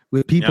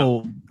with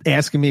people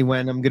asking me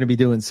when I'm going to be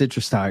doing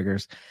citrus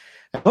tigers.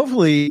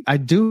 Hopefully, I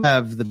do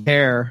have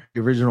the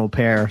original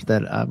pair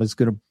that I was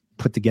going to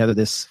put together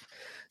this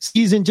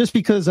season, just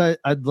because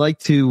I'd like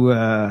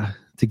to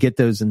get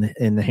those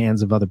in the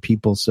hands of other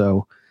people.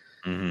 So,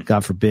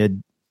 God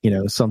forbid,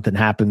 something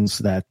happens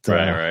that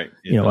other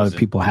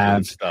people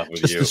have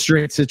just the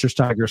straight citrus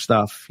tiger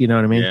stuff. You know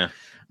what I mean?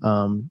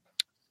 Yeah.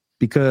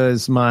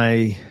 Because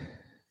my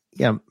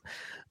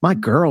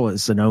girl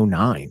is an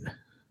 09.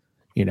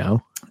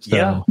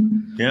 So,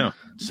 yeah.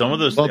 Some of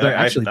those. Well, they're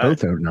actually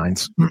both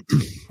 09s.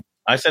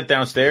 I sat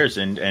downstairs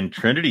and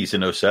Trinity's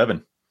in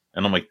 07,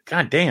 and I'm like,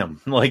 God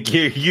damn! Like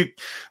you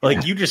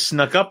just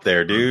snuck up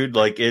there, dude.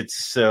 Like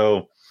it's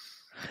so.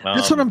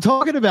 That's what I'm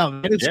talking about,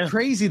 man. It's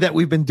crazy that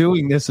we've been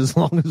doing this as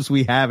long as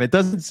we have. It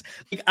doesn't.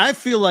 I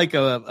feel like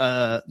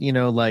I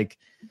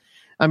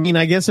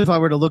guess if I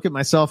were to look at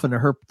myself in a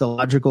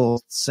herpetological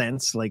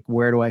sense, like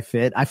where do I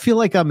fit? I feel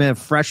like I'm a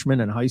freshman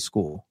in high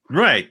school.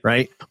 Right.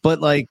 But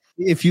like,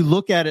 if you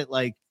look at it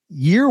like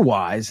year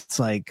wise, it's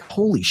like,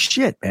 holy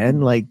shit,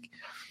 man. Like,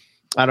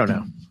 I don't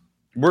know.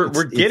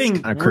 we're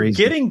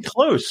getting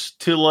close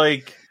to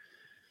like,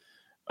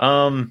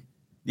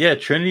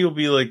 Trinity will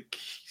be like,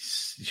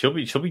 she'll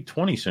be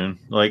 20 soon.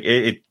 Like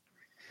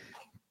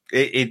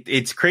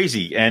it's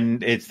crazy,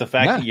 and it's the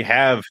fact that you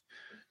have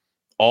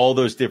all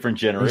those different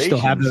generations. You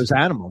still have those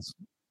animals.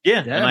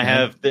 Yeah, and I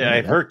have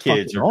her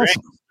kids or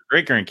awesome.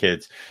 great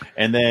grandkids,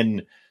 and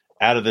then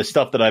out of the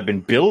stuff that I've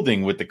been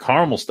building with the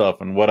caramel stuff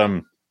and what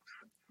I'm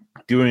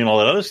doing and all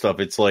that other stuff,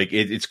 it's like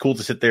it's cool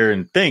to sit there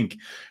and think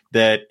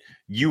that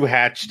you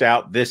hatched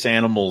out this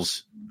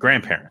animal's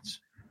grandparents.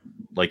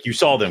 Like you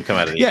saw them come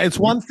out of the it's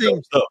one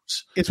thing.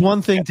 It's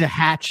one thing to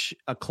hatch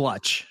a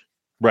clutch,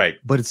 right?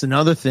 But it's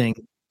another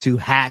thing to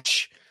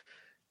hatch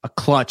a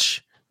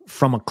clutch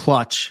from a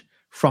clutch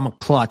from a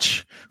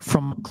clutch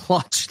from a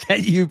clutch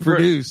that you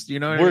produced. You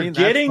know what I mean?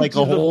 Getting That's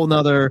like a whole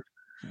nother.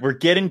 We're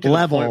getting to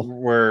level the point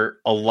where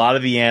a lot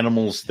of the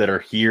animals that are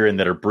here and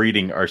that are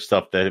breeding are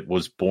stuff that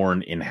was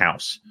born in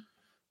house.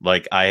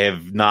 Like I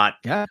have not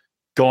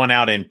gone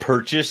out and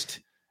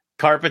purchased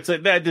carpets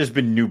like that. There's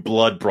been new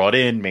blood brought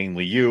in,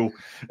 mainly you,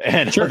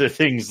 and other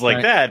things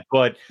like that.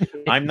 But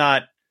I'm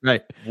not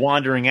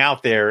wandering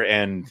out there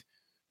and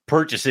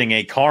purchasing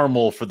a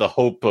caramel for the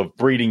hope of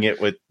breeding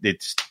it with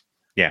its.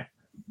 Yeah.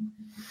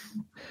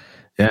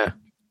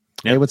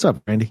 Hey, what's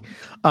up, Randy?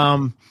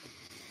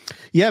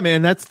 Yeah,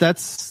 man,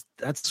 that's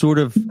sort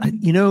of,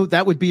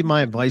 that would be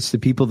my advice to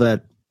people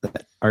that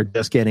are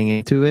just getting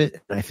into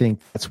it. And I think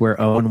that's where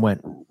Owen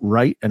went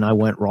right and I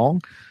went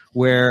wrong,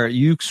 where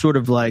you sort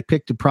of like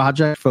picked a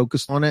project,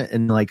 focused on it,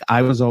 and like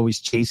I was always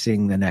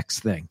chasing the next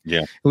thing.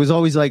 Yeah, it was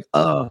always like,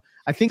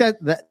 I think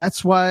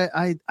that's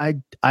why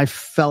I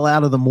fell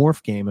out of the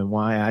morph game and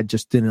why I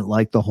just didn't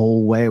like the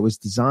whole way it was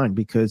designed,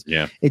 because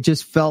it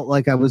just felt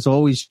like I was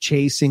always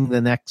chasing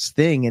the next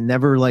thing and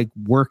never like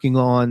working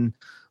on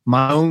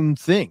my own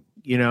thing,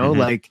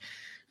 like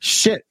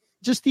shit.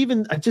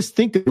 I just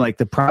think of like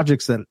the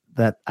projects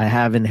that I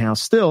have in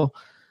house still,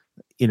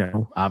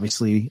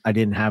 obviously I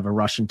didn't have a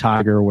Russian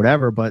tiger or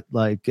whatever, but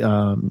like,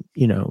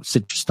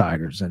 citrus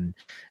tigers and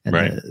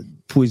the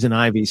poison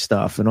ivy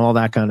stuff and all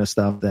that kind of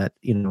stuff that,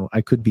 I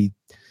could be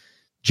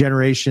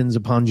generations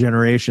upon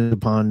generations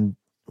upon,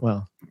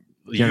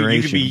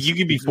 generations. You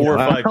could be 4 or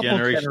 5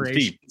 generations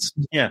deep.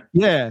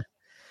 Yeah.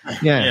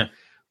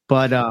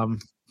 But,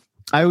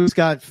 I always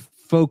got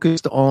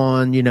focused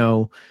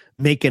on,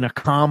 making a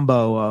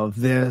combo of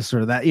this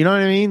or that, you know what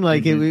I mean?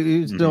 Like it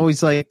was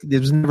always like, it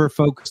was never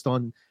focused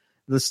on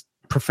let's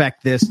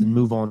perfect this and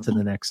move on to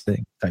the next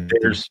thing.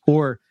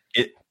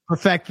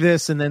 Perfect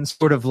this and then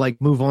sort of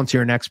like move on to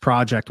your next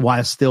project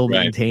while still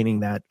maintaining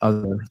that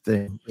other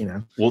thing,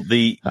 Well,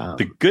 the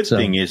good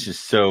thing is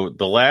so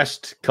the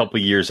last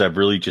couple of years, I've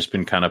really just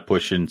been kind of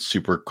pushing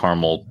super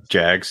caramel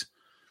jags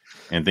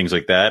and things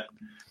like that.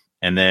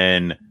 And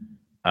then,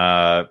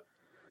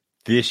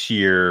 this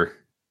year,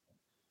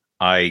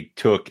 I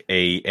took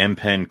a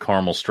M-Pen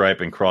caramel stripe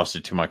and crossed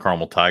it to my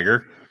caramel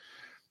tiger.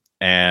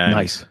 And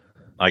nice.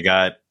 I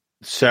got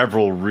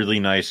several really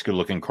nice,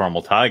 good-looking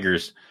caramel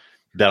tigers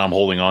that I'm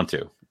holding on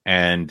to.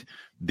 And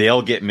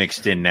they'll get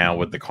mixed in now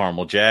with the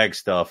caramel jag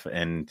stuff,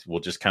 and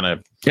we'll just kind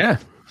of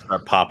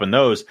start popping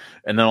those.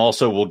 And then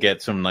also we'll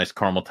get some nice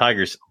caramel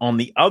tigers. On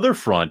the other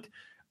front,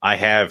 I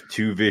have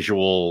 2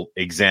 visual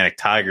Axanthic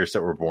tigers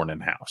that were born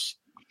in-house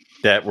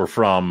that were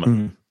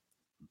from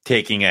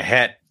taking a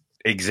het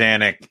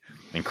Axanthic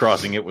and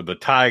crossing it with the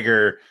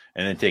tiger,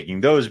 and then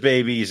taking those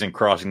babies and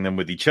crossing them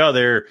with each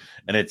other.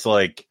 And it's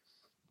like,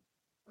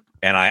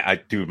 and I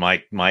do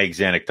my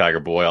Axanthic tiger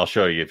boy. I'll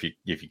show you if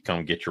you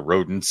come get your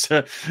rodents.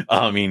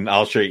 I mean,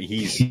 I'll show you.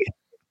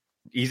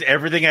 He's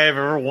everything I have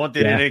ever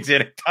wanted in an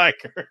Axanthic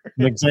tiger.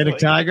 An Axanthic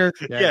tiger?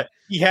 Yeah.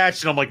 He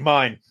hatched, and I'm like,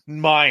 mine.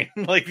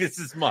 Like, this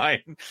is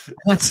mine.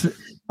 That's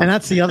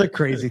the other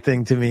crazy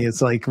thing to me.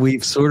 It's like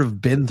we've sort of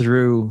been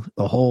through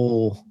the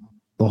whole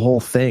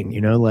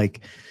thing, like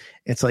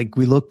it's like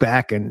we look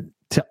back and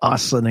to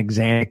us an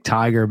Axanthic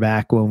tiger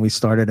back when we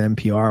started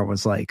NPR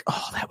was like,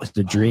 oh, that was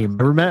the dream.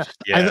 Remember,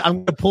 I'm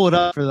going to pull it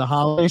up for the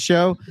holiday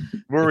show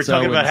where we're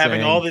talking about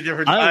having all the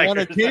different tigers. I want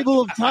a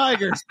table of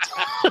tigers.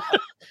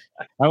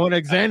 I want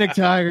Axanthic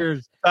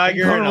tigers,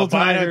 tiger, and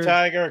albino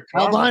tiger,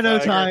 albino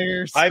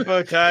tigers,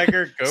 hypo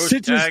tiger, ghost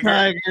citrus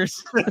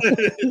tigers.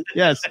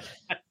 Yes,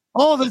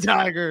 all the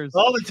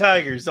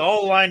tigers,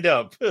 all lined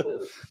up.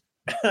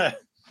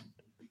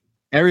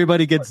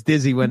 Everybody gets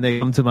dizzy when they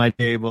come to my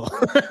table.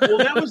 Well,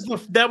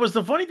 that was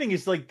the funny thing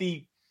is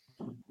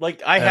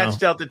I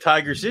hatched out the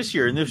tigers this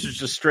year, and this was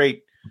just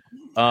straight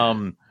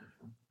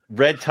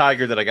red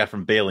tiger that I got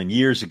from Balin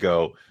years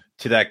ago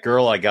to that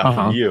girl I got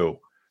from you,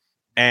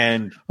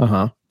 and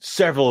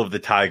several of the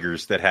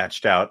tigers that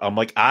hatched out. I'm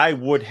like, I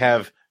would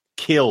have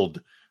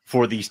killed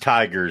for these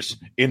tigers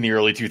in the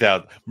early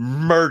 2000s,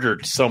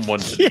 murdered someone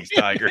for these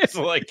tigers.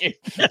 Like it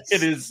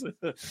is.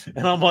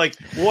 And I'm like,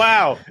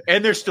 wow.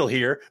 And they're still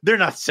here. They're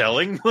not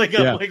selling. Like,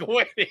 I'm like,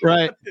 wait.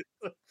 Right.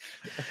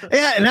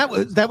 Yeah. And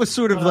that was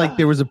sort of like,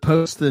 there was a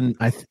post and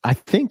I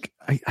think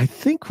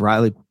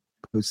Riley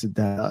posted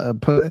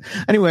that.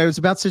 Anyway, it was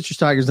about citrus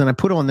tigers. And I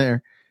put on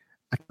there,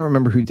 I can't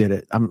remember who did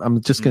it.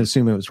 I'm just going to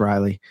assume it was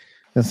Riley.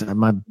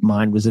 My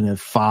mind was in a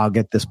fog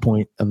at this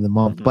point of the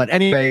month. But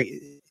anyway,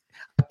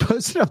 I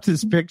posted up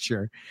this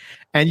picture,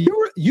 and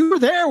you were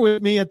there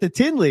with me at the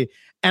Tinley,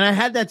 and I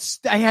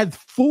had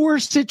 4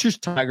 citrus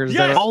tigers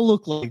that all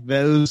look like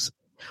those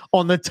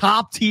on the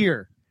top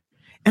tier,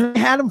 and I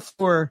had them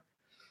for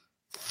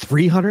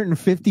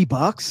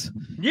 $350.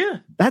 Yeah,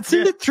 that's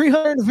it.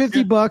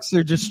 $350.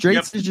 They're just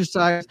straight citrus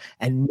tigers,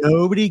 and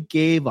nobody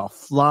gave a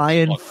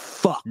flying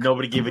fuck.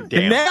 Nobody gave a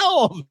damn. And now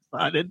all of a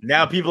sudden,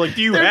 now people are like,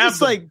 do you they're have just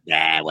them? like,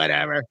 yeah,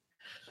 whatever.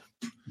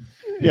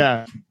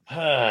 Yeah,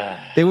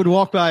 they would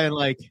walk by and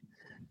like,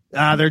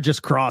 they're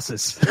just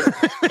crosses.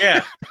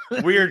 Yeah,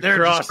 weird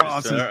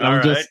crosses.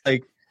 I'm just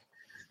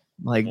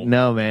like,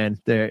 no, man.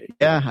 They're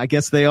I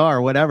guess they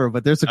are, whatever.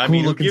 But there's a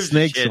cool looking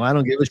snake, so I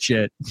don't give a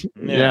shit.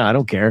 Yeah, I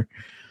don't care.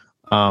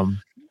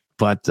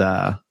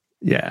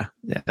 Yeah,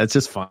 it's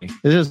just funny.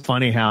 It's just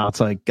funny how it's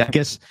like, I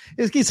guess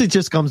it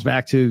just comes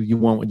back to you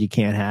want what you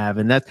can't have,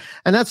 and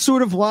that's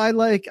sort of why,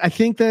 like, I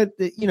think that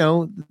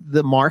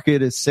the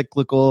market is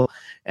cyclical,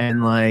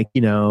 and like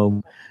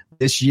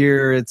this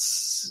year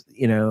it's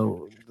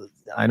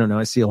I don't know.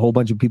 I see a whole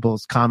bunch of people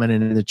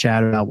commenting in the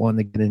chat about wanting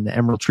to get into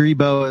emerald tree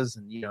boas,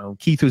 and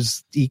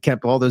Keith he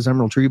kept all those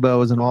emerald tree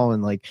boas and all,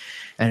 and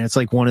it's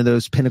like one of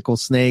those pinnacle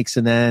snakes,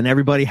 and then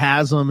everybody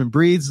has them and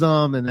breeds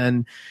them, and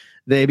then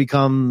they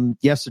become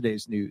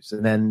yesterday's news,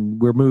 and then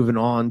we're moving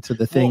on to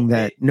the thing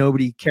that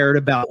nobody cared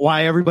about.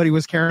 Why everybody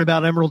was caring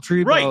about emerald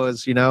tree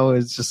boas,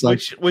 it's just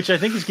like which I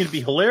think is going to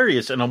be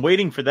hilarious, and I'm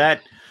waiting for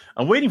that.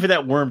 I'm waiting for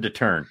that worm to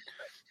turn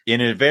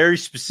in a very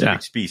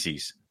specific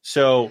species.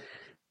 So.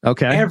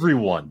 Okay.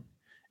 Everyone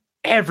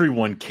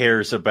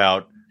cares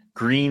about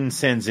green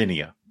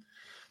Sanzinia,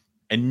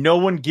 and no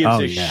one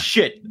gives a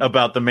shit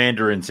about the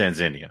Mandarin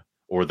Sanzinia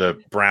or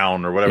the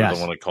brown or whatever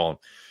they want to call them.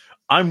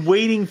 I'm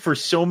waiting for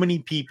so many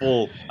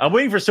people. I'm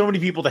waiting for so many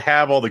people to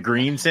have all the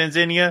green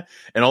Sanzinia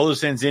and all the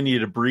Sanzinia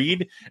to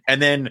breed,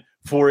 and then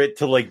for it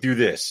to like do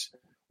this,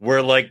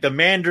 where like the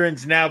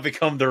Mandarins now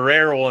become the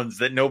rare ones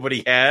that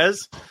nobody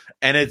has,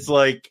 and it's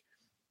like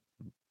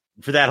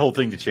for that whole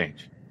thing to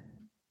change.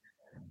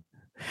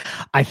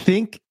 I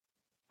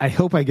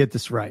hope I get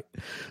this right,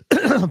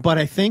 but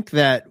I think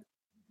that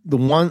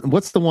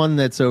what's the one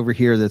that's over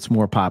here that's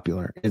more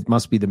popular? It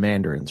must be the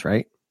Mandarins,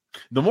 right?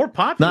 The more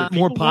popular, not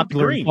more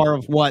popular, part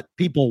of what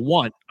people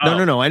want.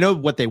 No. I know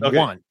what they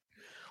want.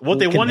 What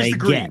they want is the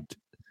green. Get?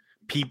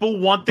 People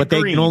want the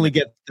green. They can only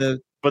get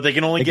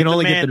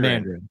the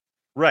Mandarin.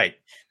 Right.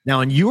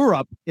 Now in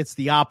Europe, it's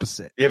the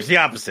opposite. It's the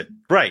opposite.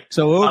 Right.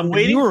 So I'm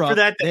waiting Europe, for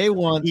that. They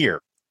want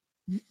here.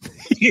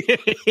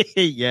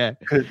 Yeah,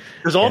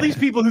 because all these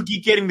people who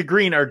keep getting the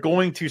green are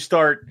going to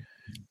start,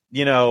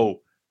 they're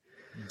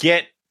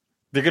going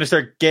to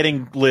start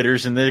getting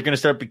litters, and they're going to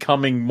start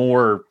becoming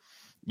more,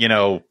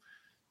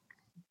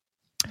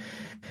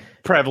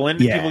 prevalent.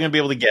 People are going to be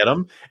able to get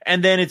them,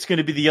 and then it's going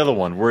to be the other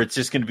one where it's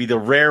just going to be the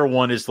rare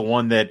one is the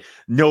one that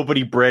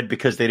nobody bred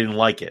because they didn't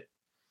like it.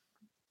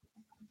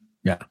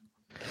 Yeah,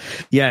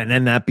 and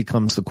then that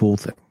becomes the cool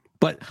thing.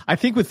 But I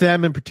think with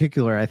them in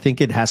particular, I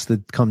think it has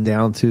to come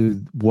down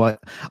to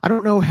I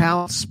don't know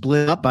how it's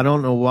split up. I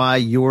don't know why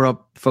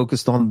Europe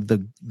focused on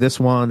this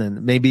one,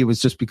 and maybe it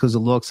was just because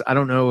of looks. I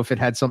don't know if it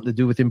had something to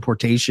do with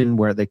importation,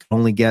 where they could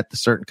only get the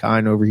certain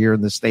kind over here in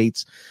the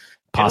States.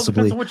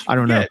 Possibly, I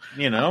don't know.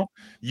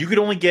 You could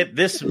only get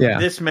this many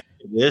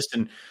of this,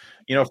 and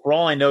for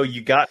all I know,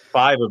 you got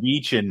 5 of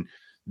each, and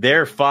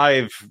their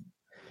 5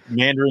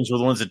 Mandarins were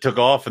the ones that took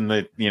off, and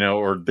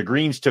or the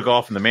greens took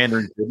off, and the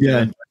Mandarins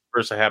didn't.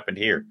 Versa happened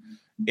here.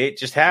 It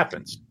just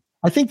happens.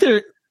 I think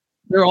they're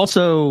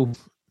also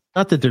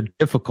not that they're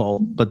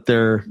difficult, but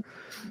they're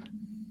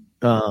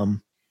a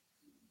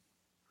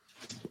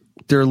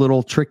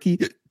little tricky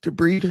to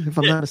breed, if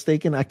I'm not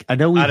mistaken. I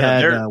know we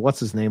had what's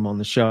his name on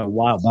the show a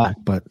while back,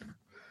 but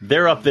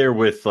they're up there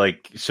with we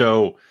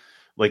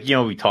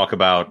talk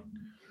about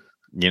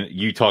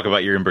you talk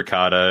about your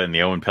imbricata and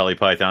the Owen Pelly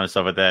Python and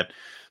stuff like that.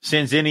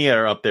 Sanzinia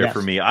are up there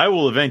for me. I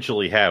will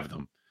eventually have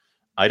them.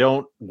 I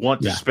don't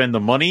want to spend the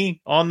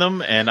money on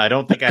them, and I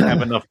don't think I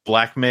have enough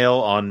blackmail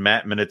on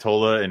Matt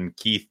Minatola and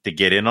Keith to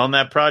get in on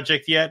that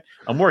project yet.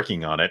 I'm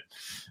working on it.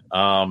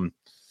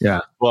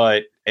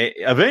 But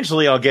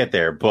eventually I'll get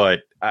there. But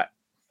I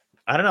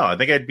don't know. I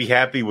think I'd be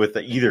happy with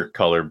either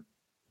color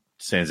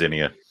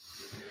Sanzinia.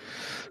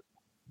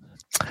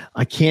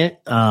 I can't.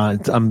 I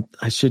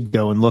should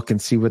go and look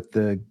and see what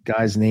the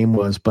guy's name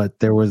was, but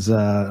there was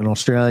an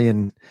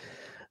Australian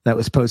that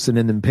was posted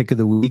in the pick of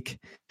the week.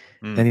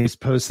 And he was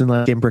posting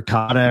like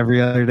imbricata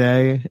every other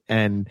day.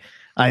 And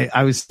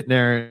I was sitting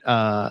there.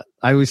 I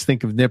always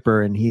think of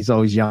Nipper, and he's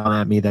always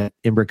yelling at me that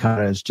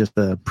imbricata is just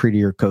a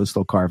prettier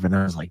coastal carve. And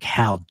I was like,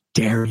 how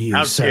dare you,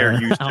 how sir?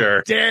 Dare you, sir?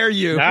 How dare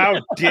you? How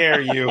dare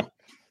you?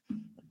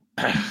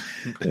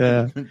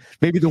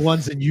 Maybe the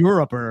ones in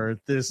Europe are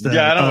this.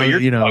 I know what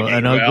you're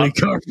an ugly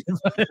carve,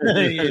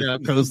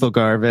 coastal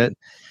carve it.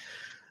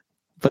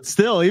 But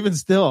still, even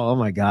still, oh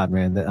my God,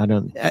 man! I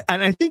don't,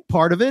 and I think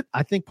part of it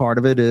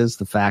is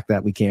the fact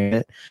that we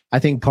can't. I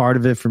think part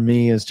of it for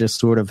me is just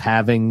sort of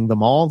having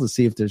them all to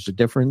see if there's a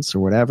difference or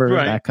whatever,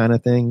 that kind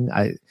of thing.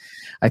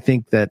 I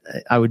think that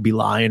I would be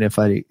lying if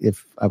I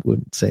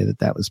wouldn't say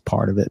that was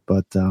part of it.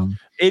 But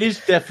it is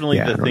definitely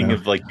the thing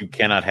of like you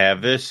cannot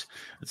have this.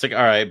 It's like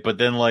all right, but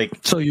then like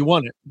so you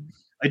want it.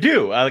 I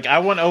do. I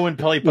want Owen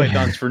Pelly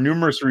pythons for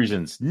numerous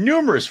reasons.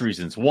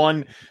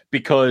 One,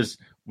 because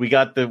we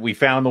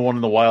found the one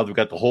in the wild. We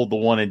got to hold the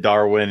one in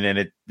Darwin, and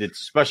it's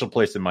a special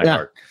place in my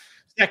heart.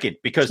 Second,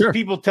 because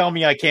people tell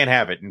me I can't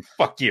have it, and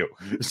fuck you.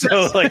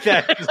 So like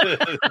that,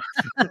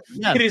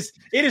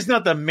 it is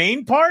not the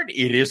main part.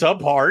 It is a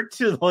part.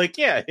 Like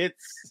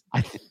it's.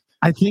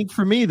 I think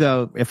for me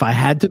though, if I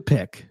had to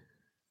pick,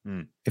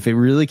 if it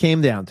really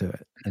came down to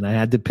it, and I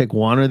had to pick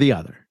one or the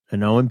other,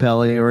 an Owen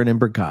Pelly or an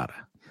Imbricata,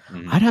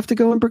 I'd have to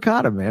go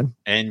Imbricata, man.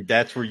 And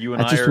that's where you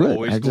and I are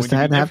always going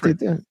to be different.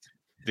 To do it.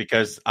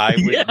 Because I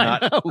would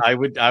not, I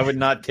would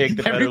not take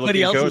the better Everybody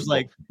looking else coastal. is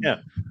like,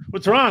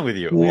 what's wrong with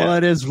you?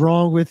 What is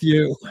wrong with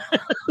you?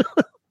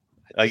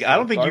 Like, I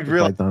don't think you'd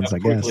realize how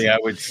quickly I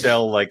would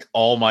sell like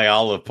all my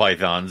olive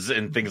pythons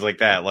and things like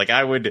that. Like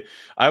I would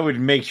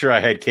make sure I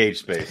had cage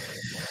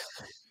space.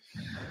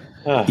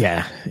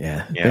 Yeah.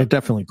 They're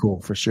definitely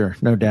cool for sure.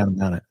 No doubt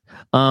about it.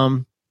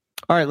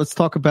 All right, let's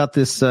talk about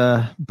this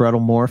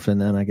Brettle morph,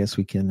 and then I guess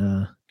we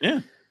can.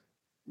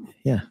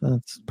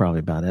 That's probably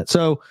about it.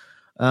 So,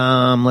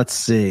 let's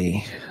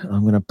see.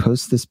 I'm going to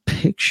post this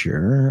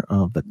picture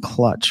of the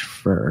clutch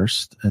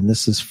first, and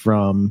this is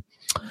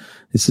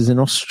in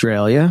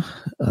Australia,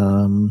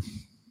 and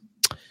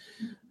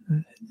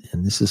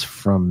this is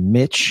from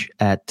Mitch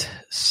at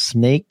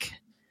Snake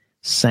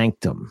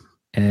Sanctum,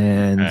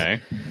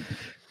 and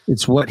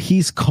it's what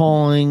he's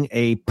calling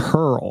a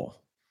pearl.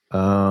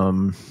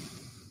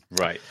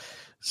 Right.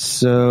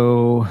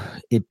 So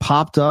it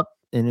popped up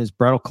in his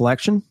Brettle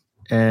collection,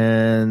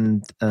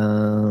 and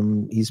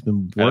he's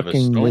been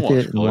working with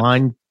it and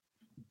line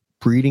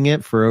breeding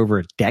it for over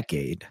a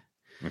decade.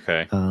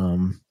 Okay.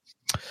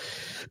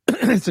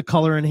 It's a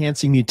color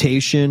enhancing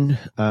mutation.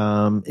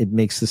 It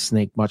makes the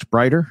snake much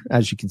brighter,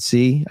 as you can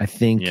see. I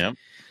think,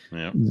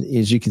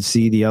 as you can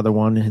see, the other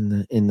one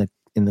in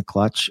the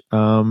clutch.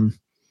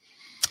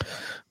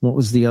 What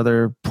was the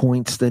other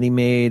points that he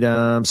made?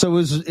 So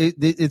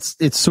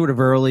it's sort of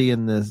early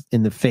in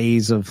the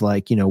phase of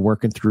like,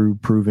 working through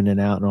proving it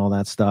out and all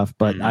that stuff.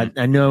 But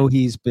I know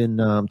he's been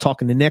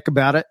talking to Nick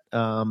about it.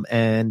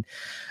 And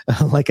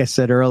like I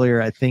said earlier,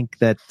 I think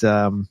that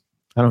I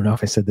don't know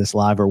if I said this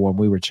live or when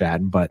we were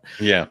chatting, but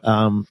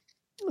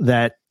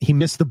that he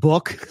missed the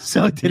book,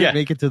 so it didn't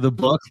make it to the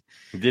book.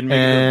 It didn't make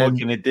it to the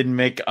book, and it didn't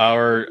make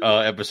our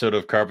episode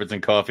of Carpets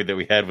and Coffee that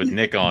we had with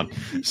Nick on,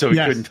 so we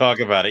couldn't talk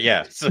about it.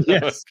 So,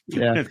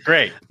 it's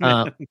great.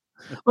 But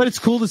it's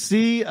cool to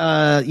see.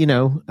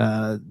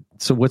 So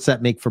what's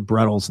that make for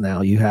Brettles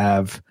now? You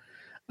have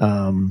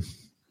Stonewash,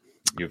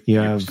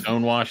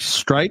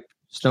 Stripe,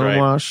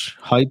 Stonewash,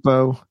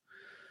 Hypo.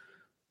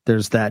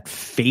 There's that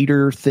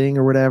fader thing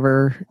or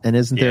whatever, and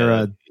isn't there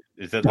a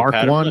dark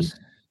one?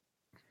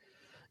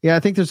 Yeah, I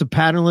think there's a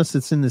patternless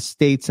that's in the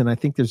States, and I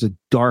think there's a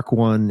dark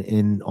one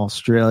in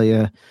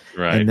Australia.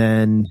 Right.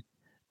 And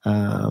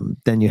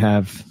then you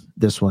have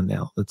this one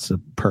now. That's a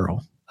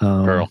pearl.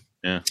 Pearl,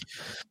 yeah.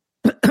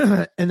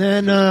 And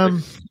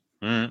then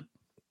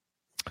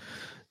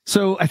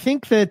so I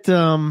think that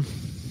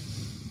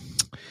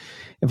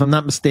if I'm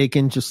not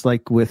mistaken, just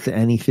like with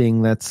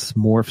anything that's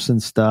morphs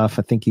and stuff,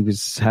 I think he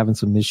was having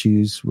some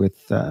issues with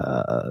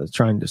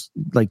trying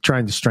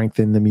to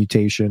strengthen the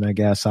mutation, I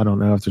guess. I don't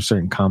know if there's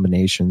certain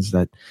combinations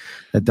that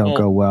don't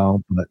go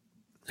well, but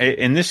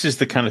and this is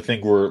the kind of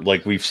thing where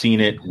like we've seen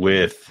it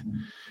with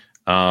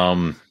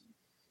Ocelot,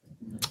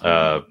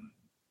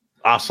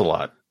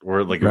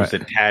 where like it was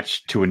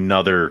attached to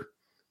another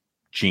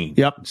gene.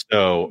 Yep.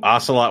 So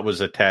Ocelot was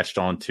attached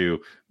onto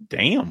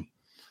So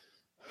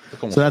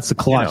that's the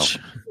clutch.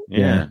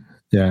 Yeah.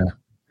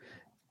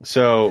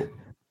 So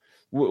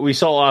we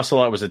saw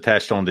Ocelot was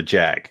attached on the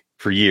Jag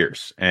for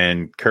years,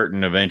 and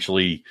Curtin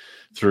eventually,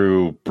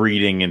 through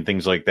breeding and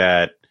things like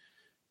that,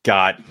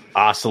 got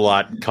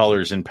Ocelot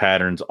colors and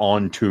patterns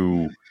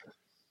onto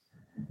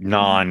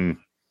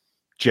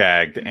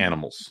non-jagged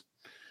animals.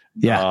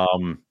 Yeah.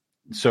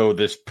 So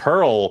this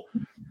pearl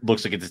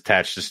looks like it's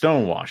attached to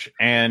Stonewash,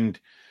 and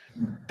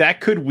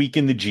that could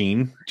weaken the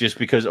gene just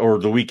because, or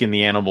the weaken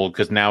the animal,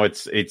 because now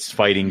it's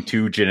fighting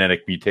two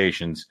genetic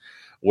mutations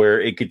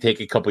where it could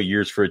take a couple of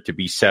years for it to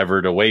be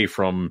severed away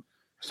from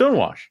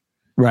Stonewash.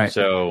 Right.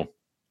 So,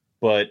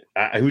 but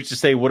who's to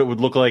say what it would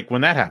look like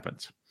when that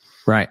happens?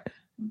 Right.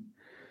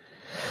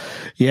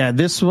 Yeah.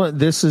 This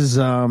is,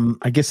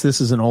 I guess this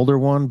is an older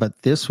one,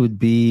 but this would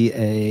be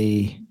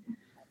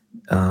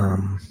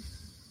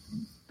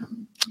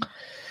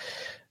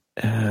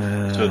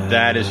so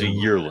that is a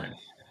yearling.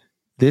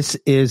 This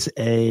is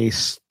a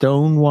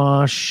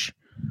Stonewash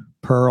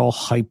Pearl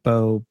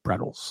Hypo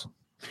Brettles.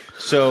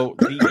 So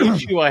the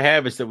issue I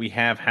have is that we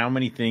have how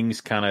many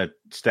things kind of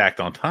stacked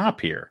on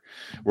top here,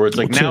 where it's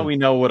like now we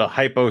know what a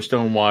hypo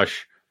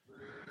stonewash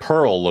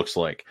pearl looks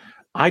like.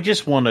 I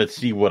just want to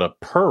see what a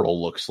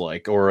pearl looks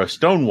like, or a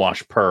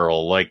stonewash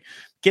pearl. Like,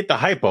 get the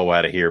hypo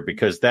out of here,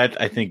 because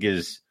that I think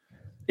it's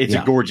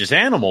a gorgeous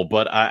animal,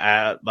 but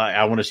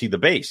I want to see the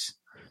base.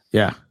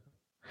 Yeah.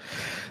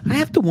 I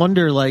have to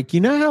wonder, like,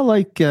 you know how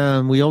like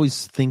we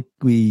always think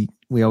we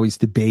always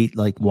debate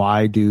like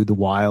why do the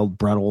wild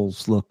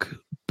Bredls look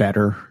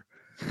better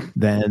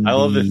than I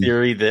love the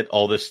theory that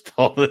all this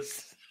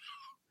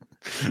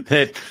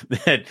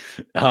that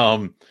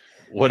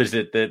what is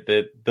it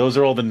that those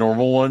are all the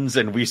normal ones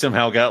and we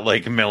somehow got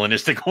like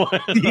melanistic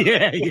ones.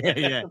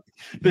 yeah.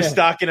 The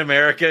stock in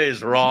America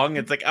is wrong.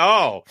 It's like,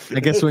 oh, I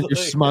guess when you're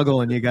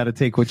smuggling, you got to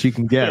take what you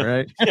can get,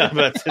 right? Yeah,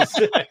 that's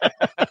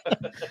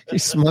you're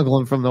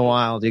smuggling from the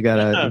wild. You kind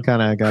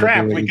of got.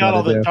 Crap, we got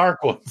all the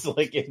dark ones.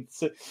 Like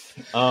it's,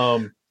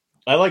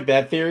 I like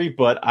that theory,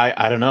 but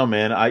I don't know,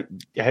 man.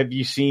 Have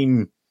you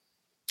seen?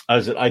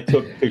 I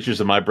took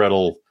pictures of my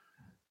Bredl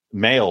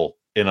male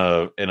in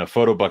a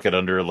photo bucket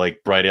under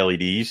like bright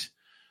LEDs,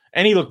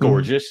 and he looked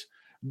gorgeous.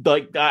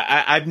 Like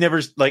I've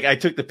never like I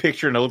took the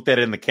picture and I looked at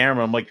it in the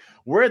camera. I'm like,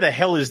 where the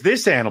hell is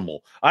this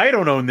animal? I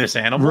don't own this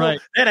animal. Right.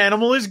 That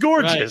animal is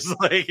gorgeous.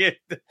 Right.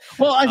 Like,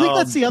 well, I think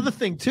that's the other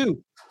thing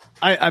too.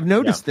 I've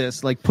noticed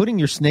this, like putting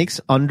your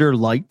snakes under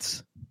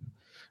lights,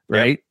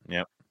 right?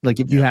 Yep. Like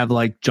if you have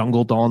like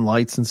jungle dawn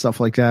lights and stuff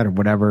like that, or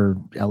whatever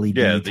LED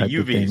the type UVs,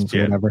 of things,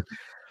 or whatever.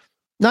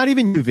 Not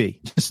even UV,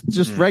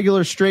 just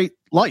regular straight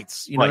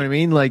lights. You know what I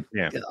mean? Like,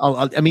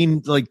 I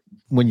mean, like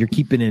when you're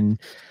keeping in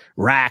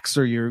racks,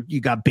 or you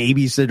got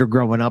babies that are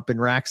growing up in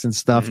racks and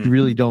stuff, you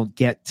really don't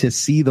get to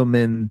see them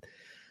in,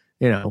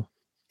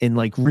 in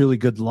like really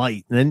good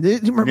light. And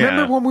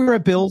remember when we were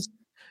at Bill's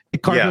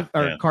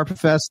Carpet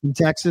Fest in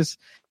Texas?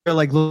 They're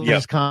like little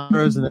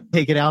chondros and they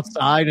take it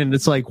outside, and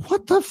it's like,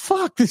 what the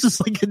fuck? This is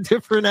like a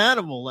different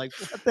animal. Like,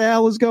 what the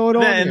hell is going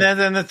on? And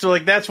then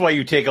that's why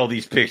you take all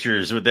these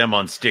pictures with them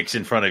on sticks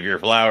in front of your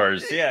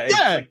flowers.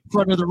 Yeah, in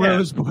front of the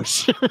rose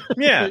bush.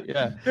 yeah.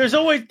 There was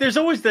always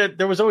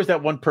that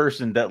one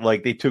person that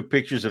like they took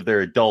pictures of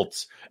their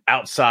adults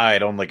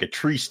outside on like a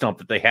tree stump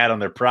that they had on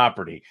their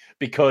property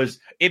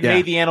because it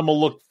made the animal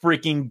look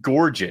freaking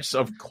gorgeous.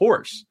 Of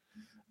course.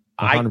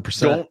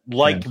 100%. I don't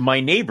like my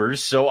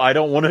neighbors, so I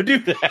don't want to do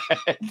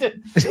that.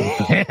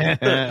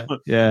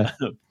 Yeah.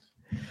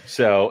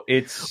 So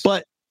it's...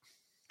 But,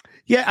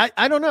 yeah,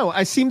 I don't know.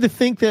 I seem to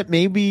think that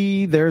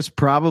maybe there's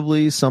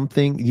probably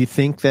something... You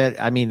think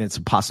that... I mean, it's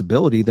a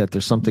possibility that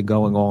there's something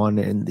going on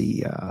in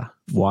the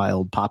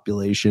wild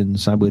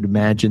populations. I would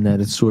imagine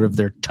that it's sort of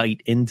they're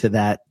tight into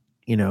that,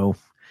 little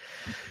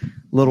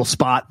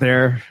spot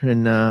there.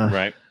 And,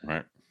 right.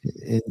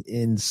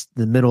 In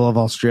the middle of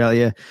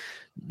Australia.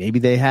 Maybe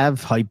they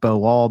have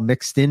hypo all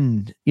mixed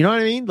in. You know what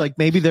I mean? Like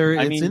maybe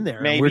it's in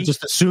there. We're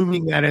just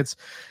assuming that it's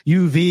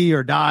UV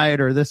or dyed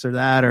or this or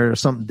that or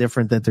something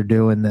different that they're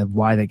doing, that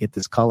why they get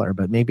this color.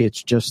 But maybe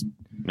it's just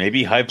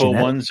hypo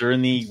genetic. Ones are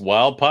in the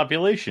wild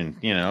population.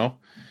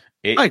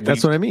 Right.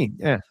 That's what I mean.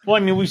 Yeah. Well, I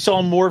mean, we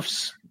saw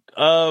morphs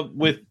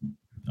with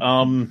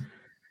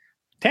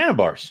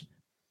tannenbars.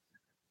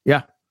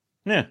 Yeah.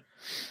 Yeah.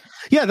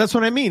 Yeah, that's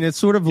what I mean. It's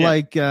sort of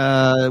like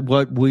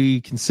what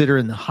we consider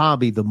in the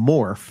hobby the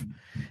morph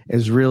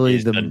is really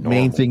the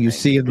main thing you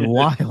see in the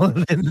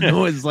wild, and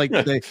it's like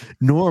the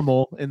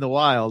normal in the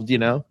wild,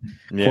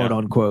 quote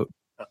unquote.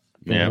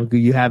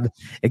 You have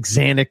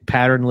axanthic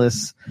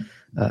patternless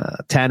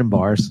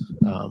tannenbars,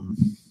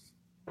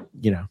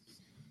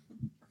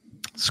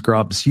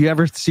 scrubs. You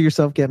ever see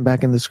yourself getting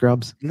back into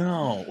scrubs?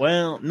 No.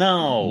 Well,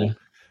 no.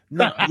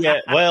 No. Yeah.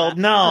 Well,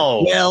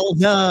 no. Well,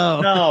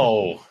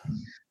 no.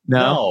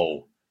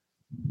 No,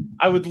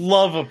 I would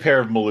love a pair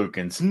of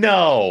Moluccans.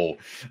 No,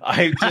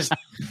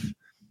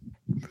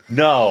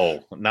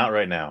 no, not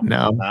right now.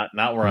 No,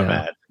 not where I'm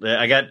at.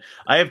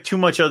 I have too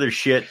much other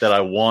shit that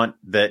I want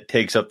that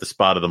takes up the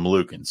spot of the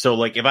Moluccans. So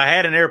like if I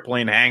had an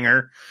airplane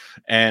hangar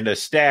and a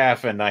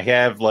staff and I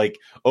have like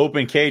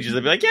open cages,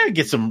 I'd be like, yeah,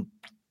 get some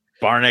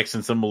Barnecks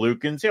and some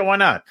Moluccans. Yeah, why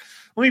not?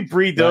 Let me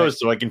breed those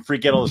so I can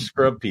freak out all the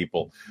scrub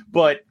people.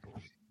 But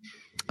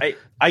I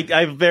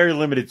have very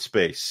limited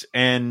space,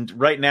 and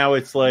right now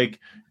it's like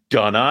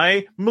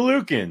Dunai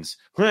Moluccans.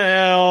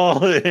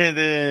 Well,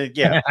 yeah,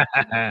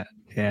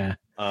 yeah.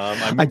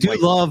 I do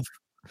love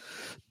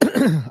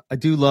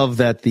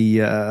that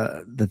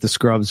the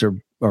scrubs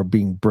are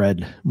being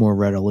bred more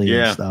readily.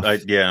 Yeah, and stuff.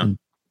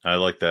 I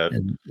like that,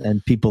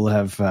 and people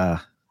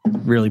have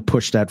really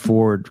pushed that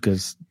forward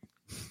because.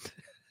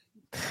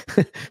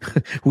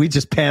 We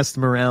just passed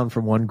them around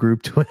from one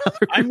group to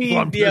another. I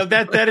mean,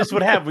 that is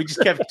what happened. We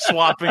just kept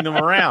swapping them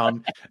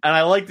around, and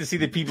I like to see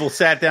that people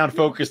sat down,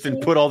 focused,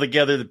 and put all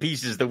together the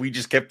pieces that we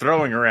just kept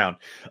throwing around.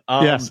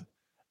 Yes,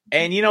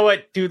 and you know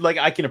what, dude? Like,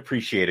 I can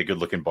appreciate a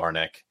good-looking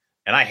Barneck,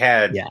 and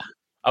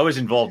I was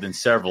involved in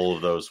several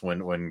of those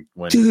when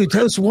dude,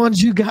 those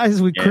ones you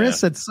guys with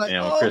Chris at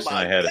when Chris and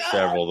I had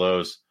several of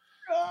those.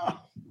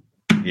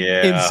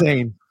 Yeah,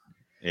 insane.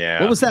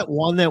 Yeah. What was that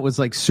one that was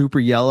like super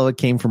yellow? It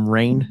came from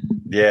Rain.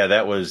 Yeah,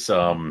 that was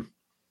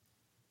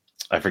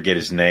I forget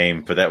his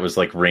name, but that was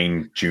like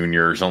Rain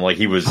Jr. or something. Like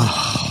he was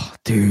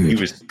dude. He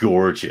was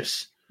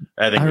gorgeous.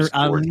 I think it was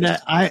gorgeous.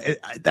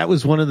 That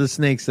was one of the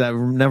snakes that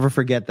I'll never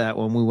forget that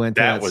when we went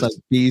to that like,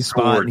 bee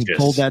spot and he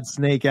pulled that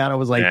snake out. I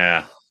was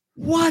like,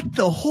 what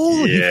the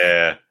holy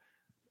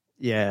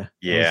Yeah.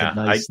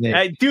 Nice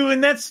I do,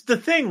 and that's the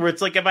thing where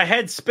it's like if I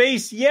had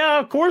space,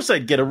 of course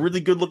I'd get a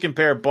really good looking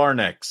pair of bar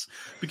necks.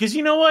 Because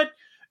you know what?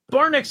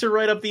 Bar necks are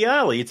right up the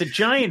alley. It's a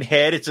giant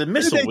head. It's a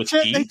missile with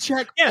teeth. They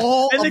check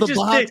all of the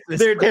boxes.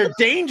 They're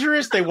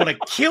dangerous. They want to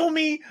kill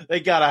me. They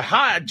got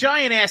a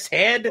giant ass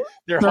head.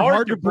 They're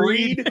hard to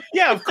breed.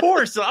 Yeah, of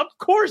course. Of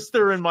course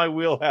they're in my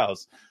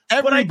wheelhouse.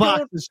 Every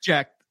box is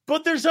checked.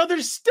 But there's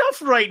other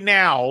stuff right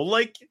now.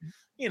 Like,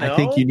 you know. I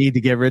think you need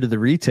to get rid of the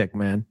retic,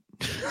 man.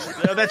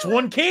 That's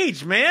one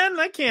cage, man.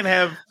 I can't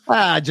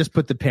have. Just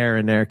put the pair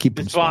in there. Keep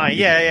them fine.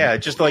 Yeah.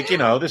 Just like,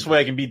 this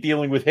way I can be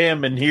dealing with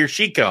him, and here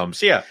she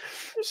comes. Yeah.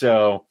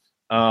 So,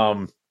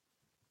 I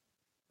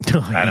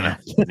don't know.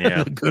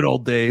 Yeah, the good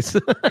old days.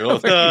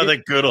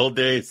 The good old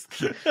days.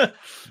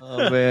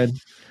 Oh man,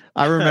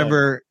 I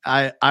remember.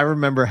 I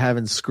remember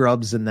having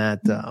scrubs in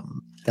that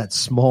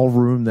small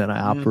room that I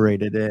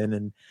operated in,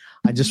 and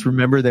I just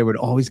remember they would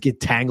always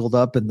get tangled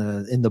up in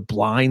the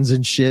blinds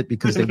and shit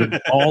because they would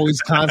always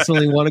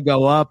constantly want to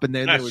go up, and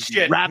then they would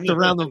be wrapped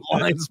around the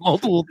blinds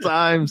multiple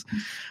times.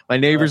 My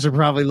neighbors are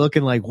probably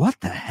looking like, "What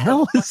the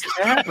hell is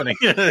happening?"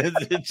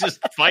 It's just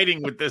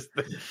fighting with this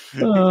thing.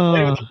 With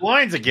the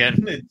blinds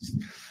again.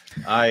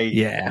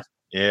 Yeah.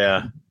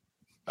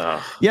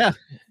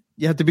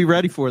 You have to be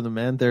ready for them,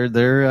 man. They're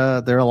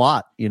a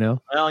lot,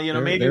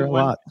 Well, maybe they're a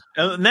lot.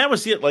 And that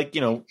was it. Like,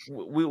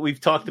 we've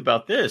talked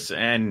about this,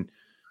 and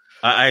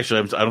I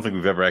don't think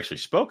we've ever actually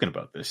spoken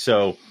about this.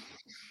 So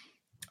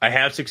I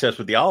have success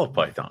with the olive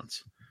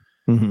pythons.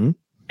 Mm-hmm.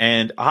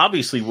 And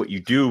obviously what you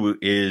do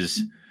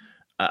is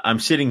I'm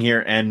sitting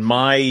here and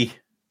my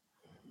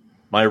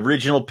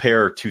original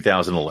pair are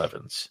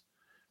 2011s.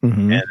 Mm-hmm.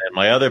 And then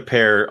my other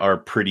pair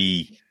are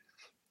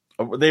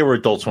they were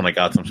adults when I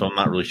got them, so I'm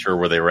not really sure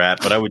where they were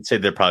at, but I would say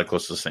they're probably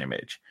close to the same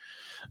age.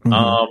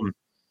 Mm-hmm.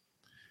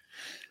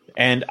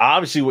 And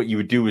obviously what you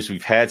would do is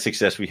we've had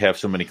success. We have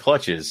so many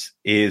clutches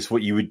is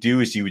what you would do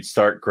is you would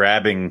start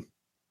grabbing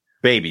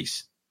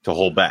babies to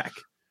hold back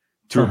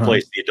to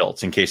replace the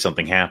adults in case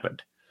something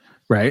happened.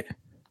 Right.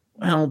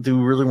 Well, do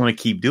we really want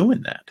to keep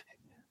doing that?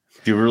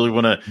 Do we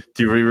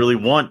really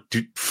want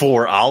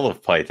 4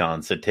 olive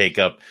pythons to take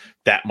up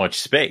that much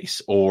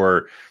space?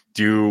 Or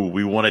do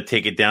we want to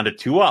take it down to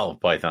 2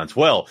 olive pythons?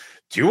 Well,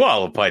 2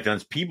 olive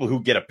pythons, people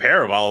who get a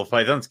pair of olive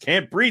pythons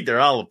can't breed their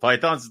olive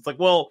pythons. It's like,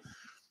 well,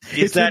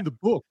 it's in the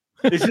book.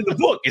 It's in the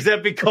book. Is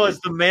that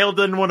because the male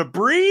doesn't want to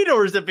breed,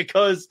 or is it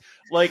because,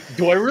 like,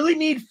 do I really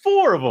need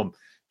 4 of them?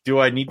 Do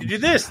I need to do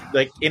this?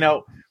 Like,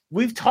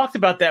 we've talked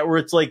about that where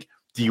it's like,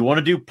 do you want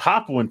to do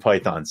Papuan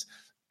pythons?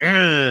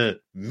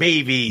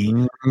 Maybe.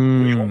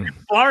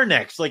 Bar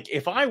necks. Like,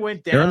 if I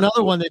went down, they're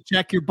another one that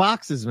check your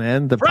boxes,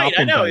 man. Right,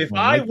 I know. If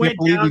I went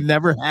down, we've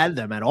never had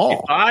them at all.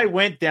 If I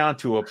went down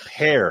to a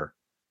pair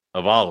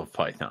of olive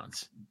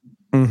pythons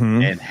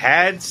and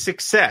had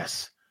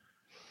success,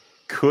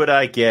 could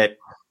I get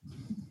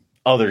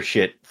other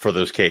shit for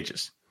those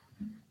cages?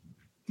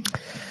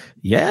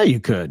 Yeah, you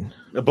could.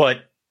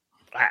 But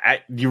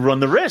you run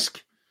the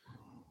risk.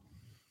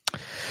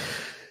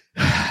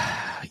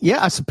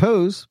 Yeah, I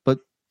suppose. But,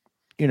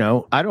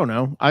 I don't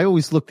know. I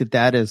always looked at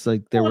that as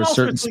like there were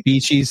certain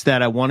species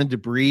that I wanted to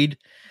breed.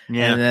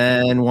 Yeah. And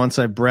then once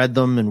I bred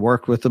them and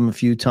worked with them a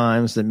few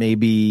times, that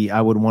maybe I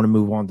would want to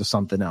move on to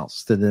something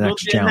else, to the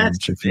next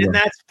challenge. And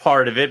that's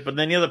part of it. But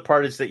then the other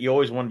part is that you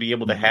always want to be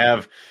able to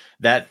have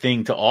that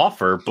thing to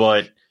offer.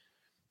 But,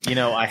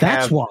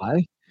 that's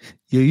why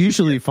you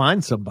usually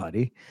find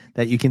somebody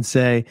that you can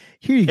say,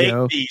 here you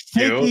go,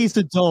 take these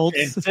adults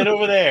and sit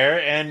over there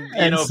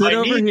and sit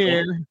over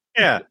here.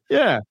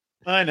 Yeah.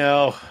 I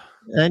know.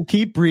 And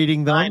keep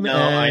breeding them. I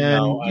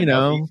know.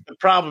 The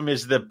problem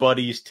is that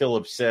Buddy's still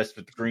obsessed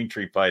with the green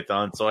tree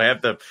python, so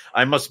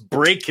I must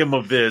break him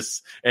of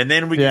this, and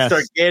then we can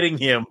start getting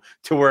him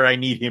to where I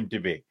need him to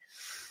be.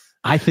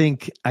 I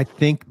think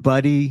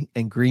Buddy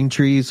and green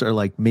trees are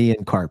like me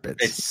and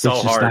carpets. It's so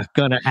hard. It's not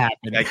going to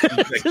happen.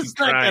 It's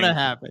not going to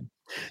happen.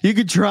 You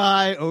could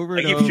try over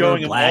and over.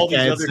 Showing him all these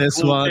other this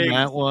cool one, things.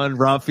 That one,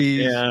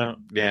 Ruffies.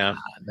 Yeah.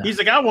 No. He's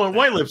like, I want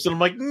white lips, and I'm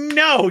like,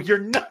 no, you're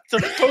not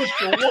supposed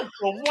to want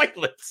the white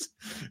lips.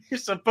 You're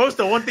supposed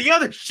to want the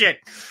other shit.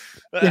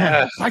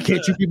 Yeah. Why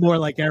can't you be more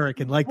like Eric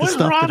and like the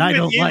stuff that I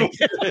don't like?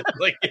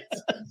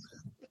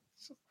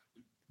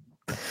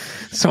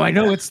 So I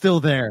know it's still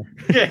there.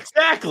 Yeah,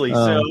 exactly.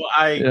 So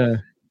I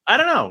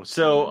don't know.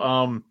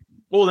 So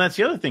that's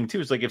the other thing too.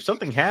 Is like if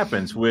something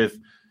happens with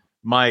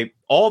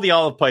all the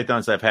olive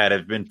pythons I've had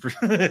have been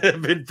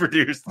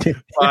produced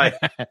by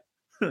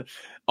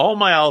all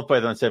my olive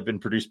pythons have been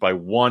produced by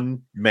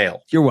one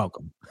male. You're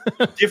welcome.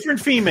 Different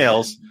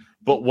females,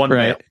 but one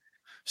male.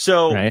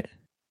 So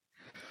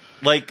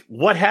like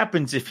what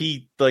happens if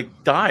he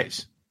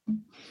dies?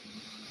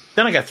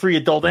 then I got 3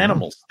 adult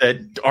animals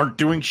that aren't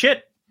doing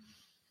shit.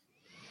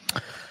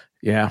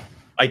 Yeah.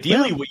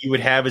 Ideally, what you would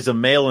have is a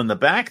male in the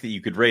back that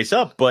you could raise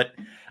up, but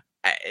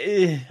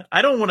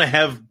I don't want to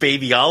have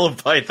baby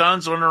olive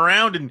pythons running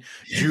around and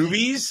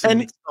juvies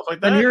and stuff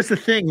like that. And here's the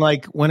thing,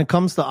 like when it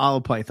comes to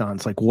olive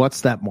pythons, like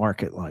what's that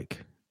market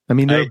like? I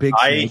mean, they're a big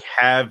snake.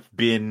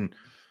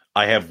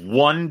 I have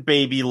one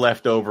baby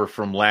left over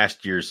from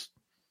last year's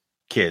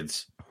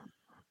kids.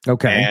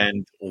 Okay.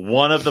 And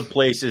one of the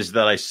places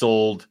that I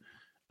sold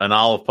an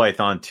olive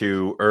python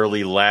to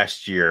early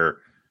last year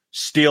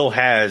still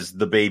has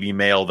the baby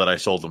male that I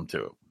sold them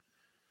to.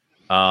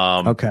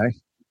 Okay.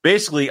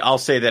 Basically, I'll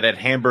say that at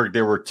Hamburg,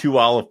 there were 2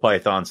 olive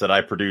pythons that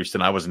I produced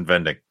and I was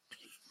vending.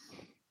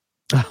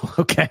 Oh,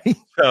 okay.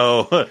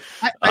 So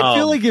I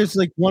feel like it's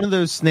like one of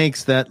those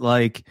snakes that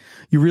like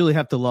you really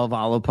have to love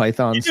olive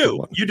pythons.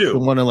 You do. To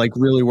want to like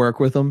really work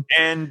with them.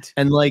 And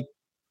like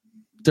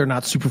they're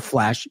not super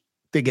flashy.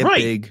 They get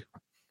big.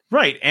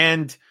 Right.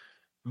 And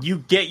you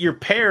get your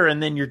pair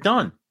and then you're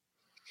done.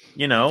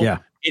 You know? Yeah.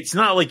 It's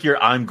not like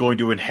I'm going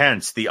to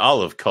enhance the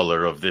olive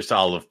color of this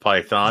olive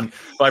python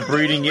by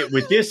breeding it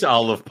with this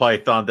olive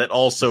python that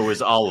also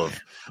is olive.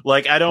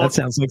 Like, I don't. That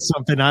sounds like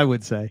something I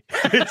would say.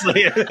 It's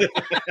like,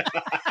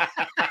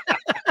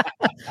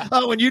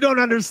 oh, and you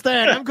don't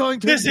understand. I'm going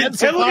to look at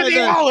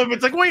the olive.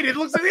 It's like, wait, it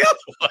looks like the other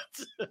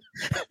ones.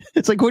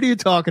 It's like, what are you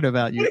talking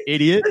about, you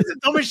idiot? That's the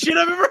dumbest shit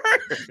I've ever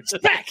heard. It's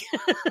back.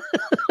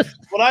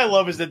 What I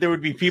love is that there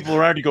would be people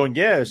around you going,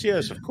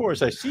 yes, of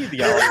course, I see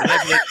the olive. And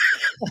I'd be like,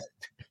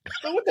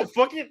 what the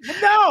fuck?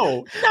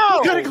 No.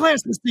 What kind of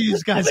glasses do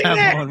these guys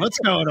have on? What's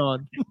going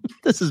on?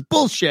 This is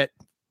bullshit.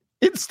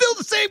 It's still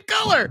the same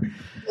color.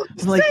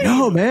 It's like,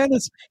 no, man,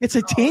 it's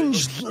a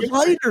tinge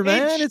lighter,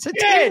 man. It's a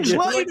tinge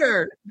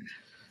lighter.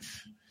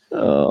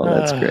 Oh,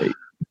 that's great.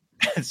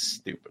 That's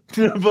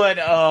stupid. But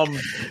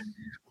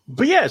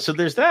yeah, so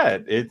there's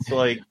that. It's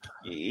like,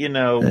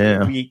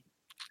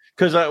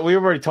 because we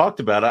already talked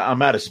about it.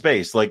 I'm out of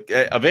space. Like,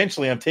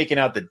 eventually I'm taking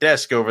out the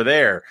desk over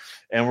there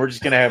and we're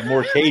just going to have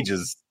more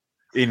cages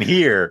in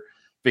here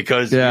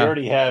because we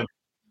already have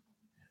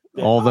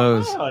all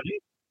those.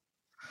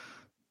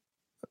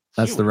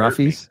 That's the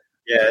roughies.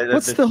 Yeah.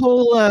 What's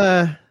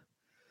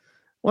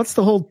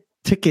the whole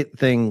ticket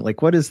thing?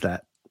 Like, what is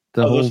that?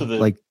 Those are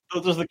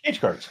the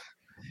cage cards.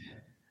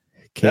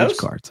 Cage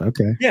cards.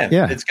 Okay.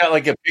 Yeah. It's got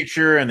like a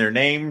picture and their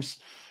names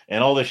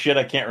and all this shit.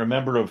 I can't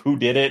remember of who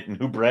did it and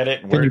who bred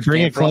it. And can you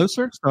bring it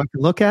closer so I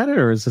can look at it,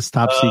 or is this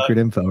top secret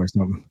info or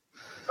something?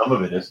 Some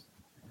of it is.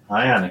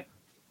 Ionic.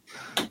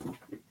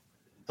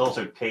 It's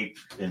also taped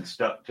and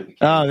stuck to the cage.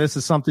 Oh, this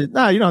is something.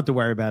 No, you don't have to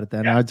worry about it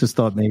then. Yeah. I just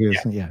thought maybe it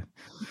was,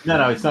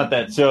 No, it's not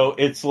that. So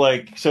it's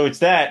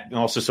that, and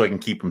also so I can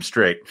keep them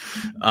straight.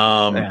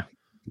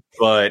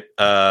 But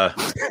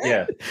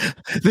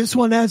this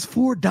one has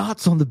 4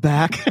 dots on the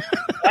back.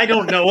 I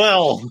don't know.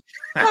 Well,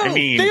 I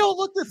mean, they all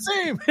look the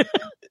same.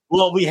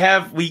 Well,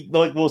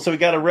 so we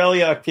got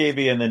Aurelia,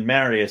 Octavia, and then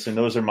Marius, and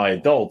those are my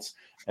adults.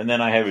 And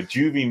then I have a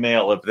juvie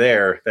male up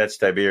there. That's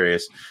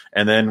Tiberius.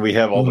 And then we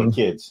have all the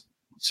kids.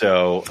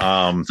 So,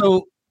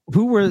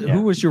 who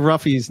was your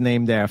roughies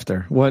named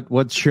after?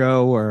 What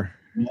show or?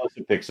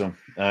 Melissa picks them,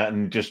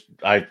 and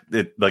I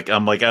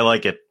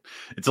like it.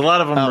 It's a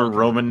lot of them are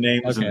Roman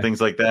names and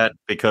things like that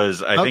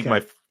because I think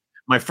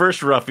my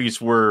first roughies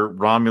were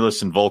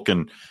Romulus and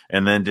Vulcan,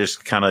 and then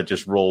just kind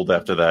of rolled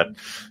after that.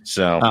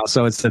 So,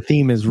 so it's the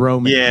theme is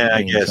Roman. Yeah,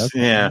 names. I guess.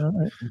 Okay. Yeah.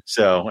 Right.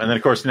 So, and then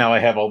of course now I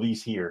have all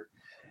these here,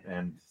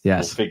 and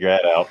we'll figure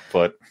that out.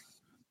 But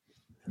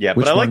yeah,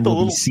 which but I like the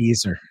little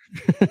Caesar.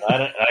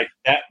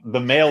 The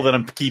male that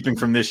I'm keeping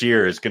from this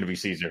year is going to be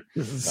Caesar.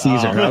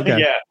 Caesar. Okay.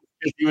 Yeah.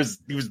 He was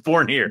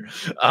born here.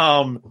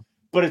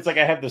 But it's like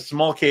I have the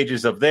small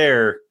cages up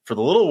there for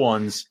the little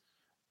ones,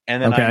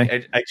 and then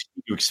I just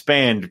need to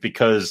expand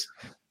because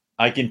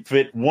I can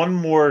fit one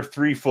more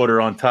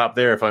 3-footer on top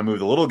there if I move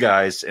the little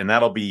guys, and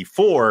that'll be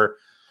 4.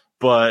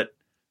 But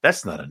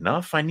that's not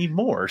enough. I need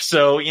more.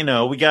 So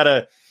we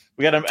gotta.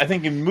 I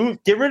think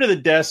get rid of the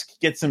desk,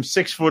 get some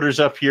 6-footers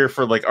up here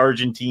for like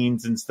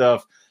Argentines and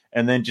stuff,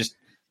 and then just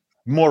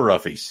more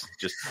roughies.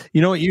 Just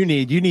what you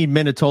need? You need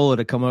Minatola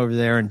to come over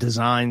there and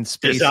design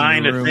space.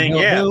 Design in the a room. thing,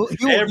 He'll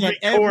every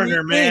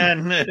corner,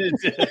 man.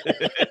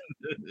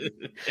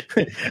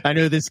 I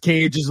know this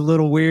cage is a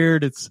little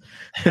weird. It's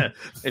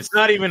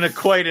not even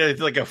it's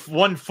like a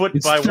 1 foot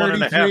by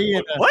 1.5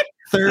 foot. What?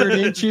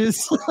 3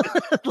 inches?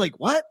 Like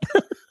what?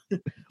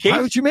 Why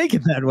would you make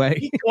it that way?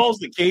 He calls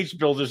the cage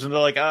builders and they're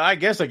like, I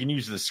guess I can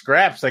use the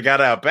scraps I got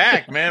out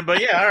back, man.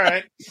 But yeah, all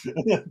right.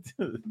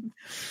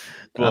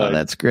 But,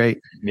 that's great.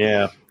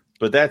 Yeah,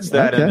 but that's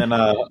that. Okay. And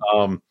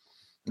then,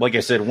 like I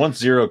said, once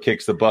Zero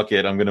kicks the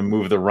bucket, I'm going to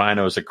move the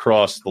rhinos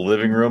across the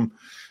living room,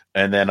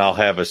 and then I'll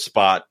have a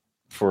spot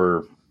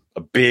for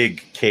a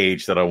big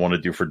cage that I want to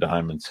do for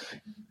diamonds.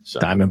 So,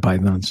 diamond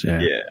pythons,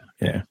 yeah.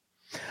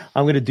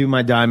 I'm going to do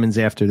my diamonds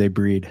after they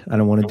breed. I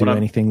don't want to do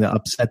anything to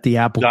upset the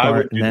apple cart. I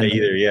wouldn't do that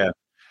either, yeah.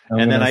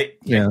 I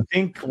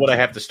think what I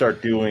have to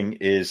start doing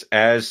is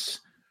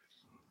as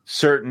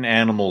certain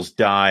animals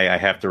die, I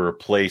have to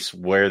replace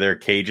where their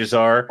cages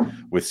are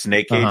with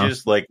snake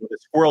cages. Like when a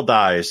squirrel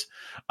dies,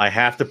 I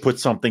have to put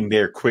something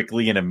there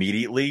quickly and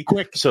immediately,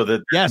 so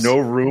that there's no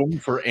room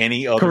for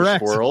any other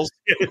squirrels.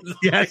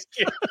 Yes,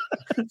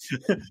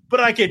 but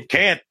I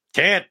can't.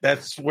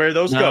 That's where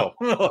those go.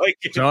 Like,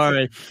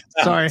 sorry,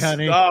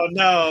 honey. Oh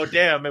no,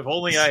 damn! If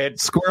only I had.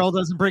 Squirrel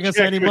doesn't bring us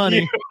any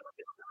money.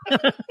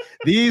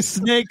 These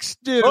snakes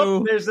do.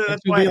 Oh, that's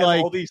why I have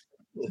all these.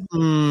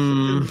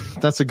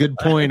 That's a good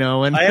point,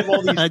 Owen. I have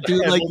all these. I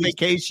do like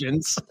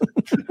vacations.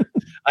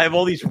 I have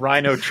all these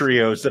rhino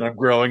trios that I'm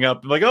growing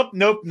up. I'm like, oh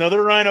nope,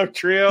 another rhino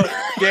trio.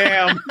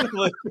 Damn.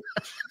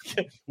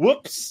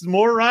 Whoops,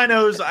 more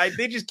rhinos.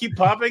 They just keep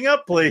popping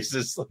up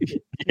places.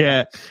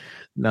 Yeah,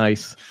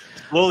 nice.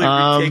 Slowly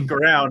retake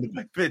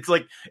ground.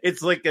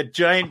 It's like a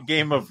giant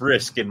game of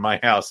Risk in my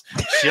house.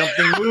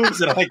 Something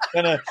moves, and I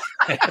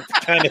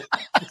kind of.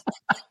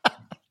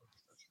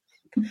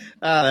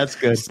 That's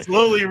good.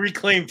 Slowly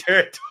reclaim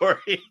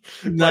territory.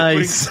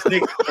 Nice.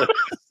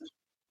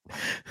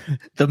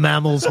 The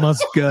mammals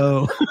must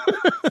go.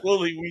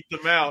 Slowly weed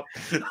them out.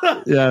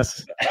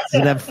 Yes. They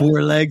have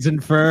 4 legs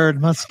and fur. It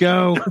must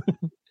go.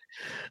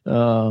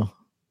 Oh,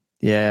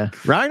 yeah.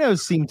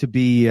 Rhinos seem to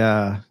be,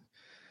 I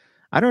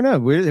don't know.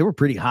 They were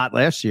pretty hot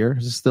last year.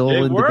 Is it still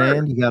in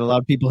demand? You got a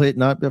lot of people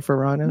hitting up for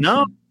rhinos?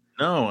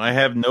 No, I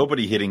have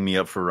nobody hitting me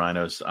up for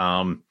rhinos.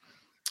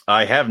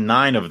 I have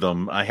 9 of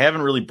them. I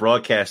haven't really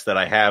broadcast that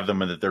I have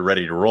them and that they're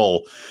ready to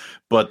roll,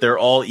 but they're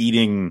all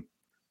eating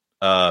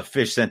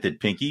fish-scented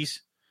pinkies.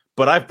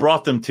 But I've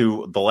brought them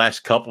to the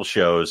last couple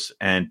shows,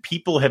 and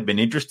people have been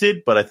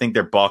interested, but I think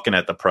they're balking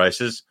at the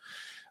prices.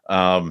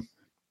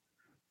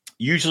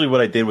 Usually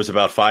what I did was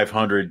about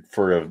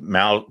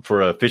 $500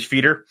 for a fish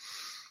feeder,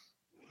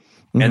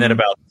 and then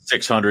about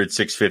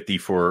 $600-$650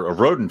 for a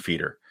rodent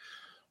feeder.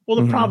 Well,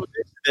 the problem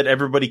is that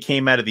everybody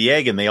came out of the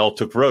egg and they all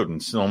took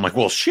rodents. And I'm like,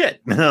 well, shit.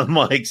 I'm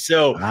like,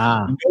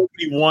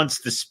 nobody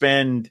wants to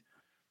spend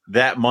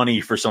that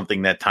money for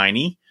something that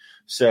tiny.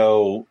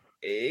 So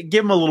give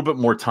them a little bit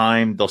more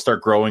time. They'll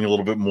start growing a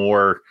little bit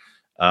more.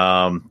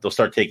 They'll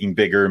start taking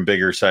bigger and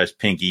bigger sized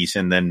pinkies,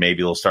 and then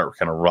maybe they'll start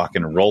kind of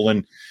rocking and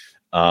rolling.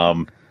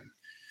 But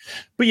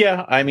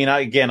yeah, I mean,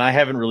 I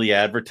haven't really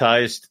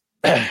advertised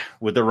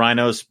with the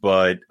rhinos,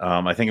 but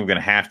I think I'm going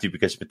to have to,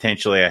 because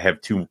potentially I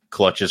have 2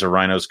 clutches of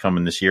rhinos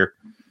coming this year.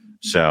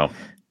 So,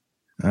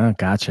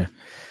 gotcha.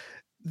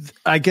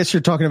 I guess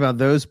you're talking about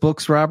those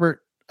books,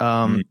 Robert.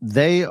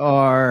 They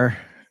are.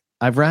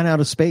 I've run out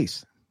of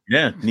space.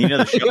 Yeah, need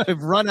another show.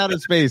 I've run out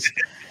of space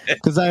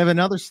because I have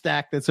another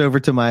stack that's over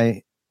to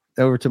my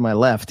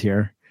left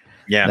here.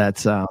 Yeah,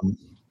 that's and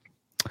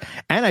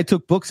I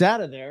took books out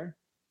of there.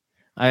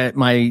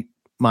 My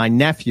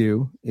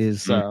nephew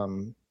is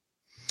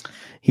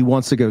he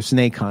wants to go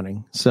snake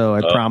hunting. So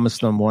I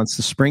promised him once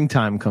the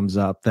springtime comes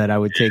up that I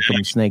would take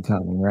him snake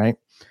hunting. Right.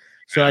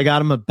 So I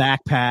got him a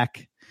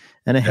backpack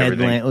and a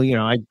headlamp. You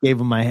know, I gave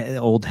him my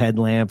old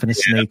headlamp and a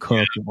snake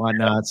hook and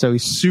whatnot. So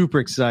he's super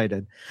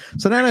excited.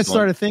 So then I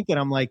started thinking,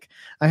 I'm like,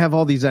 I have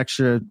all these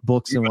extra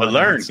books and whatnot.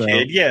 Learn, so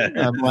kid. Yeah.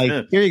 I'm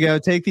like, here you go.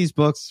 Take these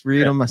books,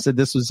 read them. I said,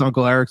 this was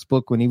Uncle Eric's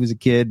book when he was a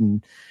kid.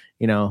 And,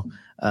 you know,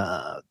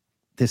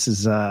 this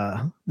is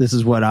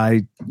what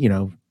I, you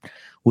know,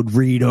 would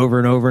read over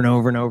and over and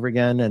over and over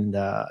again. And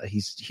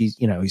he's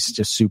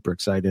just super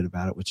excited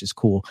about it, which is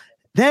cool.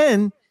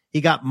 Then he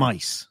got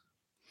mice.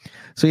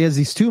 So he has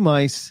these 2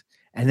 mice,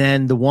 and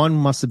then the one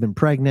must have been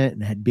pregnant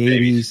and had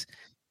babies.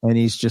 And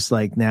he's just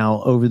like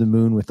now over the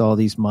moon with all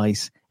these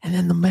mice. And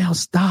then the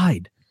mouse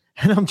died.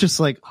 And I'm just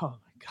like, oh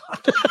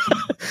my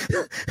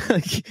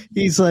God.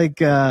 He's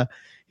like, I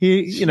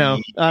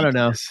don't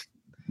know.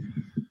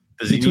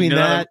 Between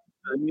that,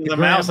 the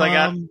mouse I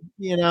got,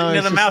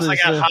 the mouse I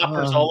got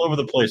hoppers all over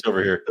the place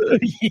over here.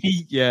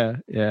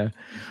 Yeah.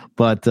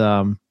 But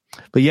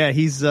yeah,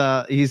 he's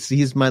my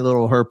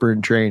little herper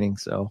in training.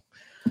 So,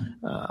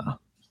 I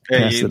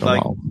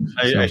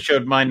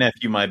showed my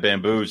nephew my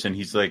bamboos, and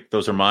he's like,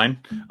 "Those are mine."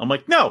 I'm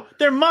like, "No,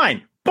 they're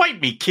mine. Bite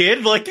me,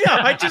 kid!" Like, yeah,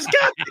 I just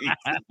got these.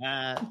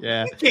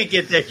 Yeah, you can't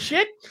get that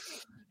shit.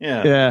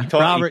 Yeah.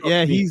 Robert.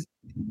 He's.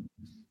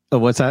 Oh,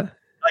 what's that?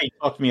 He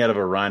talked me out of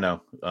a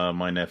rhino.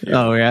 My nephew.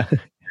 Oh yeah.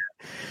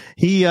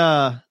 He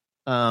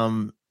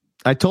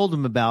I told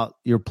him about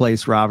your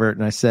place, Robert,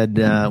 and I said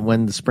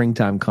when the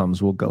springtime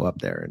comes, we'll go up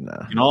there and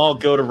you can all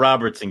go to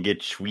Robert's and get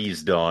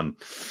schweezed on.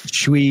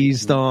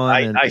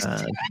 I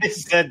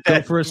said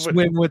that. Go for a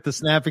swim with the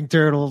snapping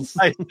turtles.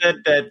 I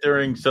said that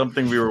during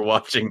something we were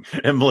watching,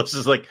 and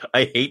Melissa's like,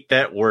 "I hate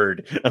that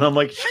word," and I'm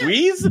like,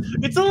 "Schweeze?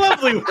 It's a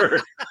lovely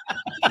word."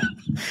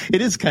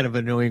 It is kind of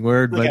an annoying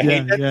word, but I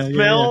hate that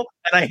smell,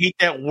 and I hate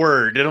that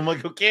word, and I'm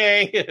like,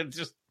 okay, it's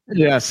just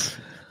yes.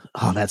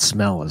 Oh, that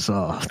smell is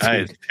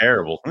it's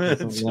terrible.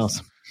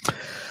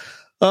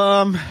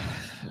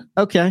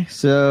 Okay,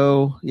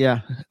 so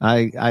yeah,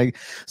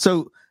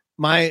 so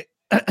my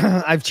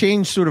I've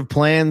changed sort of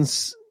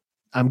plans.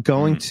 I'm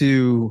going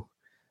to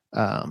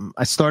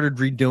I started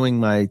redoing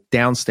my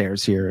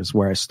downstairs here is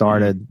where I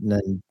started. And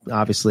then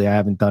obviously I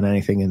haven't done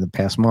anything in the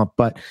past month,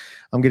 but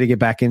I'm going to get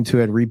back into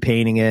it,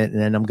 repainting it.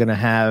 And then I'm going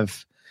to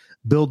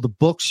build the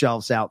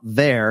bookshelves out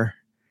there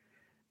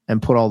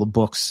and put all the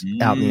books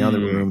out in the other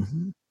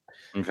room.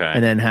 Okay.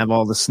 And then have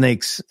all the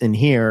snakes in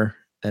here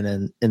and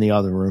then in the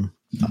other room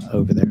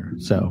over there.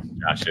 So,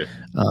 gotcha.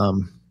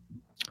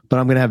 But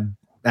I'm going to have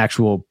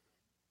actual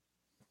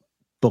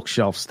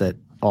bookshelves that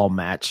all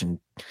match, and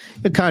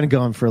you're kind of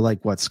going for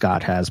like what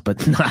Scott has,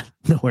 but not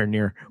nowhere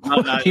near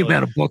the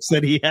amount of books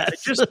that he has.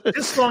 Just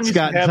as long as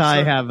Scott and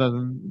I have a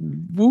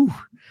woo.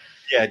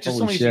 Yeah, just as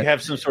long as you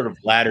have some sort of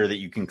ladder that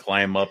you can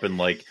climb up and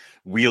like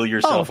wheel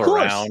yourself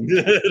around.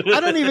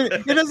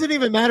 It doesn't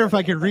even matter if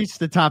I can reach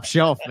the top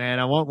shelf, man.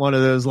 I want one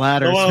of those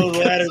ladders.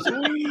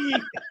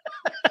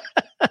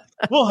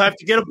 We'll have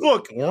to get a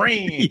book.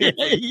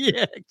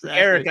 Yeah, exactly.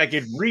 Eric, I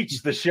could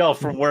reach the shelf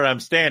from where I'm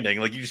standing.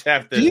 Like you just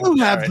have to. Do you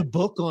have the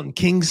book on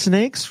king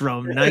snakes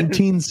from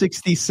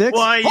 1966?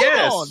 Why,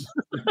 yes.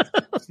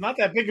 It's not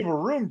that big of a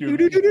room, dude.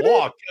 You just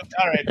walk.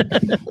 All right.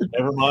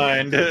 Never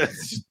mind.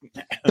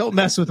 Don't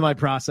mess with my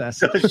process.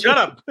 Shut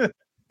up.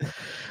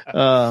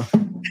 Well,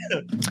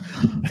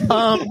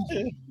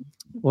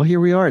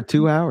 here we are at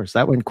 2 hours.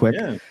 That went quick.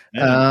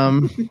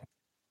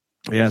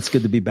 Yeah, it's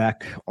good to be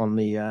back on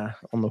the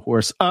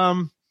horse.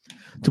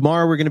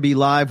 Tomorrow we're going to be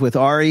live with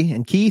Ari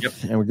and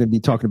Keith, and we're going to be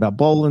talking about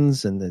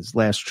Boland's and his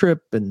last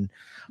trip, and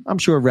I'm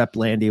sure Rep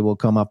Landy will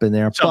come up in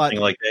there.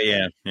 Something like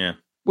that, yeah.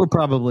 We're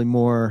probably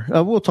more.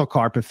 We'll talk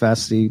Carpet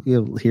Fest.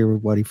 You'll hear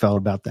what he felt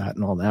about that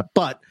and all that.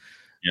 But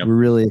we're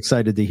really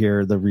excited to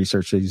hear the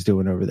research that he's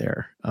doing over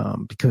there,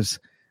 because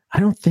I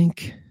don't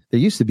think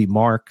there used to be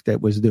Mark that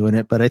was doing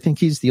it, but I think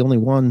he's the only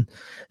one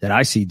that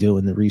I see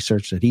doing the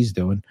research that he's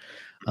doing.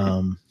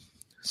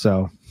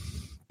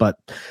 But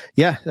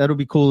yeah, that'll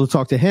be cool to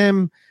talk to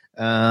him.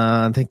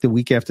 I think the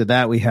week after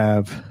that, we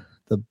have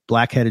the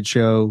Black-Headed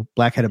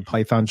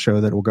Python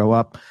show that will go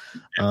up.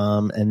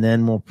 And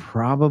then we'll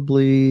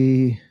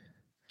probably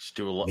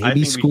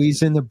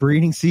squeeze in the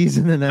breeding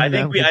season. And then I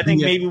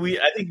think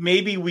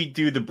maybe we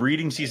do the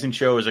breeding season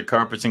show as a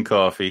Carpets and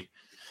Coffee.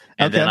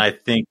 And then I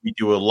think we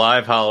do a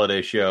live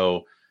holiday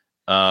show.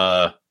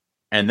 And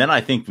then I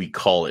think we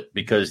call it,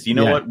 because you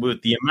know what,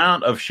 with the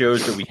amount of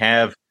shows that we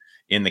have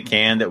in the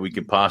can that we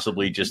could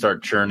possibly just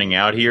start churning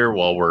out here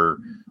while we're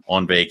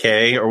on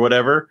vacay or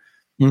whatever,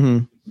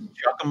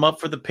 chuck them up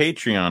for the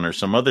Patreon or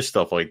some other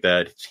stuff like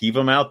that. Heave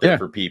them out there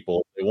for people.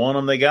 If they want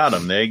them, they got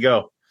them. There you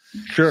go.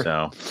 Sure.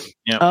 So,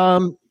 yeah.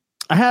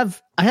 I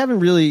haven't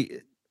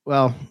really,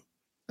 let's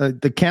talk about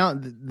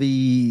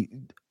the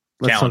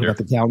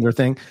calendar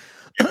thing.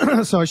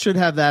 So I should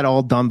have that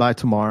all done by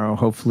tomorrow.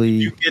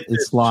 Hopefully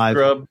it's live.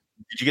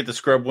 Did you get the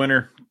scrub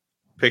winner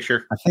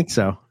picture? I think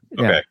so.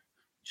 Okay. Yeah.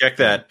 Check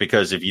that,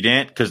 because if you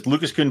didn't, because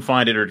Lucas couldn't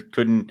find it or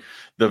couldn't,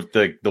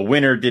 the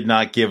winner did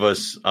not give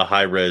us a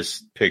high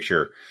res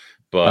picture.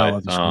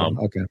 But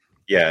okay,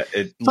 yeah,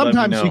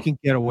 sometimes you can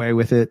get away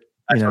with it.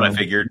 That's what I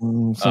figured.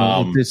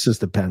 So this just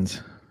depends.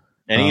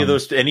 Any of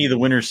the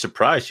winners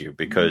surprise you?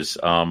 Because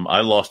I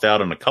lost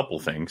out on a couple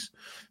things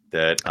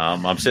that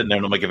I'm sitting there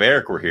and I'm like, if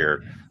Eric were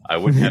here, I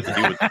wouldn't have to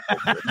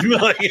do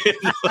with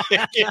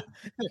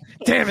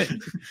damn it.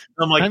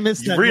 I'm like, I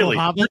missed that. Really?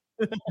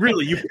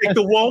 You picked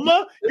the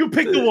Woma? You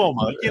picked the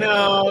Woma, you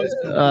know.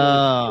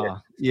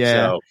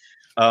 Yeah.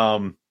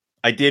 So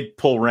I did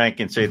pull rank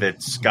and say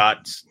that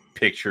Scott's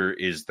picture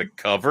is the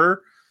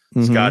cover.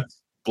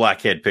 Scott's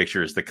blackhead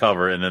picture is the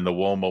cover, and then the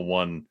Woma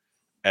one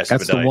expedite.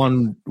 That's the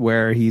one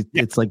where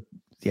it's like,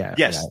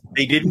 yes,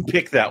 they didn't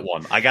pick that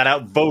one. I got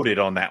outvoted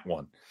on that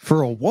one.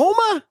 For a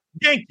Woma?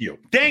 Thank you.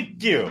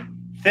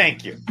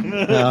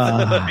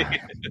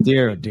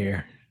 Dear, oh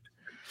dear.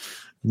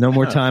 No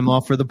more time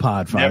off for the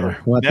pod fighter.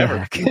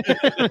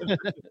 The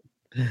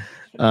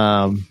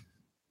heck?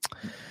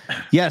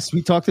 Yes,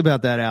 we talked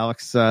about that,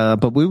 Alex.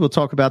 But we will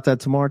talk about that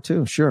tomorrow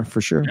too. Sure,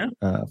 for sure.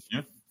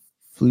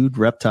 Fluid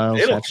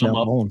reptiles.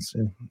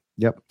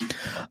 Yep.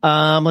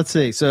 Let's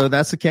see. So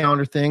that's the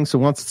calendar thing. So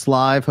once it's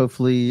live,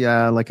 hopefully,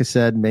 like I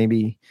said,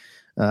 maybe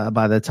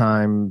by the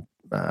time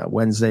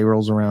Wednesday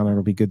rolls around,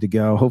 it'll be good to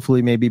go.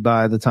 Hopefully, maybe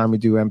by the time we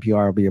do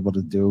NPR, I'll be able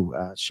to do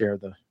share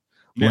the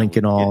link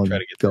and all, and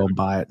go and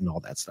buy it and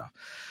all that stuff.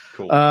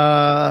 Cool.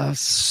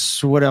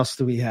 So what else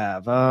do we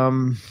have?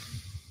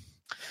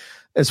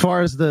 As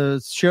far as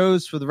the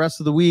shows for the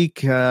rest of the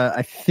week,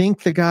 I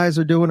think the guys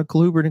are doing a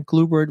Clubbered and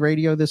Clubbered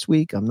radio this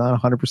week. I'm not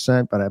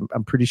 100%, but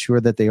I'm pretty sure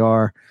that they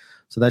are.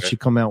 So that should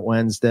come out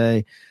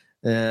Wednesday.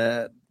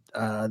 The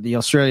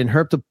Australian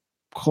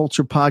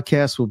Herpetoculture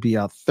podcast will be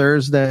out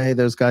Thursday.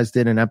 Those guys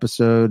did an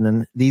episode,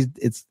 and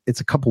it's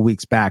a couple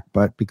weeks back,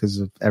 but because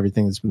of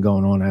everything that's been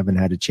going on, I haven't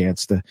had a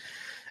chance to.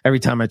 Every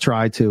time I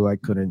tried to, I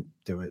couldn't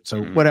do it.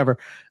 So whatever.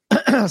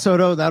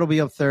 So that'll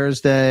be up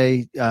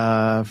Thursday.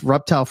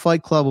 Reptile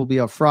Fight Club will be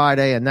up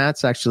Friday, and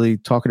that's actually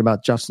talking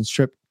about Justin's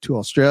trip to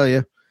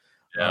Australia,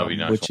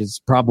 which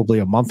is probably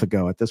a month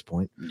ago at this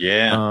point.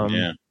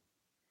 Yeah.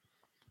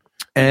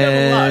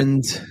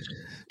 And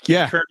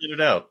Yeah. turning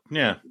it out.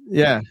 Yeah.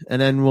 Yeah.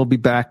 And then we'll be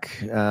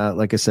back,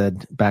 like I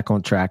said, back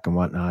on track and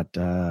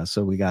whatnot.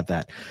 So we got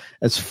that.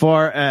 As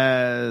far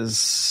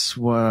as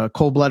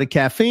Cold-Blooded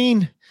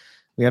Caffeine,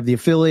 we have the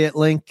affiliate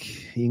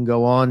link. You can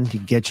go on, you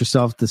can get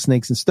yourself the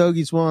Snakes and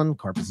Stogies one,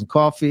 Carpets and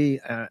Coffee,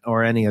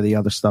 or any of the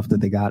other stuff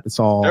that they got.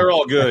 They're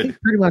all good.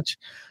 Pretty much.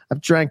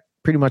 I've drank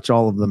pretty much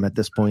all of them at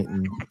this point,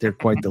 and they're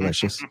quite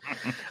delicious.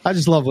 I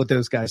just love what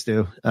those guys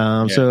do.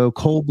 So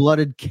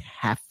Cold-Blooded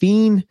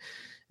Caffeine,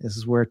 this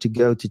is where to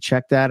go to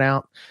check that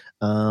out.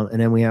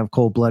 And then we have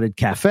Cold-Blooded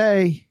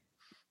Cafe,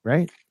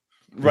 right?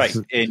 Right.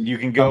 And you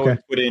can go and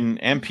put in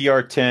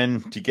MPR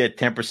 10 to get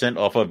 10%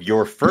 off of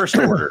your first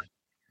order.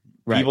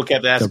 Right. People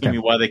kept asking me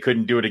why they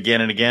couldn't do it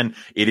again and again.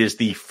 It is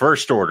the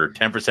first order,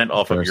 10%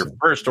 off of your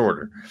first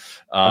order.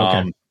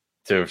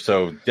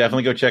 So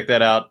definitely go check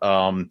that out.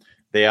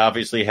 They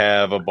obviously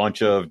have a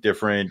bunch of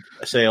different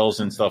sales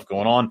and stuff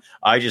going on.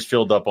 I just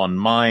filled up on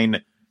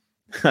mine.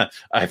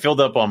 I filled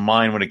up on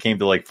mine when it came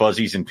to like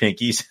fuzzies and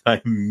pinkies.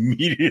 I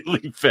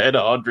immediately fed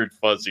 100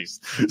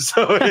 fuzzies.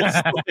 So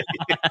it's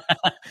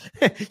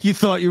like, you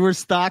thought you were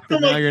stocked,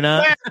 and now you're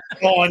not.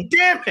 Oh,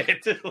 damn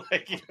it!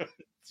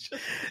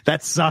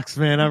 That sucks,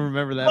 man. I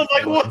remember that. I'm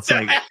like, what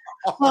the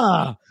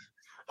hell?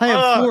 I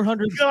have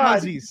 400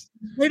 fuzzies.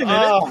 Wait a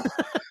minute.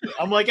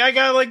 I'm like, I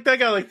got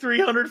like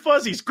 300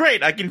 fuzzies.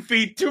 Great, I can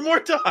feed 2 more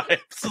times.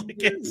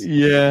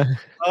 Yeah.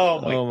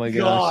 Oh my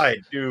god,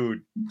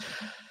 dude.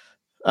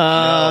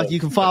 You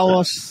can follow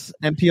us,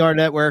 NPR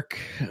Network,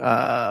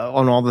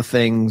 on all the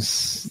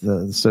things,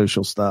 the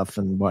social stuff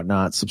and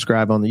whatnot.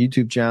 Subscribe on the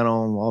YouTube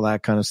channel and all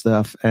that kind of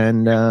stuff.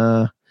 And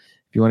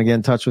if you want to get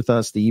in touch with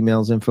us, the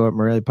email's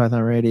info@Morelia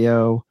Python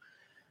Radio.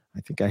 I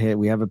think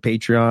we have a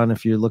Patreon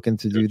if you're looking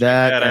to do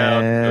that.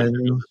 And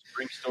the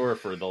Spring Store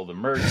for all the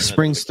merch.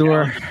 Spring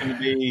Store.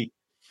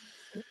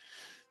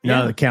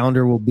 No, the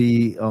calendar will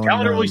be on.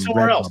 Calendar will be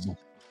somewhere else. Bubble.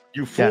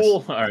 You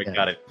fool! Yes. All right,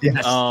 got it.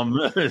 Yes. All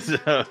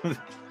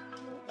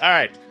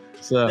right.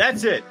 So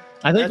that's it.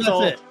 I think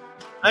that's it.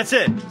 That's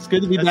it. It's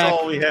good to be back. That's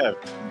all we have.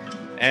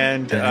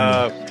 And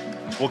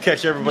we'll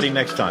catch everybody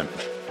next time.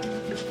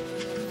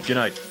 Good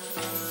night.